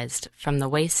paralyzed from the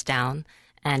waist down,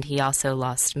 and he also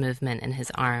lost movement in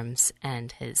his arms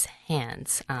and his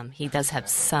hands. He does have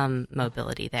some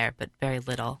mobility there, but very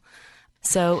little.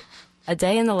 So a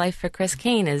day in the life for Chris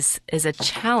Kane is a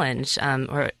challenge.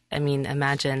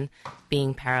 Imagine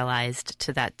being paralyzed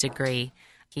to that degree.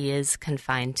 He is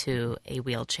confined to a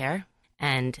wheelchair,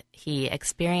 and he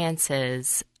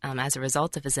experiences, as a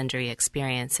result of his injury,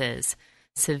 experiences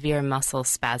severe muscle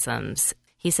spasms.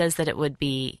 He says that it would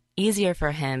be easier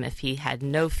for him if he had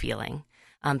no feeling,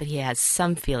 but he has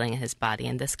some feeling in his body,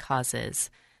 and this causes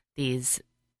these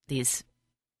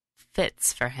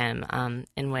fits for him,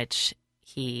 in which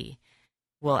he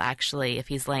will actually, if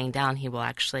he's laying down, he will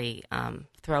actually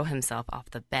throw himself off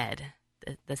the bed.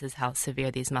 This is how severe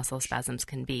these muscle spasms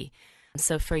can be.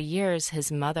 So for years,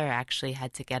 his mother actually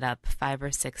had to get up 5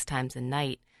 or 6 times a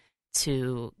night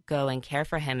to go and care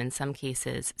for him, in some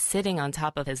cases sitting on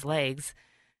top of his legs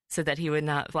so that he would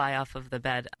not fly off of the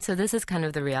bed. So this is kind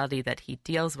of the reality that he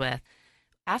deals with.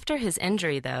 After his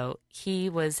injury, though, he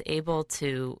was able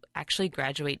to actually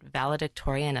graduate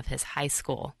valedictorian of his high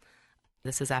school.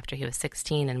 This was after he was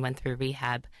 16 and went through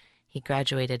rehab. He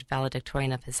graduated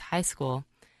valedictorian of his high school,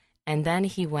 and then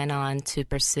he went on to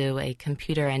pursue a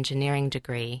computer engineering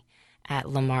degree at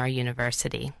Lamar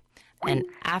University. And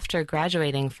after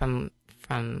graduating from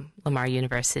Lamar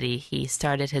University, he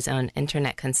started his own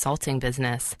internet consulting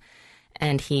business,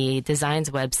 and he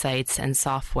designs websites and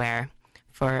software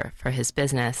for his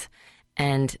business.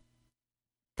 And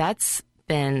that's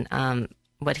been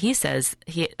what he says,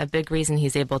 a big reason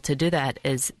he's able to do that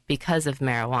is because of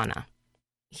marijuana.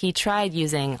 He tried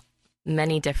using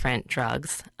many different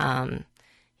drugs.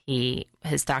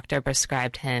 His doctor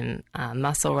prescribed him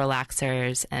muscle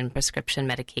relaxers and prescription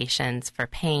medications for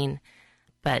pain,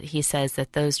 but he says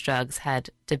that those drugs had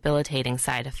debilitating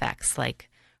side effects like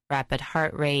rapid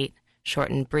heart rate,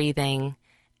 shortened breathing,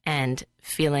 and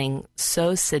feeling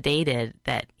so sedated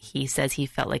that he says he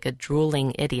felt like a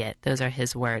drooling idiot. Those are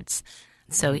his words.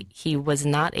 So he was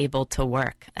not able to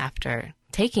work after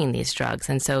taking these drugs,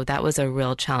 and so that was a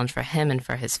real challenge for him and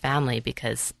for his family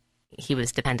because he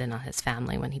was dependent on his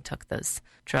family when he took those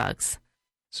drugs.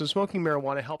 So smoking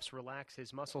marijuana helps relax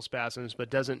his muscle spasms but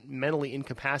doesn't mentally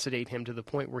incapacitate him to the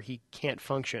point where he can't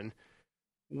function.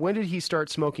 When did he start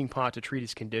smoking pot to treat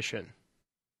his condition?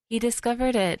 He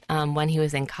discovered it when he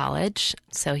was in college,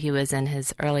 so he was in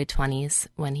his early 20s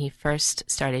when he first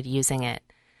started using it.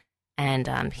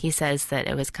 And he says that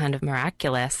it was kind of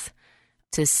miraculous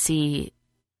to see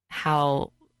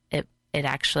how it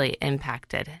actually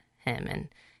impacted him. And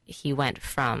he went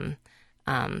from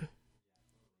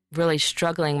really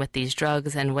struggling with these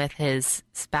drugs and with his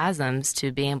spasms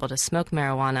to being able to smoke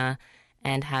marijuana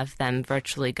and have them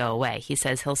virtually go away. He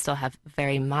says he'll still have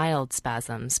very mild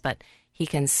spasms, but he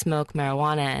can smoke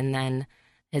marijuana and then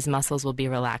his muscles will be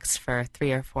relaxed for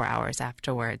 3 or 4 hours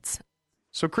afterwards.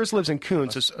 So Chris lives in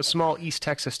Kountze, a small East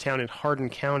Texas town in Hardin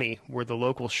County, where the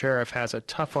local sheriff has a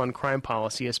tough-on-crime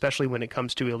policy, especially when it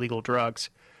comes to illegal drugs.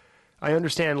 I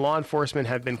understand law enforcement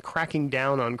have been cracking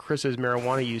down on Chris's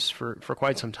marijuana use for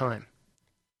quite some time.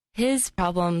 His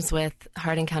problems with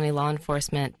Hardin County law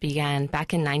enforcement began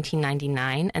back in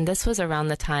 1999, and this was around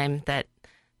the time that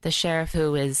the sheriff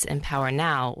who is in power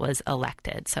now was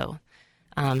elected. So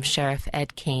Sheriff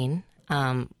Ed Kane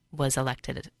was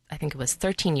elected, I think it was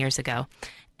 13 years ago.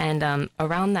 And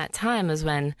around that time was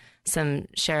when some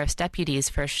sheriff's deputies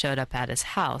first showed up at his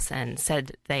house and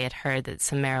said they had heard that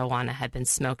some marijuana had been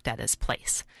smoked at his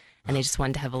place. And they just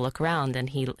wanted to have a look around, and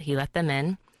he let them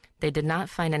in. They did not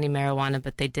find any marijuana,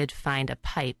 but they did find a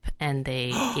pipe, and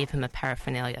they gave him a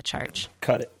paraphernalia charge.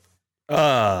 Cut it.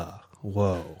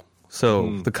 Whoa.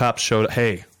 So the cops showed up.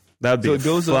 Hey, that would be so it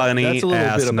goes funny. That's a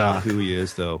little bit about knock. who he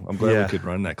is, though. I'm glad we could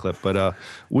run that clip. But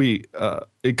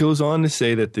it goes on to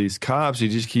say that these cops, they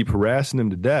just keep harassing him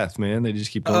to death, man. They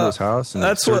just keep going to his house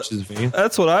and search his vein.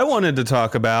 That's what I wanted to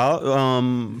talk about.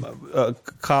 A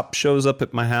cop shows up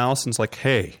at my house and it's like,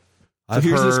 hey, I've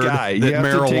heard this guy. that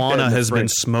marijuana has been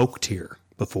smoked here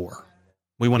before.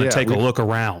 We want to take a look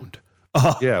around.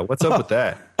 Yeah, what's up with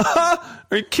that?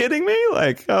 Are you kidding me?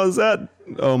 Like, how's that?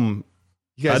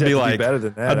 You guys I'd be have to like, do better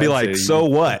than that. I'd be like, so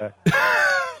what?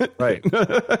 Right.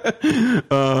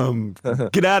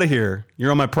 Get out of here.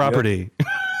 You're on my property. Yep.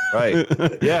 Right.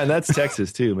 Yeah, and that's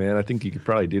Texas too, man. I think you could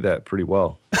probably do that pretty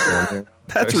well.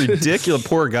 That's ridiculous.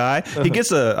 Poor guy. He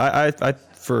gets I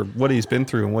for what he's been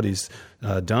through and what he's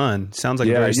done. Sounds like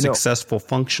a very successful,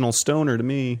 functional stoner to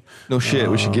me. No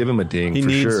shit. We should give him a ding for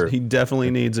sure. He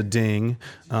definitely needs a ding.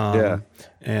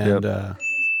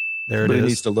 There it but is. He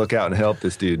needs to look out and help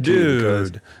this dude.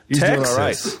 Dude, he's Texas. doing all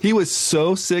right. He was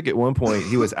so sick at one point.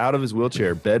 He was out of his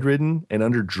wheelchair, bedridden, and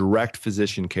under direct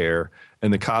physician care.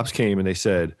 And the cops came and they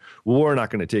said, well, we're not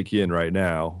going to take you in right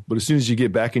now. But as soon as you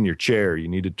get back in your chair, you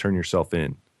need to turn yourself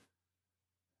in.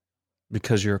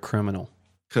 Because you're a criminal.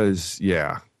 Because,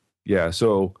 yeah.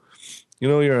 So,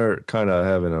 you're kind of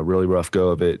having a really rough go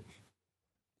of it.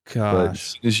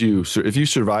 Gosh. But if you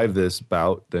survive this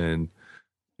bout, then...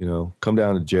 come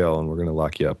down to jail and we're going to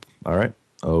lock you up. All right.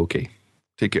 Okay.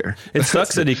 Take care. It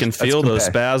sucks that he can feel those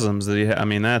spasms that he I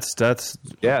mean, that's.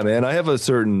 Yeah, man. I have a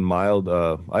certain mild,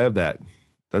 I have that.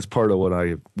 That's part of what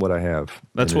I have.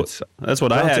 That's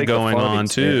what I had going on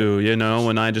too.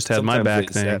 When I just had my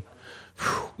back thing.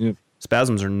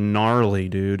 Spasms are gnarly,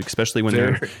 dude, especially when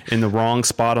they're in the wrong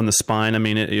spot on the spine. I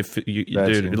mean,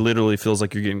 it literally feels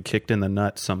like you're getting kicked in the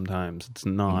nuts sometimes. It's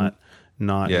not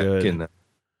good.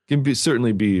 Can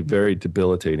certainly be very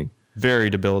debilitating. Very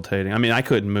debilitating. I mean, I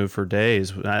couldn't move for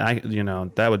days.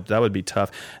 That would be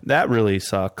tough. That really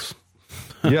sucks.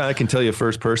 Yeah, I can tell you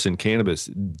first person, cannabis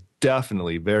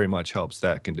definitely very much helps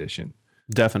that condition.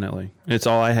 Definitely. It's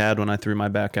all I had when I threw my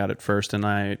back out at first, and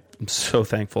I'm so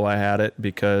thankful I had it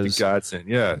because... godsend.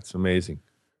 Yeah, it's amazing.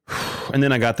 And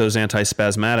then I got those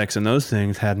antispasmatics, and those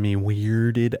things had me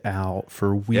weirded out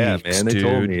for weeks, yeah, man, they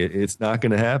told me it's not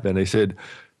going to happen. They said...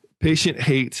 Patient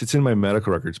hates, it's in my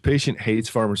medical records, patient hates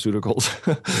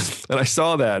pharmaceuticals. And I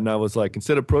saw that and I was like,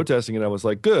 instead of protesting it, I was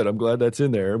like, good, I'm glad that's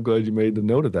in there. I'm glad you made the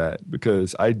note of that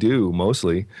because I do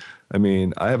mostly. I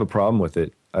mean, I have a problem with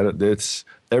it. It's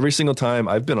every single time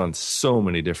I've been on so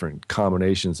many different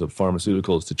combinations of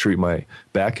pharmaceuticals to treat my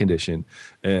back condition.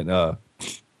 And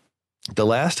the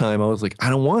last time I was like, I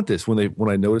don't want this. When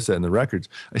I noticed that in the records,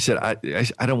 I said,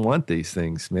 I don't want these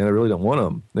things, man. I really don't want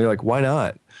them. And they're like, why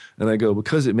not? And I go,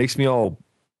 because it makes me all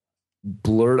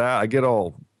blurred out. I get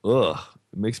all, it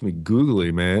makes me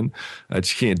googly, man. I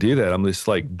just can't do that. I'm this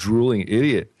like drooling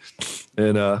idiot.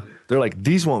 And they're like,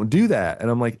 these won't do that.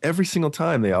 And I'm like, every single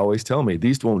time they always tell me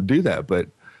these won't do that. But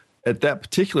at that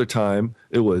particular time,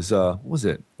 it was, what was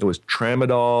it? It was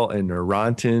Tramadol and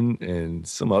Neurontin and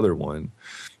some other one.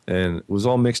 And it was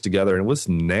all mixed together, and it was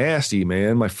nasty,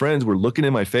 man. My friends were looking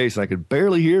in my face, and I could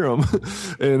barely hear them.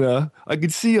 And I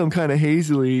could see them kind of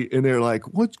hazily, and they're like,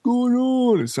 what's going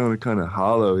on? It sounded kind of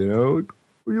hollow,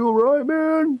 Are you all right,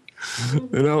 man?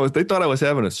 They thought I was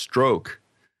having a stroke.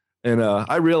 And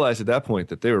I realized at that point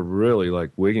that they were really,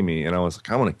 like, wigging me, and I was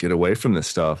like, I want to get away from this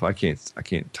stuff. I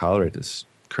can't tolerate this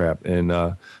crap.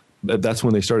 And that's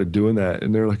when they started doing that,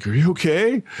 and they're like, "Are you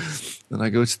okay?" And I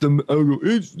go, "It's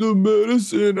the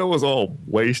medicine." I was all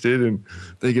wasted, and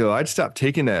they go, "I'd stop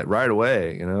taking that right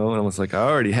away," And I was like, "I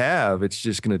already have. It's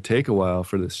just going to take a while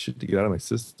for this shit to get out of my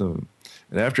system."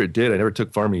 And after it did, I never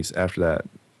took Pharmies after that.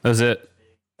 That's it.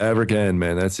 Ever again,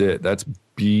 man. That's it. That's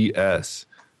BS.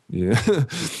 Yeah,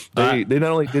 they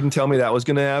not only didn't tell me that was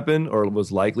going to happen or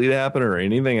was likely to happen or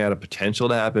anything had a potential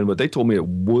to happen, but they told me it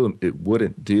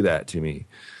wouldn't do that to me.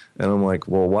 And I'm like,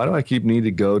 well, why do I keep need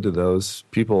to go to those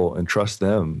people and trust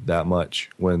them that much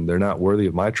when they're not worthy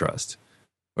of my trust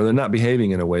or they're not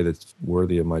behaving in a way that's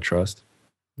worthy of my trust?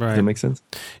 Right. Does that make sense?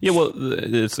 Yeah. Well,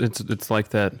 it's like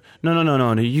that.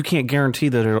 No. You can't guarantee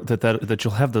that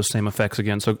you'll have those same effects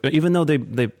again. So even though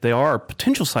they are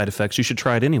potential side effects, you should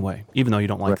try it anyway, even though you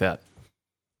don't like that.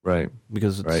 Right.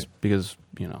 Because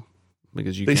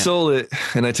because they sold it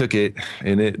and I took it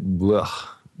and it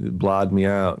blotted me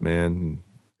out, man.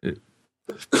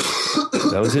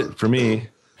 That was it for me.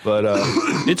 But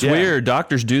it's weird.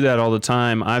 Doctors do that all the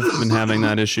time. I've been having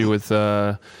that issue with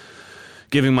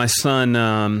giving my son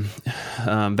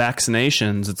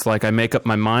vaccinations. It's like I make up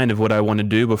my mind of what I want to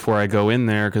do before I go in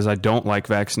there because I don't like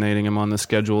vaccinating him on the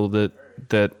schedule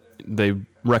that they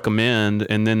recommend,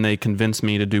 and then they convince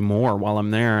me to do more while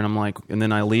I'm there, and I'm like, and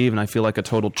then I leave and I feel like a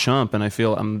total chump, and I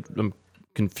feel I'm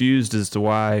confused as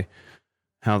to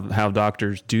how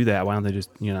doctors do that. Why don't they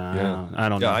just, I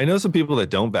don't know. I know some people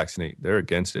that don't vaccinate. They're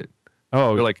against it.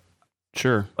 Oh, they're like,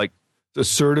 sure, like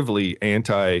assertively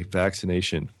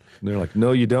anti-vaccination. And they're like,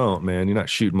 no, you don't, man. You're not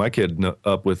shooting my kid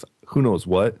up with who knows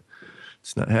what.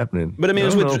 It's not happening. But I mean,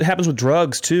 it happens with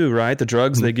drugs too, right? The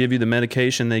drugs they give you, the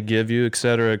medication they give you, et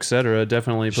cetera,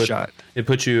 definitely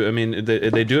puts you. I mean,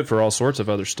 they do it for all sorts of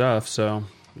other stuff. So,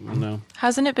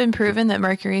 Hasn't it been proven that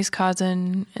mercury's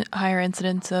causing higher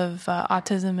incidence of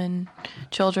autism in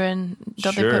children?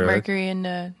 Don't they put mercury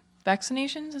into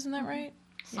vaccinations? Isn't that right?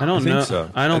 I don't know.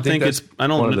 So. I don't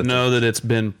know that it's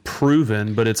been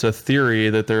proven, but it's a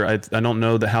theory that I don't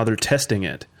know how they're testing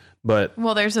it. But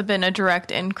there's been a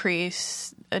direct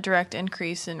increase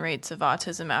in rates of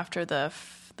autism after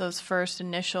those first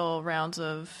initial rounds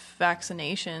of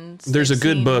vaccinations. There's a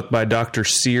good book by Dr.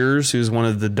 Sears, who's one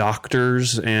of the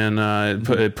doctors, and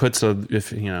it puts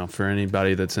for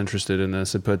anybody that's interested in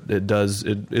this,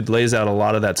 it lays out a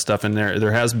lot of that stuff in there.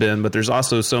 There has been, but there's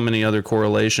also so many other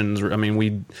correlations. I mean,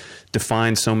 we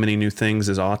define so many new things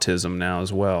as autism now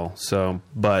as well. So,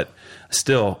 but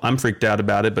still, I'm freaked out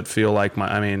about it, but feel like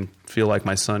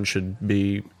my son should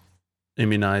be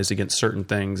immunized against certain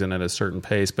things and at a certain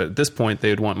pace. But at this point, they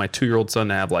would want my 2-year-old son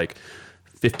to have like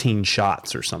 15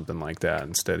 shots or something like that.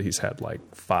 Instead, he's had like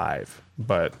 5.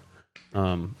 But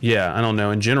I don't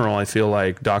know. In general, I feel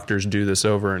like doctors do this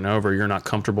over and over. You're not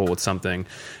comfortable with something,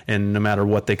 and no matter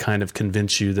what, they kind of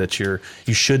convince you that you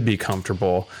should be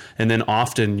comfortable. And then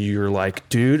often you're like,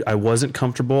 dude, I wasn't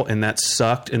comfortable and that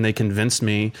sucked, and they convinced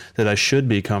me that I should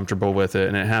be comfortable with it.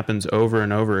 And it happens over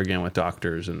and over again with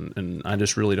doctors, and I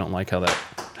just really don't like how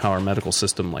our medical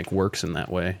system like works in that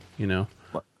way,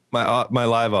 My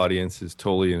live audience is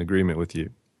totally in agreement with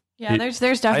you. Yeah,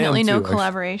 there's definitely no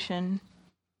collaboration.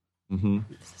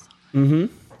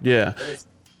 Yeah.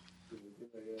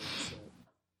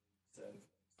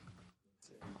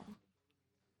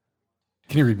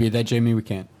 Can you repeat that, Jamie? We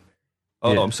can't.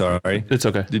 Oh, I'm sorry. It's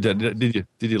okay. Did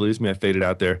you lose me? I faded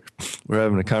out there. We're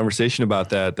having a conversation about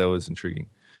that. That was intriguing.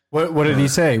 What did he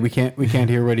say? We can't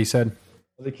hear what he said.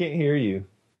 Well, they can't hear you.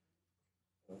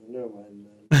 Never mind.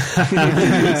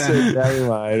 Never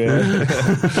mind.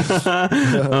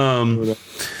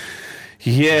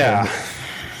 Yeah.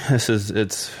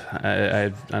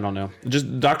 I don't know.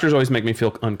 Just doctors always make me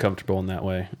feel uncomfortable in that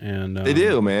way. And they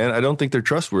do, man. I don't think they're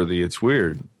trustworthy. It's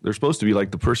weird. They're supposed to be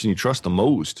like the person you trust the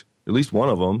most. At least one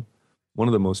of them. One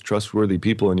of the most trustworthy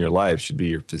people in your life should be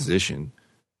your physician,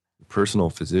 your personal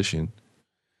physician.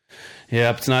 Yeah,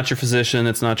 it's not your physician.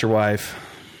 It's not your wife.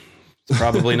 It's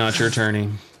probably not your attorney.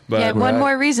 But one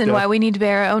more reason why we need to be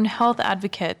our own health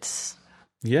advocates.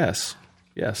 Yes.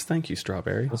 Thank you,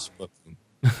 Strawberry.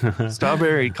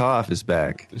 Strawberry cough is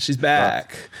back. She's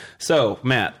back. So,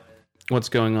 Matt, what's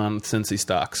going on with Cincy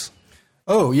stocks?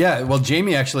 Oh yeah, well,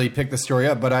 Jamie actually picked the story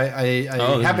up, but I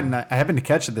happened to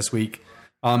catch it this week.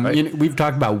 Right. We've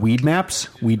talked about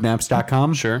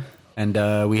weedmaps.com. Sure.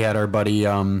 And we had our buddy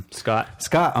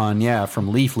Scott on,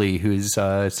 from Leafly, who's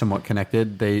somewhat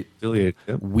connected.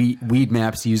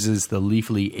 Weedmaps uses the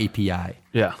Leafly API.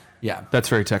 Yeah. Yeah. That's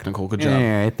very technical. Good job.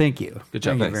 Yeah, thank you. Good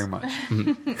job. Thank you very much.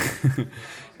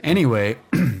 Anyway,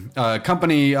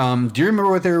 company, do you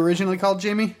remember what they were originally called,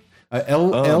 Jamie?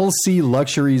 LC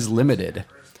Luxuries Limited.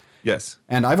 Yes.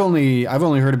 And I've only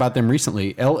heard about them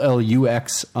recently.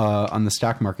 LLUX on the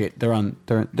stock market.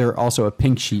 They're also a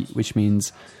pink sheet, which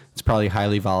means it's probably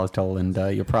highly volatile, and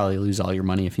you'll probably lose all your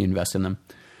money if you invest in them.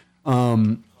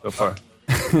 So far.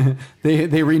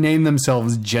 They renamed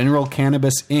themselves General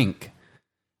Cannabis Inc.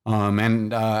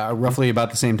 And roughly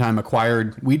about the same time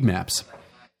acquired Weedmaps.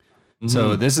 Mm-hmm.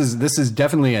 So this is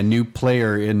definitely a new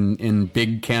player in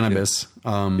big cannabis.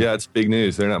 Yeah, it's big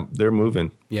news. They're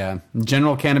moving. Yeah,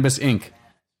 General Cannabis Inc.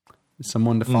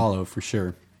 Someone to follow for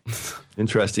sure.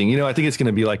 Interesting. I think it's going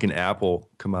to be like an Apple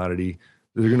commodity.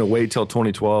 They're going to wait till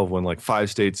 2012 when like 5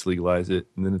 states legalize it,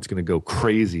 and then it's going to go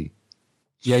crazy.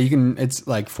 Yeah, it's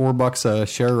like $4 a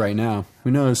share right now.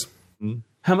 Who knows?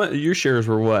 How much your shares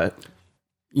were? What?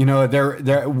 You know,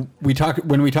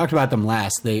 when we talked about them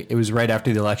last, it was right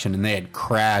after the election, and they had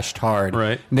crashed hard.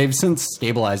 Right. And they've since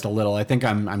stabilized a little. I think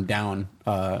I'm down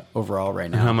overall right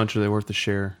now. And how much are they worth a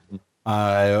share?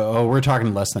 We're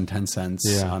talking less than 10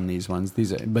 cents on these ones.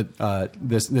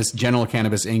 This General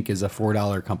Cannabis Inc. is a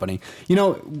 $4 company. You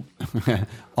know,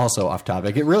 also off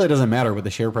topic, it really doesn't matter what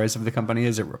the share price of the company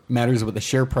is. It matters what the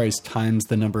share price times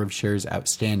the number of shares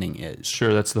outstanding is.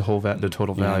 Sure, that's the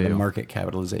total value, the market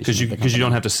capitalization. Because you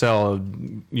don't have to sell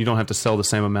the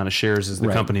same amount of shares as the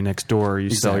company next door.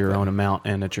 You sell your own amount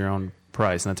and at your own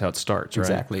price, and that's how it starts. Right?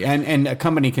 Exactly, and a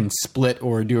company can split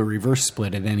or do a reverse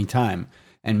split at any time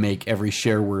and make every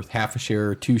share worth half a share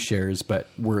or 2 shares, but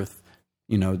worth,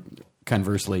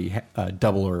 conversely,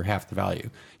 double or half the value.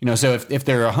 So if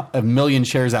there are a million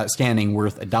shares outstanding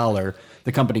worth $1,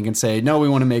 the company can say, no, we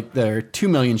want to make there 2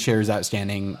 million shares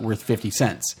outstanding worth 50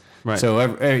 cents. Right. So,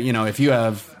 if you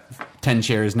have 10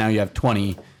 shares, now you have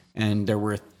 20, and they're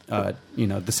worth, the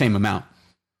same amount,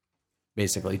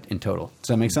 basically, in total. Does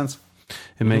that make sense?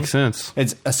 It makes sense.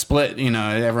 It's a split,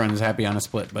 everyone's happy on a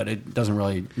split, but it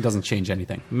doesn't change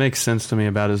anything. It makes sense to me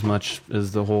about as much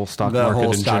as the whole stock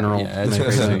market in general. Yeah, it's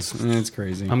crazy. It's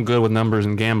crazy. I'm good with numbers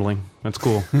and gambling. That's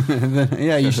cool.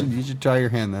 Yeah, you should try your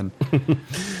hand then.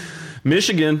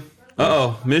 Michigan.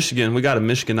 Michigan. We got a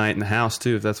Michiganite in the house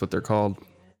too, if that's what they're called.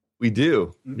 We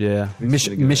do. Yeah.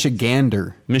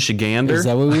 Michigander. Michigander? Is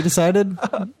that what we decided?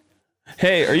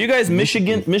 Hey, are you guys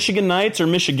Michiganites or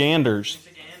Michiganders?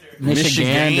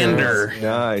 Michigander.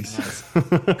 Nice.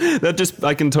 That just,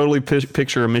 I can totally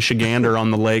picture a Michigander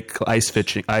on the lake ice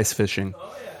fishing.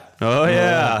 Oh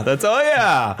yeah. That's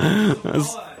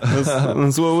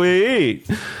what we eat.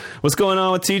 What's going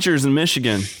on with teachers in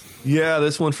Michigan? Yeah,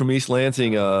 this one from East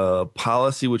Lansing, a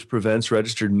policy which prevents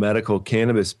registered medical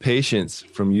cannabis patients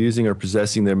from using or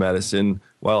possessing their medicine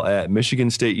while at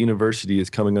Michigan State University is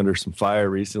coming under some fire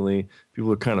recently.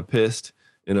 People are kind of pissed.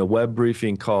 In a web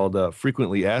briefing called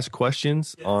Frequently Asked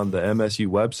Questions on the MSU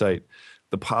website,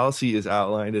 the policy is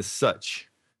outlined as such.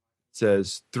 It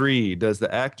says, 3, does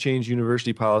the act change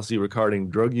university policy regarding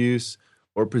drug use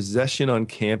or possession on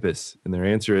campus? And their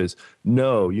answer is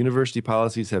no, university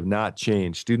policies have not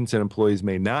changed. Students and employees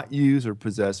may not use or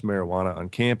possess marijuana on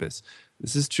campus.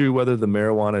 This is true whether the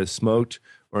marijuana is smoked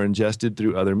or ingested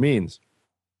through other means,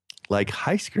 like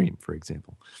ice cream, for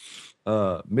example.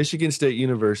 Michigan State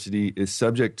University is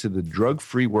subject to the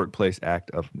Drug-Free Workplace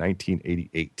Act of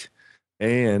 1988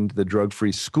 and the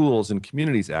Drug-Free Schools and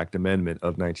Communities Act Amendment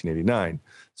of 1989.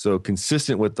 So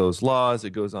consistent with those laws,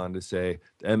 it goes on to say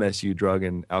the MSU drug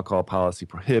and alcohol policy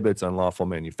prohibits unlawful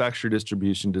manufacture,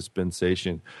 distribution,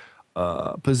 dispensation,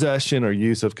 possession or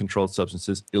use of controlled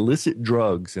substances, illicit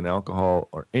drugs and alcohol,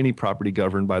 or any property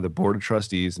governed by the Board of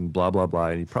Trustees and blah, blah, blah.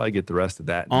 And you probably get the rest of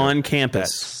that. On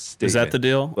campus. Is that the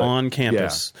deal? But, on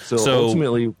campus. Yeah. So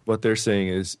ultimately what they're saying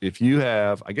is if you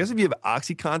have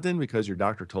OxyContin because your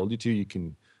doctor told you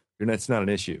to, that's not an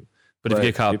issue. But if you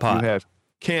get caught pot. If you have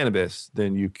cannabis,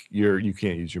 then you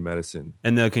can't use your medicine.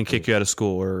 And they can kick you out of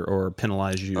school or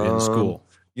penalize you in school.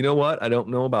 You know what? I don't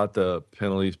know about the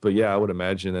penalties, but yeah, I would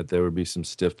imagine that there would be some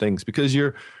stiff things because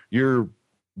you're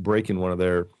breaking one of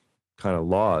their kind of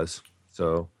laws.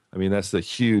 So, I mean, that's the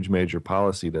huge major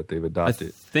policy that they've adopted.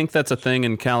 I think that's a thing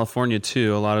in California,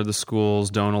 too. A lot of the schools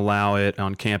don't allow it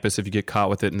on campus if you get caught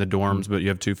with it in the dorms, but you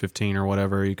have 215 or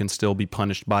whatever, you can still be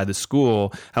punished by the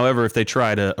school. However, if they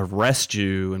try to arrest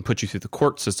you and put you through the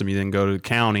court system, you then go to the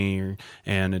county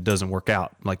and it doesn't work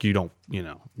out. Like you don't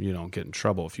get in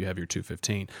trouble if you have your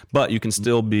 215. But you can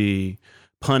still be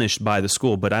punished by the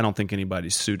school, but I don't think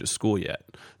anybody's sued a school yet.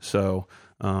 So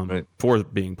for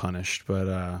being punished,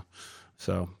 but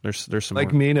so there's some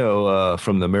like Mino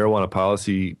from the Marijuana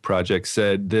Policy Project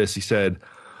said this. He said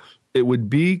it would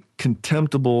be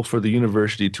contemptible for the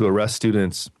university to arrest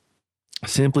students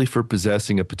simply for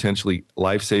possessing a potentially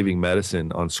life-saving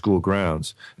medicine on school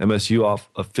grounds. MSU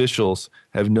officials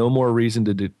have no more reason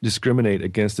to discriminate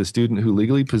against a student who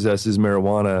legally possesses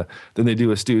marijuana than they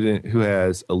do a student who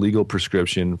has a legal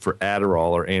prescription for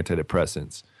Adderall or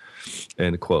antidepressants.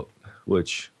 End quote.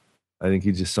 Which I think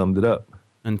he just summed it up.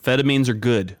 Amphetamines are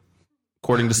good,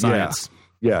 according to science.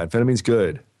 Yeah, amphetamine's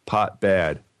good. Pot,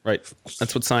 bad. Right.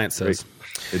 That's what science says.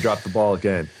 They dropped the ball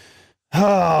again. Oh,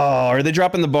 are they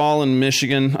dropping the ball in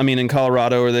Michigan? I mean, in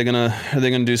Colorado, are they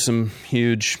gonna do some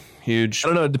huge? I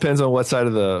don't know. It depends on what side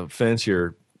of the fence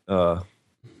you're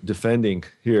defending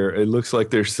here. It looks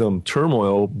like there's some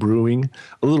turmoil brewing,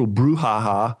 a little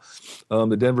brouhaha.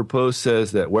 The Denver Post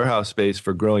says that warehouse space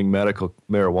for growing medical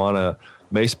marijuana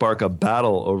may spark a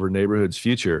battle over neighborhood's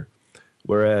future,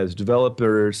 whereas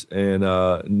developers and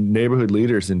neighborhood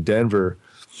leaders in Denver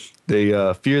they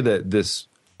fear that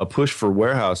a push for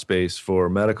warehouse space for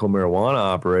medical marijuana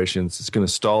operations is going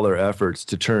to stall their efforts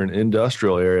to turn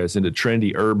industrial areas into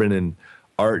trendy urban and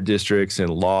art districts and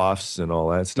lofts and all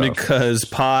that stuff. Because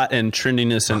pot and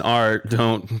trendiness and art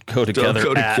don't go together.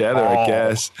 I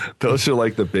guess. Those are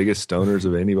like the biggest stoners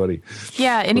of anybody.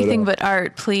 Yeah, anything but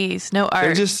art, please. No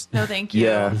art. No, thank you.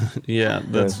 Yeah.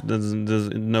 There's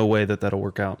no way that'll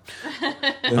work out.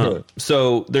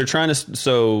 So they're trying to.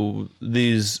 So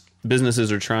these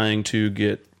businesses are trying to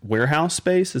get warehouse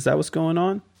space. Is that what's going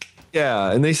on?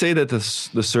 Yeah, and they say that the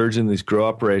surge in these grow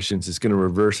operations is going to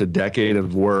reverse a decade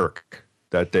of work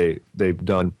that they've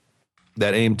done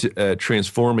that aim to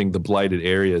transforming the blighted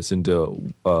areas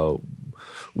into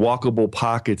walkable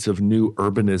pockets of new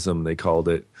urbanism, they called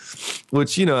it,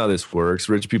 which you know how this works.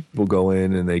 Rich people go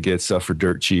in and they get stuff for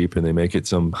dirt cheap and they make it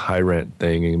some high rent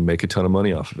thing and make a ton of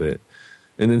money off of it.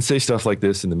 And then say stuff like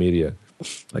this in the media,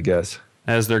 I guess.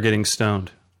 As they're getting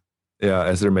stoned. Yeah,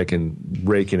 as they're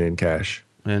raking in cash.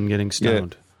 And getting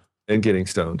stoned. Yeah, and getting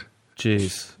stoned.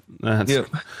 Jeez.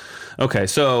 Okay,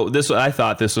 so I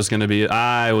thought this was going to be,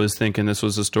 I was thinking this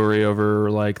was a story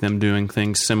over like them doing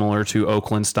things similar to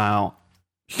Oakland style.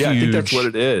 Yeah, I think that's what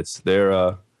it is. They're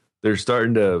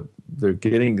going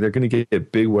to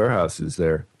get big warehouses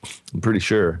there. I'm pretty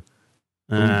sure.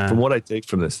 From what I take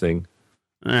from this thing.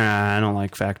 I don't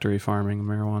like factory farming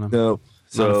marijuana. No.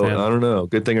 So I don't know.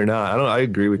 Good thing or not. I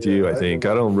agree with you. I think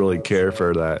I don't really care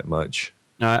for that much.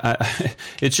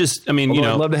 It's just, I mean, Although you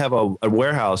know, I'd love to have a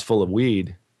warehouse full of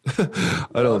weed.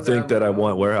 I don't think that I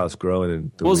want warehouse growing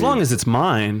in the well, as weed. long as it's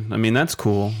mine, I mean, that's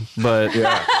cool. But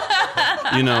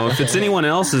you know, if it's anyone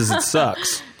else's, it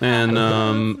sucks. And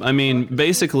I mean,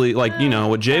 basically, like, you know,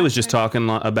 what Jay was just talking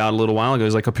about a little while ago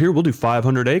is like, up here, we'll do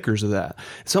 500 acres of that.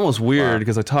 It's almost weird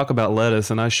because I talk about lettuce,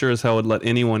 and I sure as hell would let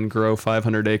anyone grow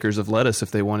 500 acres of lettuce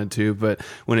if they wanted to. But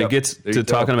when it gets to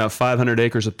talking about 500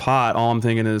 acres of pot, all I'm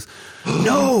thinking is,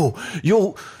 no,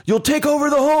 you'll take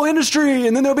over the whole industry,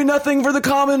 and then there'll be nothing for the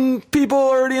common people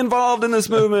already involved in this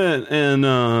movement.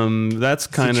 And that's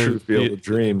kind of true field of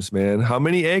dreams, man. How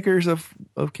many acres of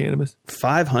cannabis?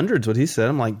 500 is what he said.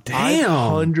 I'm like, damn,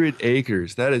 500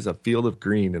 acres. That is a field of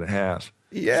green and a half.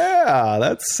 Yeah,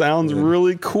 that sounds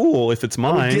really cool. If it's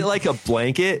mine, get like a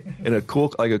blanket and a cool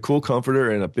comforter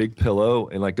and a big pillow,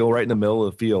 and like go right in the middle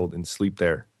of the field and sleep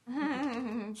there.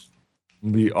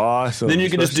 It'd be awesome. Then you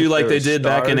can just do like they did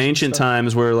back in ancient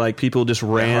times, where like people just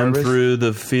ran through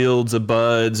the fields of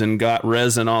buds and got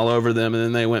resin all over them, and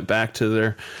then they went back to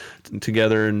their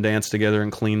together and danced together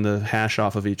and cleaned the hash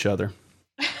off of each other.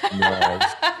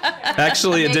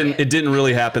 Actually, it didn't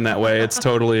really happen that way. It's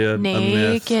totally a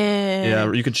myth.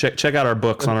 Yeah, you could check out our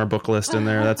books on our book list in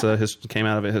there. That's came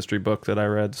out of a history book that I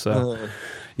read. So,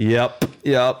 yep.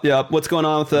 What's going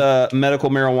on with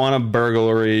medical marijuana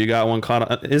burglary? You got one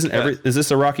caught. Is this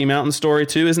a Rocky Mountain story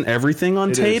too? Isn't everything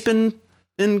on tape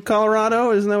in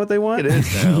Colorado? Isn't that what they want? It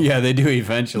is now. Yeah, they do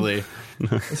eventually.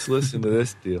 Let's listen to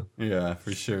this deal. Yeah,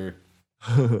 for sure.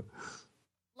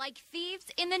 Like thieves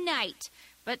in the night,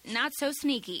 but not so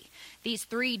sneaky. These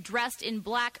three dressed in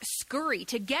black scurry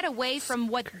to get away from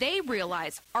what they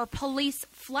realize are police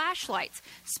flashlights,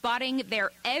 spotting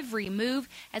their every move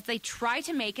as they try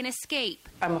to make an escape.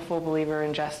 I'm a full believer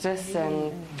in justice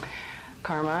and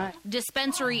karma.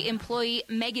 Dispensary employee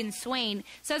Megan Swain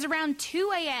says around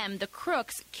 2 a.m. the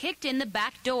crooks kicked in the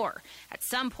back door. At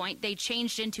some point, they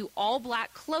changed into all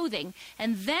black clothing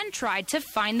and then tried to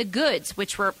find the goods,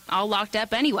 which were all locked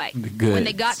up anyway. When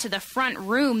they got to the front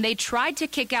room, they tried to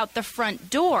kick out the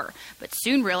front door, but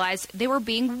soon realized they were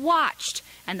being watched,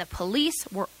 and the police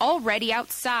were already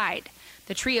outside.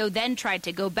 The trio then tried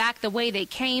to go back the way they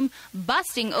came,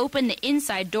 busting open the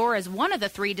inside door as one of the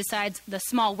three decides the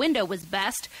small window was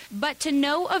best, but to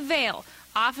no avail.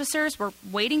 Officers were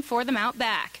waiting for them out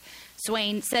back.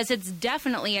 Swain says it's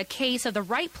definitely a case of the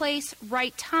right place,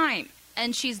 right time,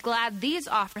 and she's glad these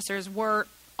officers were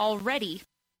already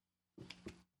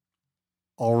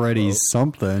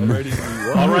something.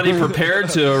 Already prepared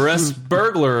to arrest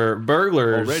burglars.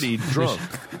 Already drunk.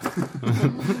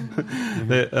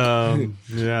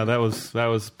 That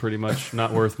was pretty much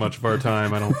not worth much of our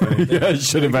time, I don't think. Yeah, it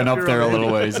should have been up there a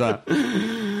little ways, huh?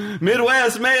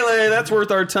 Midwest Melee, that's worth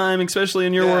our time, especially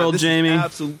in your world, Jamie.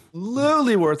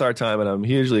 Absolutely worth our time, and I'm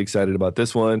hugely excited about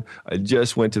this one. I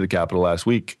just went to the Capitol last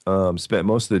week, spent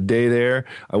most of the day there.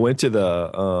 I went to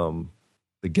the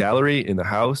gallery in the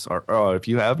house. If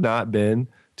you have not been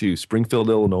to Springfield,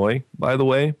 Illinois, by the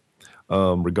way,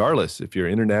 regardless, if you're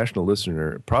an international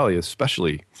listener, probably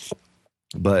especially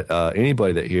But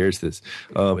anybody that hears this,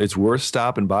 it's worth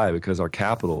stopping by because our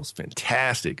capital is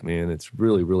fantastic, man. It's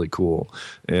really, really cool.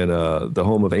 And the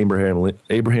home of Abraham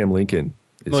Lincoln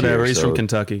is Whatever, here, he's so from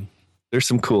Kentucky. there's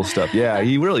some cool stuff. Yeah,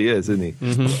 he really is, isn't he?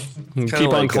 Mm-hmm.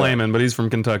 Keep on claiming, but he's from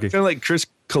Kentucky. Kind of like Chris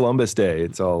Columbus Day.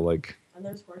 It's all like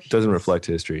doesn't reflect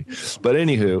history. But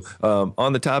anywho,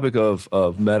 on the topic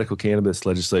of medical cannabis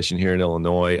legislation here in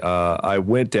Illinois, I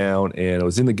went down and I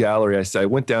was in the gallery. I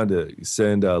went down to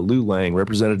send Lou Lang.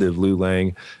 Representative Lou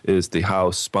Lang is the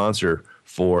House sponsor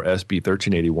for SB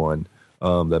 1381,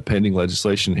 the pending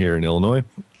legislation here in Illinois.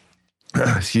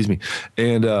 Excuse me.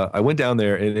 And I went down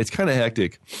there, and it's kind of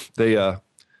hectic.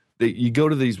 You go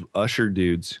to these usher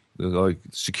dudes, like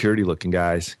security-looking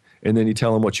guys, and then you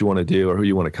tell them what you want to do or who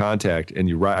you want to contact, and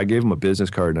you write. I gave them a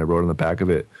business card, and I wrote on the back of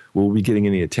it, "Will we be getting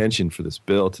any attention for this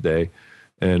bill today?"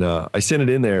 And I sent it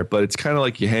in there, but it's kind of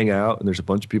like you hang out, and there's a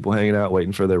bunch of people hanging out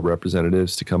waiting for their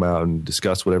representatives to come out and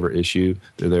discuss whatever issue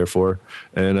they're there for.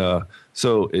 And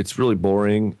so it's really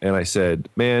boring. And I said,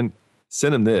 "Man,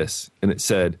 send him this," and it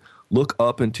said, "Look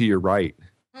up and to your right."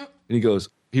 And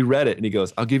he read it, and he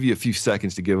goes, "I'll give you a few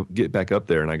seconds to get back up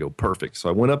there." And I go, "Perfect." So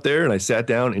I went up there and I sat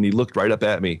down, and he looked right up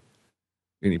at me.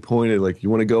 And he pointed like, "You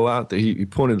want to go out?" He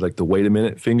pointed like the "wait a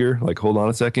minute" finger, like "hold on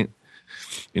a second."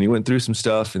 And he went through some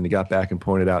stuff, and he got back and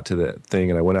pointed out to the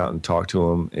thing. And I went out and talked to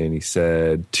him, and he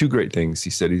said two great things. He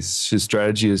said his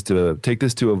strategy is to take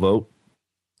this to a vote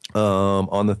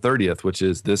on the 30th, which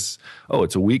is this. Oh,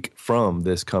 it's a week from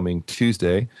this coming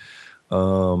Tuesday.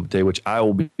 Day, which I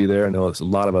will be there. I know a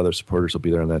lot of other supporters will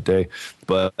be there on that day.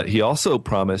 But he also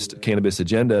promised Cannabis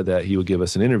Agenda that he would give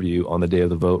us an interview on the day of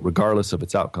the vote, regardless of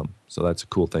its outcome. So that's a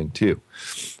cool thing, too.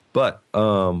 But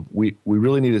we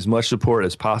really need as much support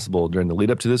as possible during the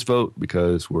lead up to this vote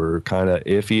because we're kind of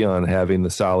iffy on having the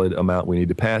solid amount we need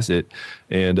to pass it.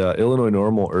 And Illinois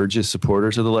Normal urges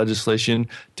supporters of the legislation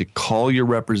to call your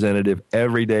representative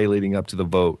every day leading up to the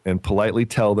vote and politely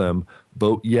tell them,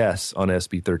 vote yes on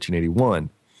SB 1381.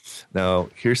 Now,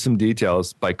 here's some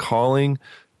details. By calling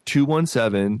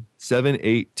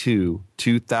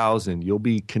 217-782-2000, you'll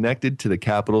be connected to the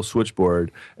Capitol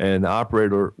switchboard, and the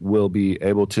operator will be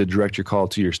able to direct your call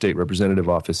to your state representative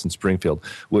office in Springfield,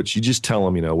 which you just tell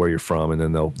them, where you're from, and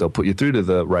then they'll put you through to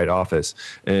the right office.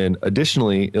 And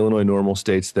additionally, Illinois Normal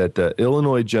states that the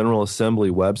Illinois General Assembly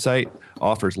website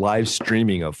offers live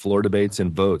streaming of floor debates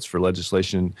and votes for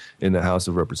legislation in the House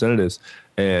of Representatives.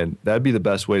 And that'd be the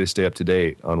best way to stay up to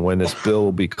date on when this bill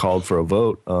will be called for a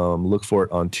vote. Look for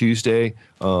it on Tuesday,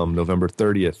 November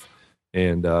 30th.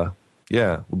 And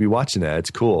we'll be watching that.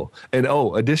 It's cool. And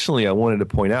additionally, I wanted to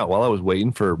point out while I was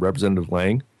waiting for Representative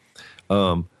Lang,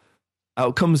 out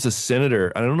comes the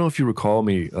senator. I don't know if you recall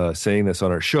me saying this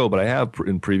on our show, but I have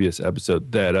in previous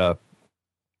episode that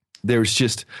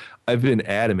I've been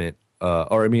adamant.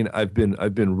 I've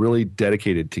been really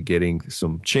dedicated to getting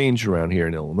some change around here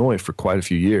in Illinois for quite a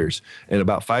few years. And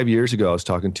about 5 years ago, I was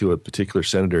talking to a particular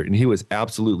senator, and he was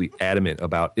absolutely adamant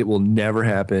about it will never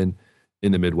happen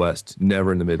in the Midwest,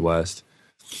 never in the Midwest.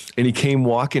 And he came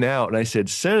walking out, and I said,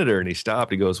 "Senator," and he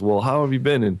stopped. He goes, "Well, how have you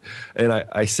been?" And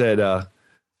I said, I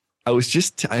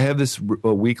have this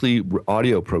weekly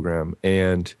audio program,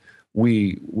 and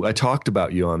I talked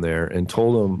about you on there and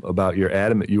told him about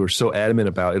you were so adamant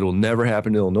about it'll never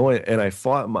happen in Illinois. And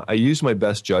I used my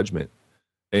best judgment,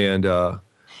 and I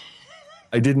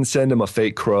didn't send him a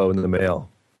fake crow in the mail.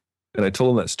 And I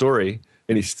told him that story,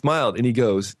 and he smiled, and he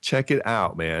goes, "Check it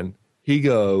out, man." He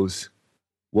goes,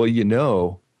 "Well,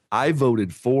 I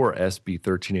voted for SB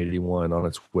 1381 on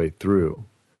its way through."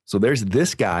 So there's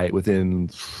this guy within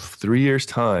 3 years'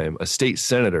 time, a state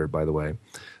senator, by the way,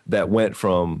 that went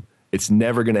from "it's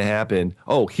never going to happen."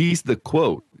 Oh, he's the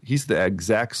quote. He's the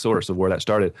exact source of where that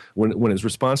started. When his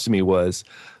response to me was,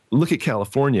 "Look at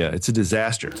California. It's a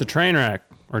disaster. It's a train wreck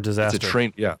or disaster." It's a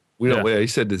train. Yeah. He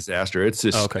said disaster. It's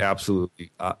just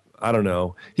absolutely, I don't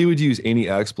know. He would use any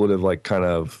expletive, like kind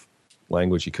of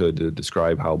language he could to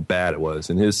describe how bad it was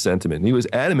and his sentiment. And he was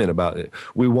adamant about it.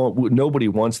 Nobody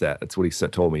wants that. That's what he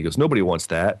told me. He goes, "Nobody wants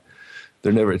that.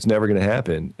 It's never going to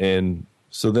happen." And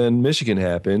so then Michigan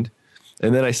happened.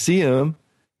 And then I see him,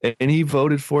 and he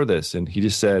voted for this. And he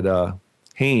just said,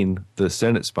 Hain, the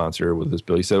Senate sponsor with this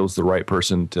bill, he said it was the right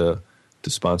person to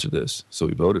sponsor this. So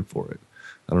he voted for it.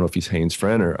 I don't know if he's Hain's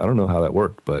friend or I don't know how that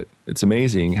worked, but it's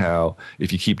amazing how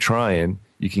if you keep trying,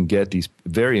 you can get these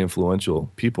very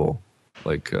influential people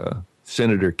like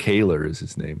Senator Kaler is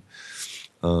his name.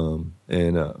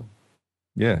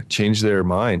 Change their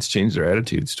minds, change their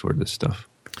attitudes toward this stuff.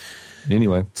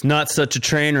 Anyway, it's not such a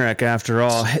train wreck after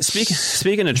all. Hey,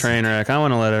 speaking of train wreck, I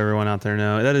want to let everyone out there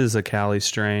know that is a Cali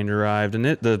strain derived, and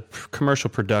the commercial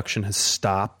production has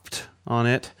stopped on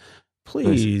it.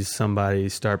 Please, somebody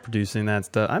start producing that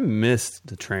stuff. I missed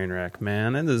the train wreck,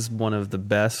 man. It is one of the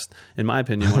best, in my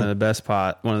opinion, one of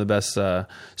the best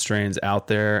strains out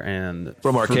there. And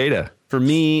from Arcata, for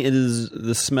me, it is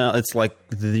the smell. It's like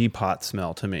the pot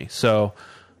smell to me. So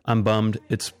I'm bummed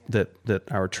it's that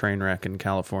our train wreck in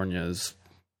California is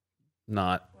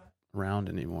not around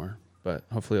anymore. But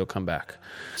hopefully it'll come back.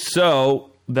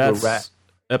 So that's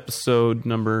episode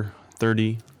number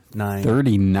 39.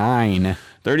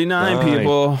 39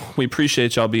 people. We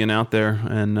appreciate y'all being out there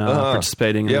and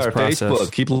participating in this process.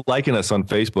 Facebook. Keep liking us on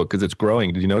Facebook because it's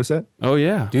growing. Did you notice that? Oh,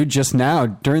 yeah. Dude, just now,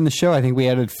 during the show, I think we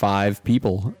added 5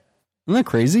 people. Isn't that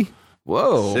crazy?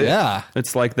 Whoa. Sick. Yeah.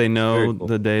 It's like they know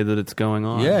the day that it's going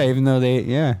on. Yeah, even though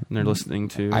and they're listening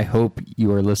to. I hope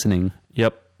you are listening.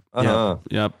 Yep.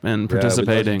 Yep. And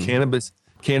participating. Cannabis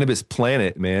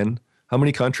Planet, man. How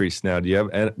many countries now? Do you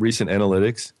have recent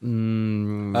analytics?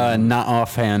 Not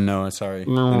offhand, no. Sorry.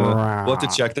 We'll have to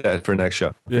check that for next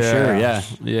show. Sure, yeah.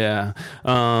 Yeah.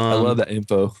 I love that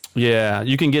info. Yeah.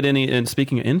 You can get any, and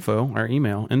speaking of info, our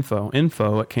email,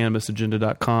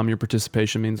 info@cannabisagenda.com. Your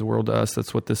participation means the world to us.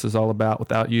 That's what this is all about.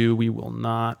 Without you, we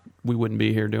wouldn't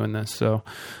be here doing this. So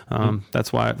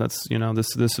that's why this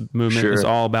movement is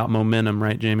all about momentum,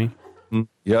 right, Jamie?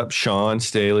 Yep. Sean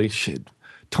Staley.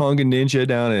 Tonga Ninja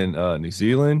down in New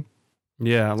Zealand.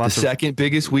 Yeah, the second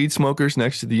biggest weed smokers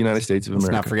next to the United States of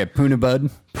America. Let's not forget Puna Bud.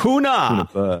 Puna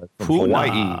Bud from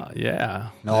Hawaii. Yeah.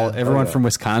 Everyone from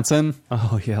Wisconsin.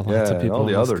 Oh, yeah. Lots of people all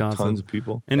the in other Wisconsin. tons of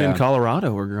people. And in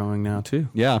Colorado, we're growing now, too.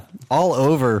 Yeah. All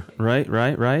over. Right.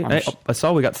 I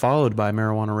saw we got followed by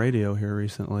Marijuana Radio here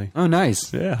recently. Oh,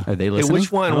 nice. Yeah. Are they listening? Hey,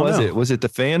 which one was it? Was it the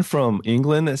fan from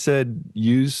England that said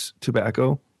use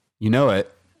tobacco? You know it.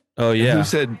 Oh, yeah. And who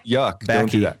said yuck?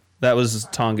 Don't do that. That was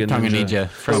Tonga Ninja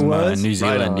from New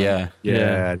Zealand. Yeah,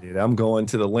 dude. I'm going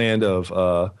to the land of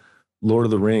Lord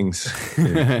of the Rings.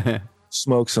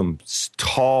 Smoke some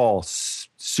tall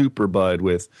super bud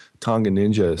with Tonga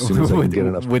Ninja as soon as I can get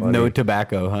enough with money. no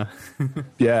tobacco, huh?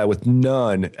 Yeah, with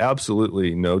none.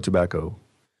 Absolutely no tobacco.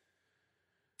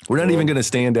 We're not even going to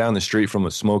stand down the street from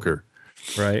a smoker.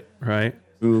 Right.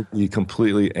 We'll be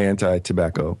completely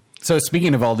anti-tobacco. So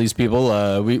speaking of all these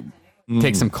people, we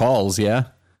take some calls, yeah?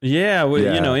 Yeah,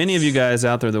 any of you guys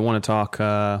out there that want to talk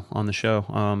on the show,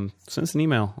 send us an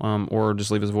email or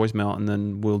just leave us a voicemail, and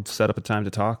then we'll set up a time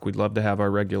to talk. We'd love to have our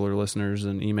regular listeners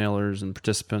and emailers and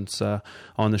participants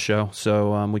on the show,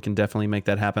 so we can definitely make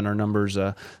that happen. Our number's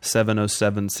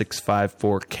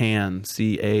 707-654-CANN,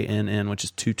 CANN, which is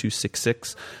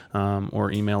 2266,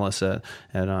 or email us at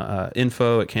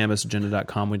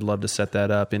info@cannabisagenda.com. We'd love to set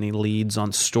that up. Any leads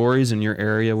on stories in your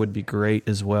area would be great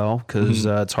as well, because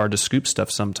it's hard to scoop stuff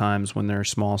sometimes when there are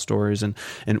small stories, and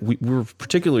we're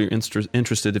particularly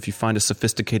interested if you find a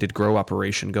sophisticated grow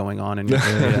operation going on in your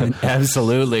area.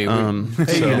 Absolutely.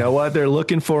 Hey, you know what? They're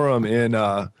looking for them in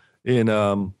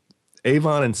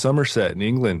Avon and Somerset in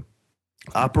England.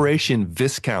 Operation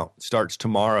Viscount starts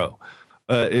tomorrow.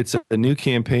 It's a new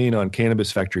campaign on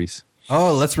cannabis factories.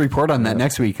 Oh, let's report on that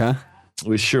next week, huh?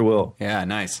 We sure will. Yeah,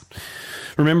 nice.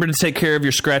 Remember to take care of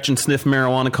your scratch and sniff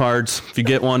marijuana cards if you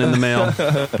get one in the mail.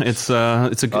 It's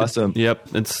a good, awesome.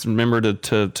 Yep. It's remember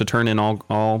to turn in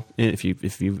all if you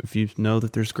know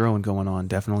that there's growing going on.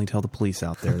 Definitely tell the police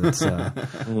out there. It's, oh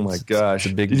my gosh,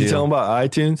 it's a big deal. Did you tell them about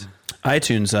iTunes?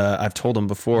 iTunes, I've told them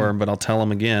before, but I'll tell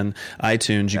them again.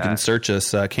 iTunes, you can search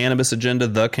us, Cannabis Agenda,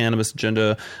 The Cannabis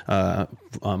Agenda,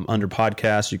 under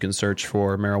podcasts. You can search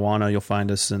for marijuana. You'll find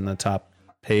us in the top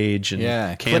page,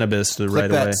 and cannabis click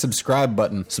right that away. Subscribe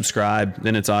button. Subscribe,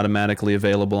 then it's automatically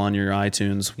available on your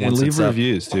iTunes. And leave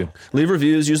reviews too. Leave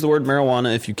reviews. Use the word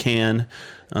marijuana if you can,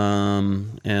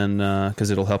 and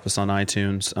because it'll help us on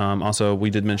iTunes. Also,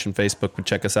 we did mention Facebook, but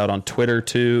check us out on Twitter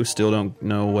too. Still don't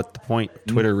know what the point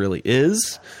Twitter really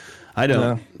is. I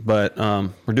don't, but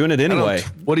we're doing it anyway.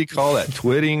 What do you call that?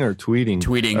 Twitting or tweeting?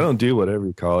 Tweeting. I don't do whatever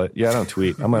you call it. Yeah, I don't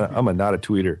tweet. I'm a not a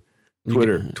tweeter.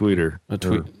 Tweeter. A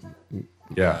tweet.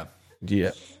 Yeah.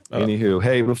 Anywho,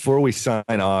 hey, before we sign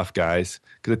off, guys,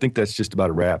 because I think that's just about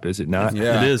a wrap, is it not?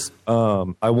 Yeah, it is.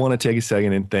 I want to take a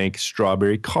second and thank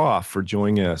Strawberry Cough for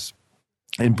joining us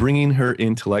and bringing her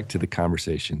intellect to the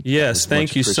conversation. Yes,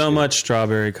 thank you so much,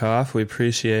 Strawberry Cough. We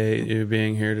appreciate you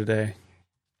being here today.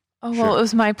 Oh, well, It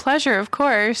was my pleasure, of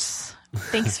course.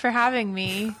 Thanks for having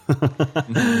me.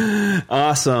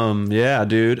 Awesome. Yeah,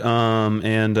 dude.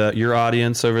 And your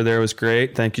audience over there was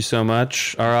great. Thank you so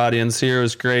much. Our audience here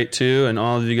was great too. And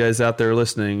all of you guys out there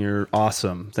listening, you're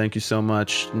awesome. Thank you so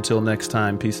much. Until next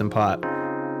time, peace and pot.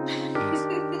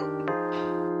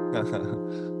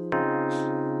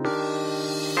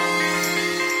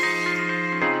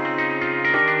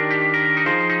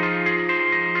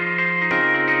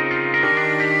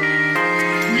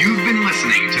 You've been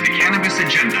listening to the Cannabis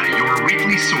Agenda, your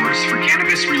weekly source for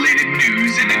cannabis-related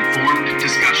news and informed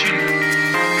discussion.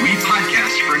 We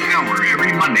podcast for an hour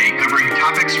every Monday covering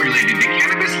topics related to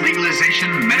cannabis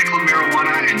legalization, medical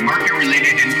marijuana, and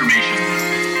market-related information.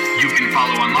 You can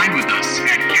follow online with us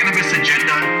at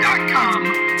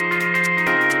cannabisagenda.com.